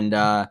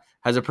and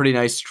has a pretty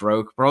nice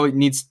stroke. Probably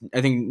needs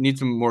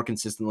to more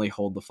consistently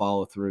hold the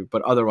follow through,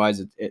 but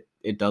otherwise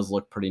it does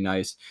look pretty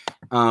nice.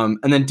 And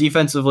then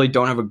defensively,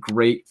 don't have a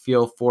great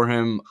feel for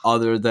him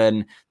other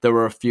than there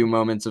were a few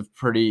moments of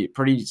pretty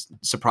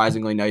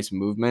surprisingly nice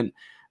movement.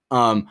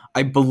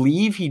 I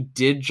believe he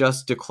did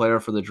just declare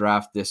for the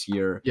draft this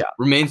year. Yeah.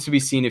 Remains to be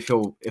seen if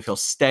he'll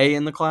stay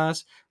in the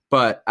class.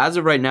 But as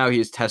of right now,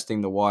 he is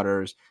testing the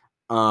waters.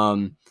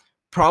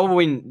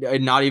 Probably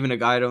not even a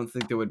guy I don't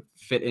think that would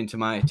fit into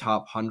my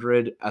top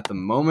 100 at the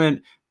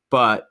moment,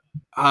 but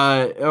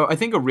I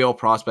think a real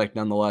prospect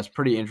nonetheless,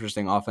 pretty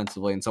interesting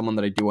offensively, and someone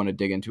that I do want to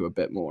dig into a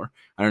bit more.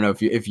 I don't know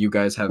if you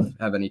guys have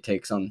any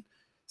takes on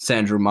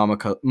Sandro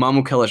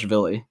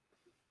Mamukelashvili.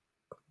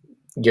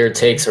 Your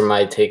takes are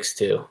my takes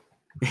too.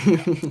 I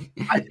do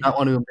not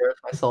want to embarrass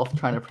myself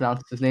trying to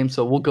pronounce his name,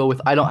 so we'll go with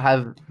I don't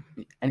have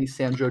any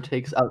Sandro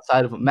takes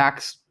outside of what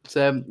Max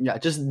said. Yeah,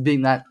 just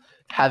being that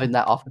having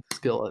that offensive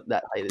skill at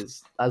that height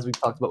is, as we've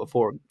talked about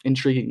before,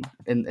 intriguing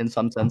in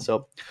some sense.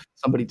 So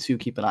somebody to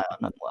keep an eye on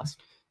nonetheless.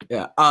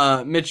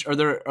 Yeah. Mitch, are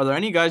there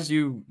any guys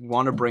you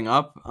want to bring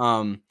up?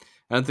 I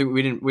don't think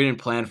we didn't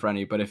plan for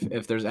any, but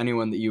if there's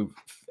anyone that you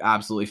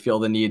absolutely feel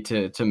the need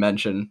to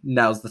mention,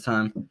 now's the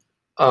time.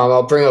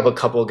 I'll bring up a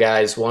couple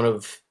guys, one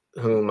of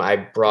whom I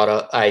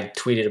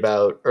tweeted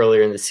about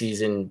earlier in the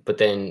season, but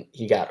then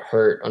he got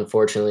hurt,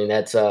 unfortunately. And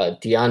that's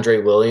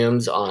DeAndre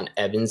Williams on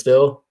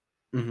Evansville.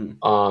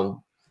 Mm-hmm.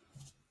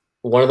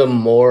 One of the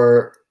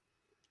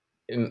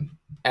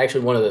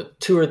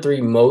two or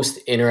three most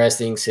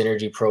interesting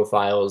synergy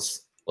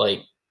profiles like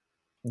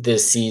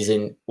this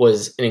season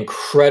was an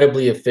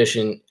incredibly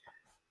efficient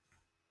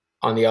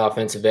on the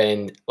offensive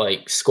end,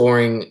 like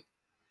scoring,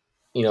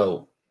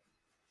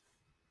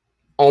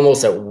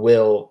 almost at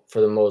will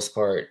for the most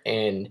part.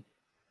 And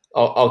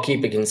I'll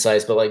keep it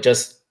concise, but like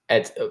just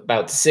at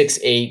about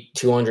 6'8",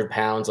 200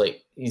 pounds,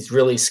 like he's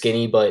really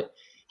skinny, but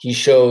he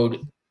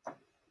showed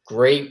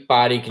great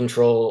body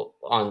control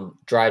on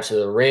drives to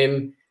the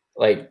rim,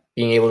 like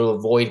being able to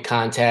avoid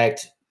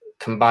contact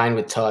combined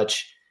with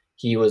touch.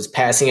 He was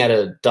passing out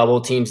of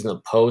double teams in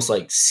the post,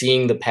 like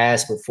seeing the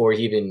pass before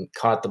he even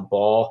caught the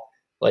ball,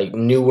 like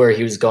knew where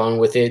he was going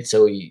with it.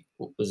 So he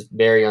was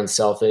very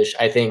unselfish.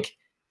 I think,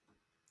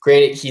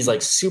 granted, he's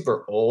like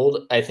super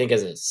old. I think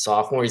as a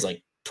sophomore, he's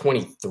like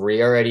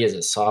 23 already as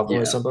a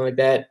sophomore or something like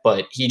that.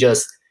 But he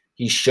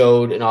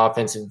showed an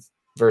offensive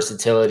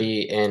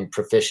versatility and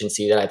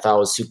proficiency that I thought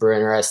was super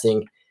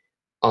interesting.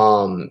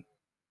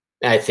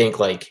 I think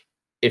like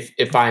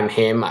if I'm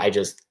him, I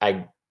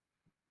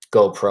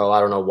go pro.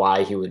 I don't know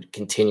why he would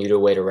continue to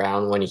wait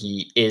around when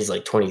he is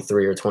like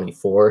 23 or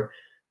 24.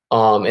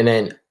 And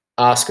then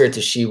Oscar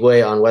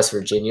Tshiebwe on West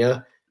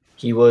Virginia,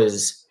 he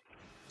was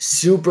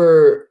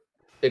super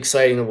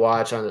exciting to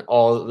watch on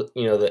all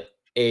the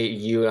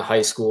AAU and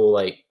high school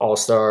like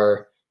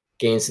all-star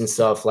games and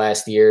stuff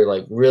last year.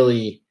 Like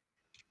really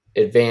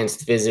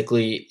advanced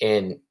physically,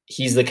 and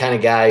he's the kind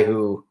of guy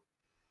who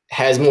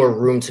has more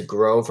room to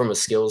grow from a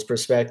skills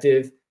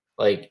perspective.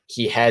 Like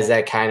he has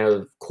that kind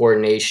of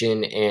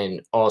coordination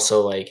and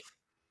also like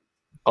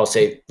I'll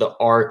say the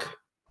arc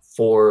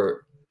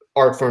for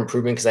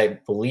improvement, because I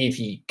believe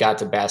he got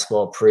to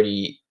basketball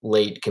pretty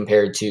late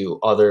compared to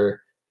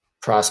other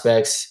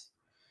prospects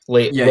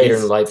later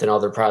in life than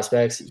other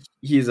prospects.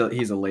 He's a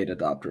late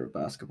adopter of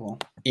basketball.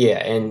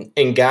 Yeah,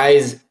 and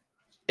guys,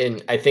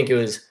 and I think it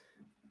was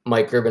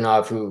Mike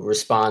Gribanoff who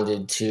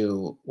responded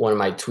to one of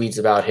my tweets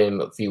about him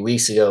a few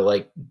weeks ago.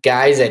 Like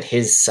guys at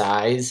his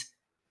size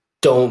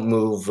don't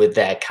move with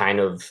that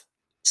kind of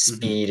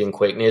speed and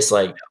quickness.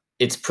 Like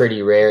it's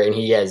pretty rare, and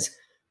he has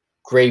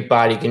great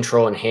body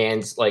control and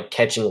hands, like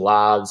catching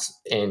lobs.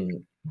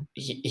 And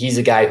he's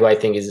a guy who I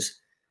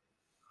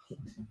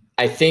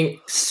think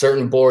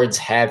certain boards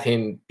have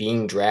him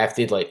being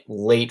drafted like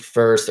late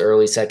first,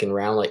 early second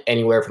round, like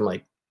anywhere from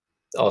like,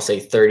 I'll say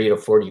 30 to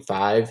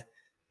 45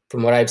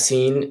 from what I've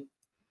seen,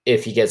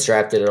 if he gets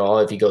drafted at all,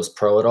 if he goes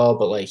pro at all.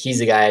 But like,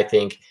 he's a guy, I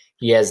think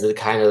he has the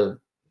kind of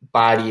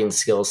body and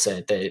skill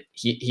set that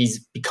he's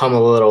become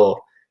a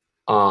little,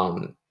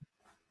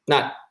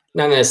 not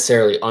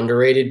necessarily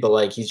underrated, but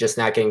like, he's just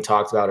not getting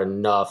talked about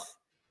enough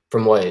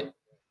from what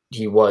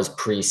he was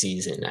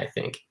preseason, I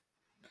think.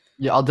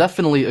 Yeah, I'll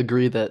definitely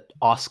agree that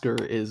Oscar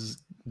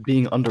is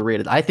being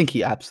underrated. I think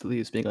he absolutely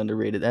is being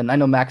underrated. And I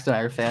know Max and I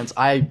are fans.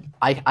 I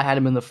had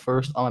him in the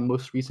first on my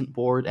most recent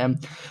board.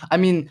 And I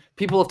mean,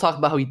 people have talked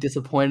about how he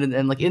disappointed.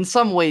 And like in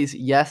some ways,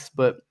 yes,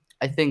 but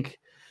I think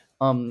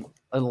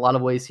in a lot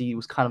of ways, he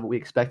was kind of what we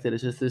expected.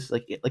 It's just this,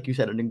 like you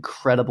said, an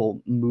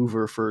incredible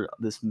mover for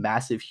this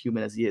massive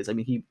human as he is. I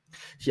mean,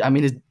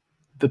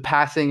 the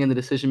passing and the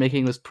decision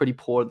making was pretty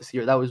poor this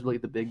year. That was really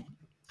the big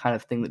kind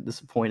of thing that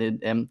disappointed.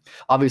 And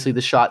obviously,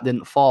 the shot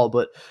didn't fall.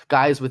 But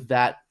guys with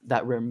that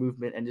rare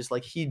movement and just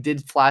like he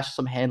did flash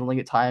some handling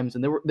at times,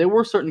 and there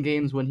were certain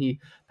games when he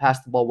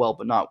passed the ball well,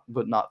 but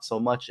not so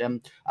much.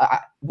 And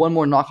one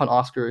more knock on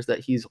Oscar is that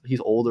he's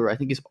older. I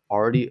think is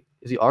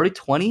he already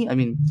 20? I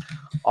mean,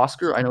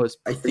 Oscar, I know is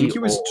I think he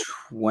was old.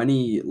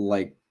 20,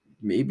 like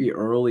maybe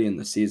early in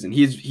the season.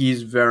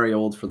 He's very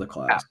old for the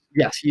class.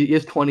 Yes, he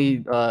is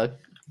 20.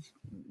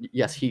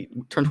 Yes, he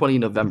turned 20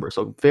 in November,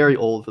 so very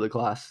old for the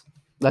class.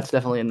 That's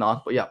definitely a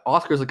knock. But yeah,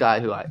 Oscar's a guy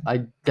who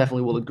I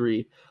definitely will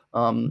agree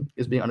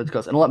is being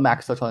underdiscussed. And I'll let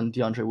Max touch on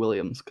DeAndre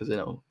Williams because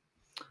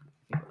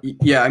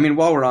Yeah, I mean,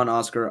 while we're on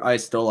Oscar, I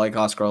still like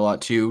Oscar a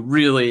lot too.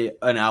 Really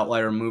an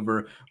outlier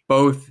mover,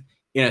 both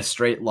in a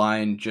straight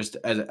line, just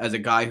as a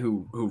guy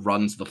who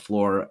runs the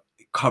floor,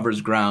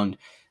 covers ground.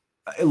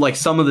 Like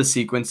some of the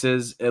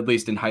sequences, at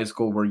least in high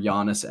school, were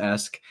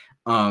Giannis-esque,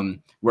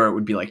 where it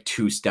would be like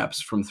 2 steps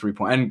from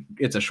 3-point, and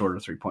it's a shorter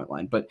 3-point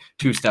line, but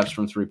 2 steps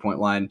from 3-point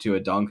line to a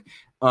dunk.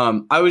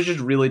 I was just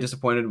really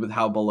disappointed with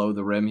how below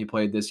the rim he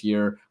played this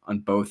year on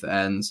both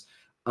ends.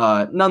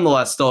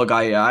 Nonetheless, still a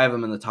guy. Yeah, I have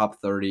him in the top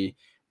 30.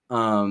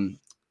 I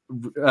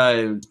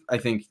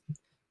think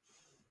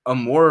a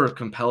more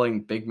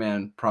compelling big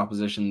man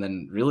proposition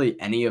than really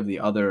any of the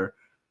other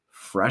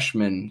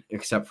freshmen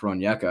except for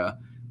Onyeka.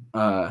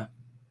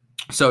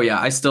 So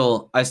yeah, I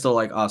still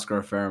like Oscar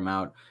a fair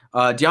amount.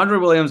 DeAndre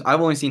Williams,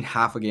 I've only seen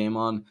half a game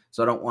on,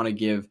 so I don't want to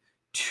give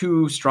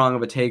too strong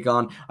of a take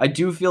on. I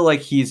do feel like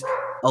he's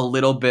a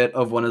little bit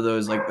of one of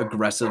those like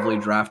aggressively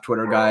draft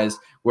Twitter guys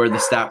where the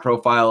stat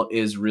profile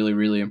is really,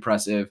 really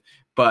impressive.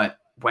 But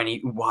when you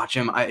watch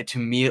him, to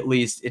me at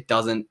least, it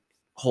doesn't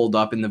hold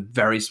up in the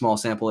very small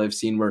sample I've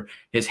seen where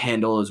his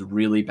handle is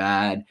really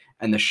bad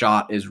and the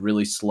shot is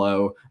really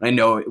slow. I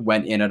know it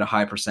went in at a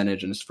high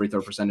percentage and his free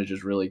throw percentage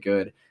is really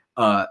good.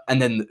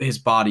 And then his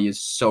body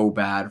is so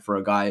bad for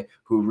a guy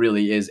who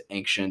really is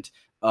ancient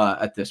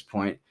at this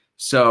point.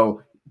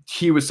 So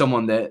he was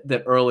someone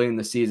that early in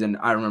the season,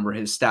 I remember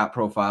his stat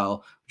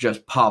profile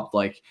just popped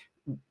like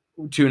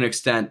to an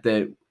extent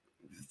that,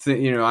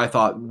 I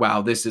thought,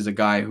 wow, this is a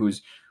guy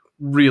who's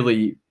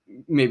really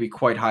maybe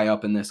quite high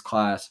up in this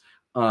class.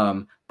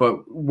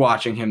 But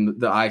watching him,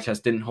 the eye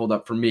test didn't hold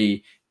up for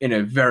me in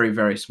a very,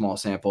 very small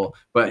sample.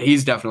 But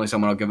he's definitely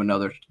someone I'll give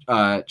another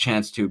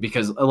chance to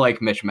because,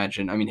 like Mitch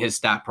mentioned, I mean, his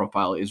stat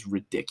profile is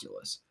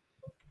ridiculous.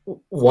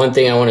 One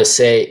thing I want to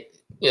say,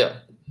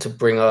 to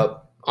bring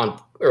up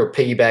on or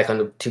piggyback on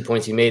the 2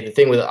 points you made, the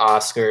thing with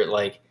Oscar,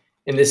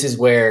 and this is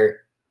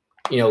where,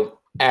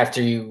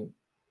 after you,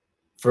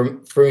 for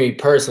me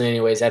personally,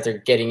 anyways, after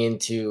getting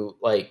into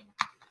like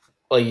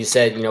you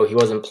said, he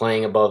wasn't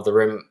playing above the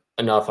rim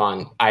enough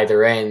on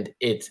either end.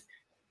 It's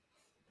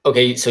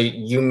okay. So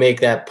you make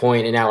that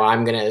point, and now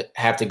I'm gonna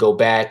have to go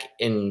back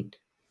and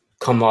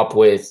come up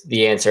with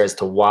the answer as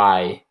to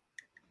why,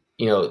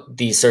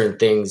 these certain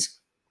things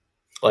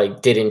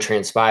didn't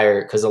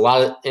transpire. Because a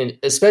lot of, and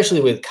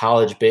especially with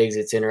college bigs,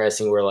 it's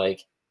interesting where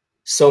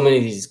so many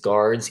of these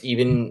guards,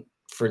 even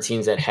for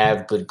teams that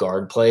have good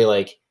guard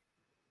play,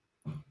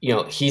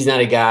 he's not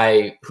a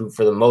guy who,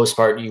 for the most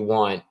part, you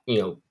want,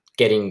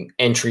 getting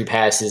entry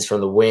passes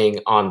from the wing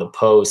on the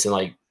post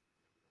and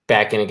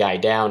backing a guy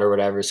down or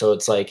whatever. So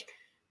it's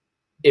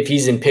if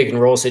he's in pick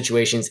and roll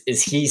situations,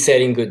 is he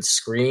setting good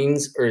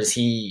screens or is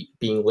he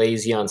being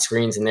lazy on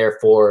screens? And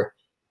therefore,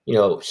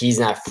 he's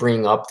not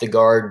freeing up the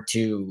guard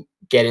to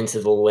get into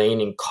the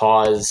lane and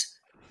cause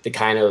the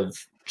kind of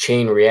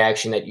chain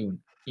reaction that you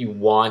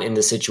want in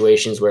the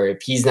situations where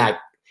if he's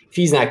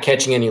not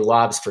catching any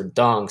lobs for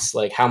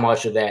dunks, how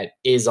much of that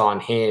is on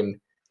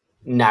him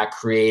not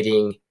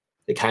creating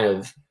the kind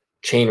of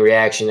chain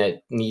reaction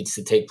that needs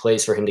to take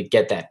place for him to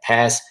get that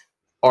pass?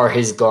 Are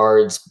his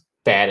guards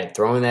bad at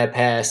throwing that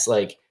pass?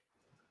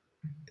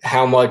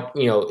 How much,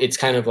 it's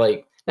kind of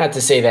not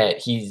to say that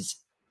he's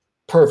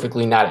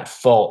perfectly not at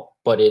fault,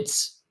 but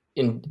it's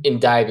in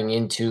diving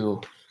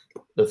into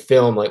the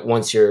film,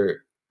 once you're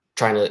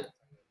trying to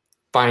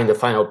find the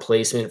final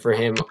placement for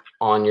him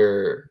on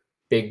your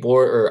big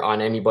board or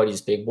on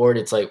anybody's big board,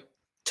 it's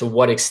to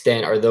what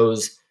extent are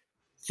those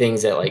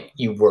things that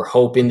you were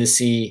hoping to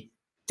see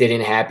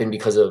didn't happen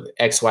because of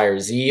X, Y, or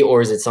Z?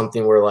 Or is it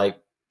something where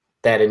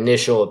that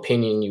initial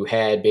opinion you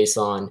had based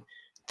on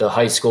the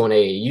high school and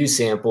AAU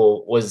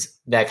sample was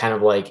that kind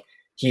of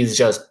he's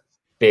just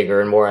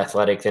bigger and more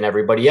athletic than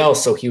everybody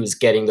else, so he was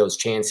getting those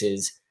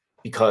chances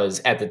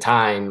because at the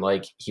time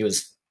he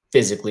was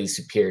physically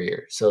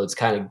superior? So it's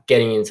kind of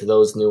getting into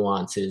those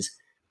nuances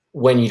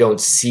when you don't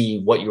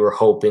see what you were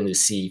hoping to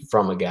see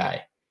from a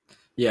guy.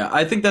 Yeah,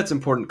 I think that's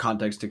important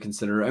context to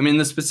consider. I mean,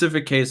 the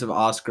specific case of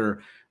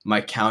Oscar,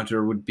 my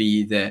counter would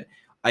be that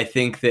I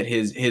think that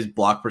his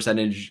block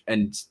percentage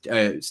and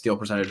steal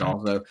percentage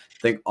also, I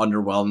think,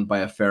 underwhelmed by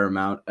a fair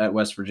amount at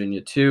West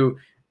Virginia too.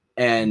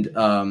 And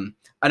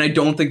I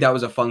don't think that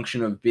was a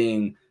function of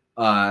being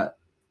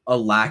a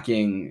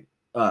lacking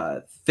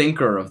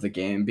thinker of the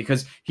game,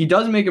 because he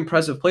does make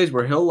impressive plays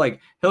where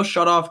he'll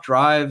shut off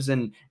drives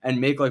and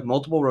make like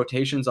multiple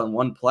rotations on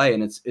one play,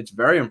 and it's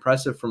very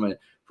impressive from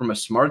a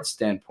smart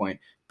standpoint.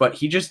 But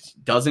he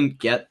just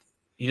doesn't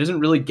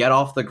really get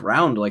off the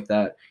ground like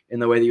that in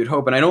the way that you'd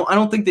hope. And I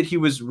don't think that he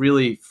was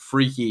really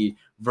freaky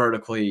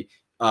vertically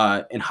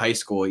in high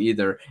school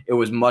either. It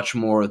was much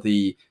more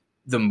the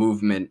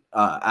movement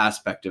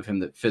aspect of him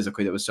that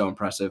physically that was so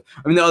impressive.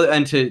 I mean,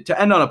 and to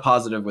end on a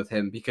positive with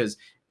him, because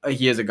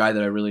he is a guy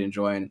that I really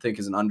enjoy and think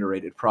is an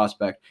underrated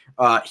prospect.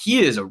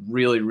 He is a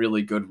really,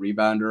 really good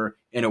rebounder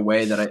in a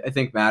way that I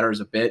think matters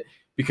a bit,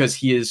 because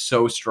he is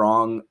so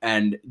strong.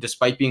 And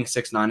despite being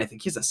 6'9", I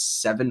think he has a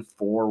 7'4"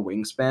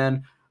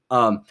 wingspan.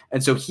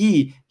 And so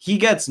he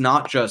gets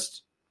not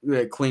just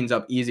cleans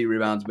up easy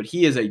rebounds, but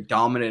he is a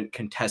dominant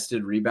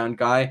contested rebound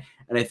guy.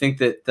 And I think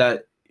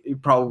that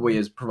probably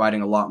is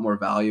providing a lot more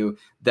value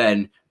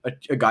than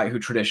a guy who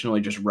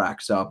traditionally just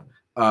racks up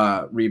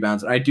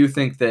rebounds. And I do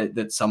think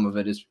that some of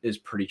it is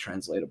pretty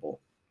translatable.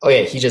 Oh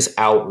yeah, he just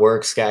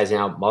outworks guys and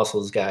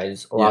outmuscles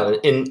guys a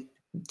lot. And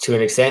to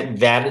an extent,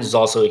 that is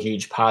also a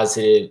huge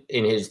positive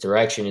in his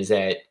direction, is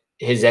that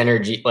his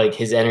energy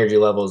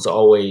level is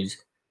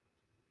always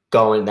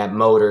going. That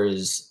motor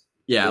is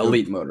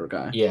elite motor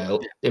guy. Yeah,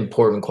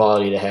 important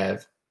quality to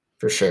have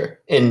for sure.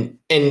 And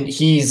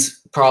he's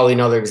probably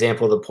another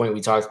example of the point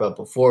we talked about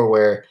before,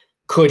 where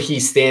could he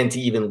stand to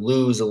even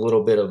lose a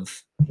little bit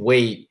of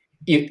weight?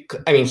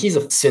 I mean, he's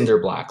a cinder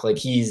block. Like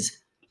he's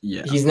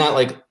not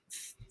like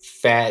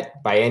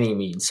fat by any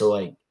means. So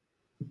like,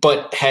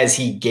 but has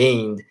he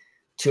gained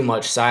too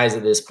much size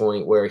at this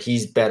point where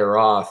he's better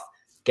off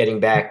getting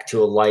back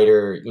to a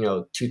lighter,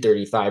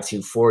 235,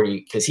 240,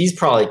 because he's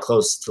probably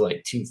close to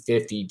like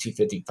 250,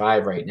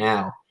 255 right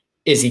now.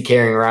 Is he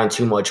carrying around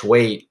too much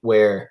weight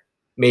where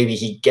maybe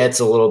he gets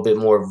a little bit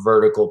more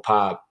vertical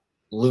pop,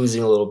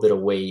 losing a little bit of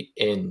weight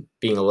and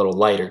being a little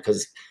lighter?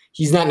 Because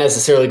he's not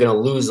necessarily going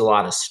to lose a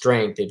lot of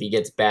strength if he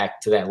gets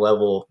back to that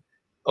level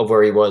of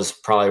where he was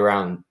probably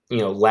around,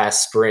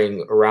 last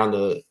spring, around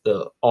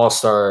the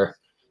All-Star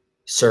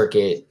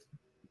circuit,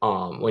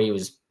 when he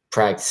was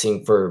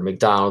practicing for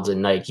McDonald's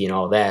and Nike and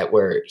all that,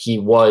 where he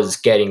was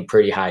getting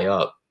pretty high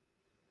up.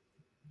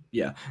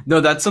 Yeah, no,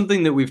 that's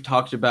something that we've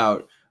talked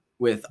about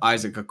with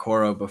Isaac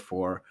Okoro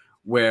before,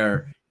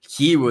 where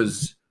he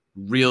was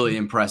really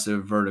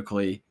impressive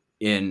vertically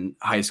in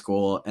high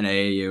school and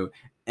AAU.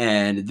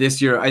 And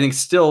this year, I think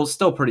still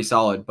pretty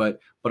solid, but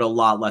a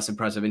lot less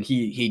impressive. And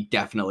he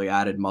definitely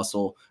added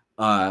muscle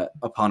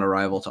upon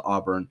arrival to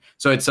Auburn.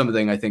 So it's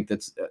something I think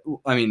that's,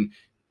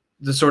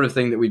 the sort of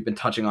thing that we've been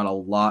touching on a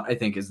lot, I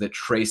think, is that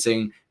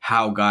tracing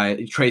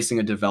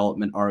a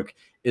development arc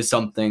is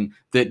something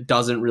that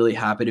doesn't really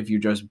happen if you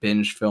just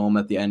binge film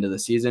at the end of the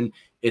season.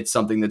 It's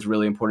something that's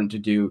really important to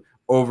do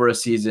over a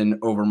season,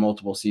 over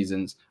multiple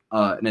seasons.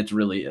 And it's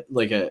really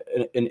like an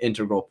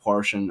integral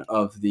portion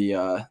of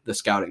the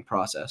scouting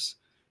process.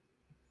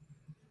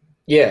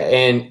 Yeah,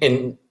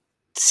 and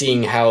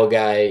seeing how a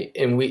guy,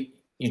 and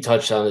you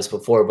touched on this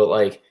before, but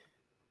like,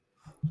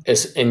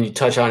 and you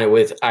touch on it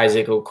with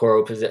Isaac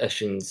Okoro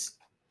possessions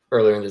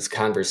earlier in this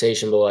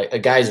conversation, but like a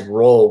guy's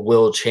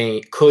role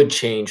could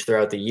change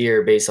throughout the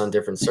year based on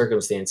different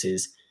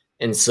circumstances.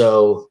 And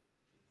so,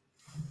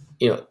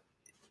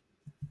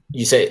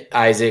 you say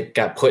Isaac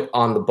got put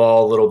on the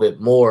ball a little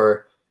bit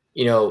more,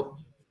 you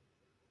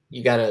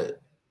got to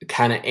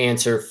kind of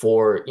answer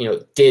for,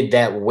 did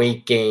that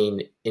weight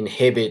gain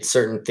inhibit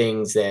certain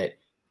things that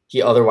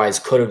he otherwise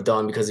could have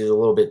done because he was a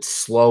little bit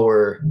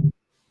slower,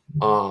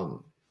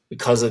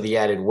 because of the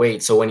added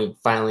weight. So when he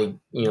finally,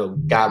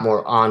 got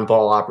more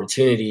on-ball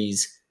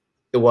opportunities,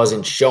 it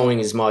wasn't showing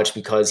as much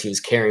because he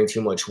was carrying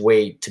too much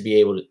weight to be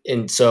able to.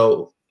 And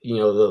so,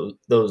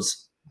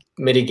 those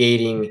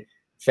mitigating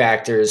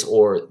factors,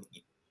 or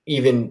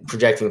even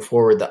projecting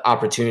forward, the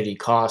opportunity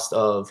cost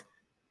of,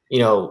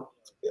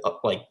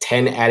 like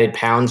 10 added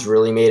pounds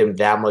really made him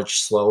that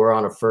much slower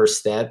on a first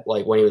step,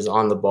 like when he was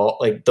on the ball,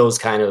 like those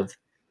kind of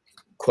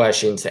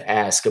questions to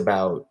ask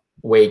about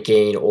weight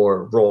gain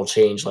or role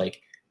change,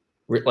 like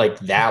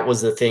that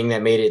was the thing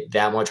that made it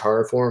that much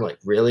harder for him. Like,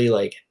 really?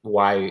 Like,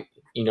 why?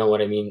 You know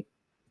what I mean?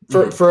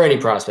 For any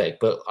prospect,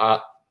 but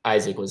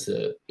Isaac was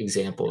the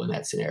example in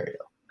that scenario.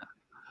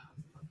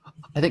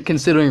 I think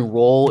considering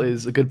role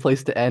is a good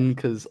place to end,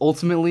 because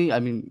ultimately,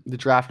 the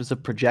draft is a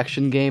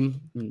projection game.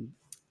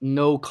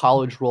 No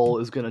college role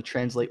is going to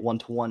translate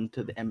one-to-one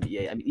to the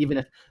NBA. Even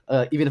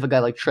if a guy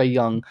like Trae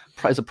Young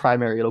is a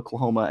primary at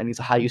Oklahoma and he's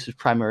a high-usage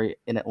primary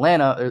in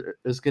Atlanta,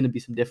 there's going to be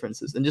some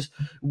differences. And just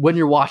when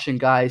you're watching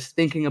guys,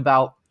 thinking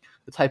about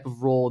the type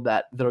of role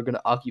that are going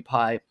to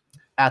occupy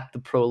at the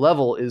pro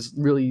level is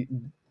really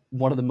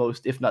one of the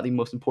most, if not the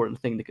most important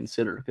thing to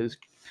consider, because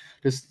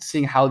just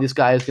seeing how this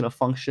guy is going to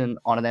function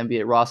on an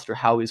NBA roster,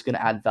 how he's going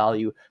to add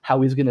value,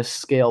 how he's going to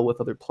scale with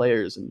other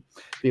players and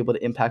be able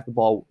to impact the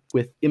ball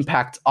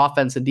impact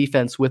offense and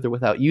defense with or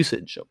without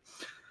usage. So,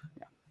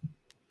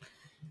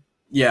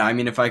 yeah,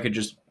 if I could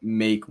just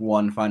make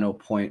one final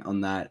point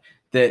on that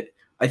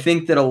I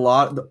think that a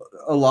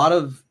lot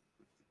of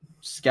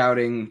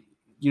scouting,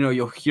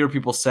 you'll hear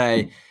people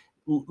say,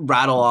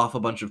 rattle off a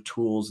bunch of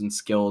tools and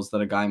skills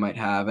that a guy might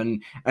have,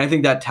 and I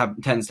think that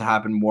tends to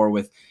happen more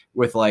with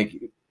like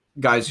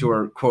guys who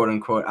are quote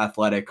unquote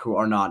athletic, who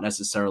are not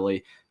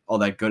necessarily all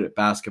that good at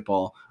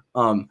basketball.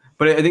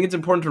 But I think it's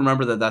important to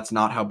remember that that's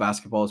not how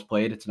basketball is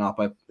played. It's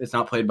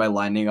not played by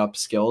lining up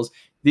skills.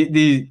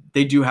 They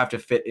do have to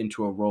fit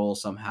into a role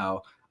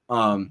somehow.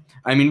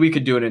 I mean, we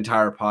could do an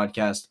entire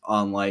podcast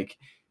on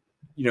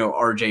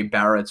RJ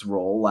Barrett's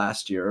role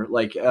last year.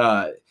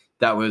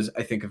 That was,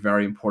 I think, a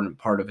very important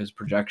part of his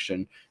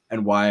projection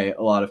and why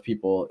a lot of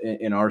people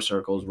in our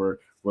circles were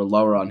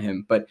lower on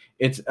him. But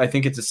I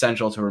think it's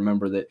essential to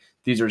remember that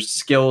these are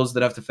skills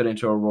that have to fit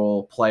into a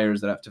role,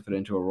 players that have to fit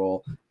into a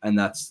role, and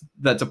that's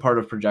a part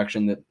of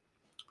projection that,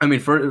 I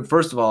mean,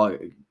 first of all,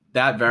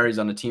 that varies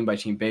on a team by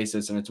team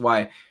basis, and it's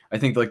why I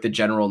think the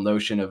general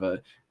notion of a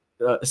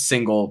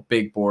single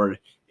big board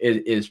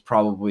is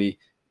probably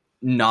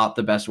not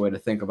the best way to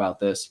think about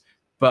this.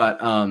 But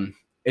I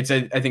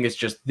think it's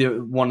just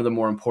one of the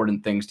more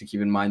important things to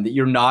keep in mind, that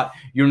you're not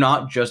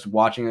just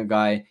watching a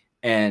guy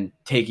and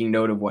taking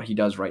note of what he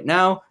does right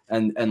now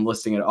and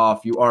listing it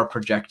off. You are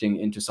projecting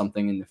into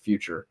something in the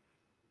future.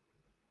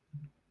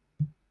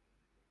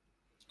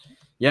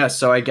 Yeah,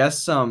 so I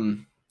guess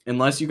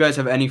unless you guys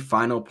have any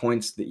final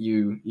points that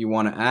you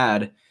want to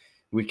add,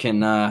 we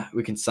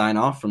can sign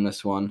off from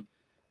this one.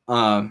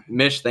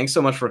 Mitch, thanks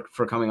so much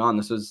for coming on.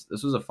 This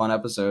was a fun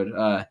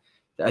episode.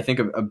 I think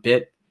a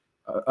bit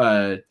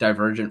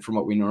divergent from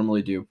what we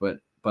normally do, but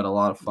a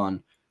lot of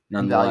fun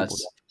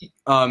nonetheless.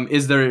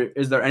 Is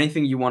there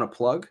anything you want to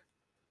plug?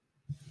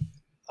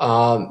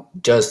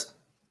 Just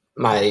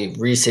my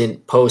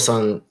recent post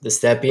on the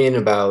Stepien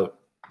about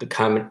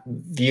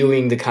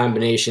viewing the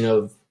combination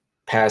of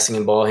passing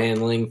and ball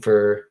handling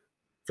for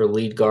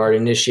lead guard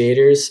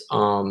initiators.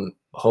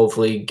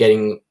 Hopefully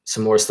getting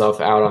some more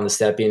stuff out on the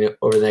Stepien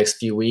over the next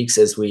few weeks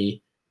as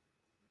we,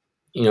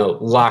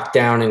 lock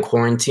down and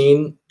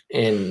quarantine.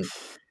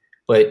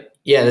 But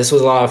yeah, this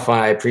was a lot of fun.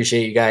 I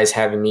appreciate you guys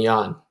having me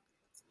on.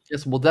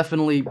 Yes, we'll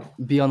definitely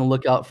be on the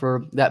lookout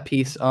for that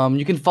piece.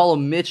 You can follow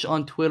Mitch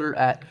on Twitter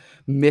at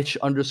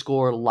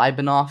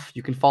Mitch_Libanoff.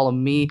 You can follow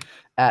me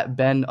at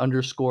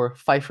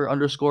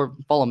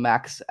Ben_Pfeiffer_. Follow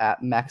Max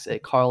at Max A.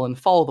 Carlin.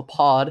 Follow the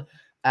pod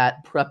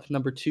at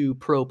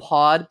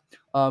Prep2ProPod.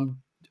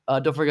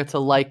 Don't forget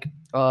to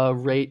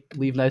rate,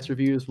 leave nice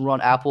reviews. We're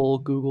on Apple,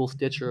 Google,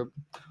 Stitcher,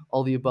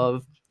 all the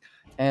above.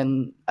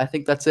 And I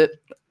think that's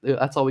it.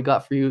 That's all we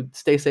got for you.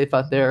 Stay safe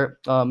out there.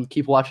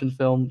 Keep watching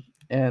film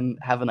and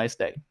have a nice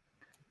day.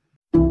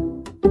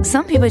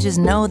 Some people just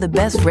know the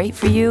best rate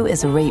for you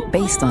is a rate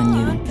based on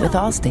you with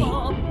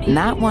Allstate.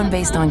 Not one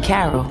based on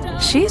Carol.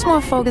 She's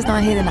more focused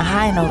on hitting a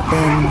high note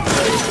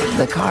than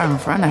the car in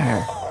front of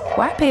her.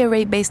 Why pay a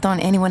rate based on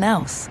anyone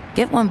else?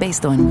 Get one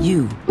based on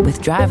you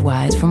with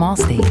DriveWise from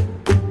Allstate.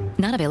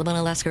 Not available in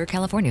Alaska or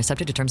California,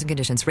 subject to terms and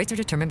conditions. Rates are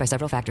determined by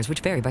several factors, which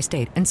vary by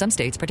state. In some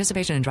states,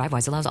 participation in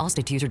DriveWise allows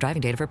Allstate to use your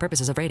driving data for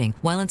purposes of rating.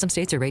 While in some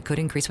states, your rate could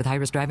increase with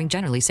high-risk driving.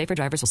 Generally, safer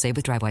drivers will save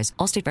with DriveWise.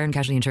 Allstate Fire and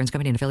Casualty Insurance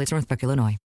Company and affiliates, Northbrook, Illinois.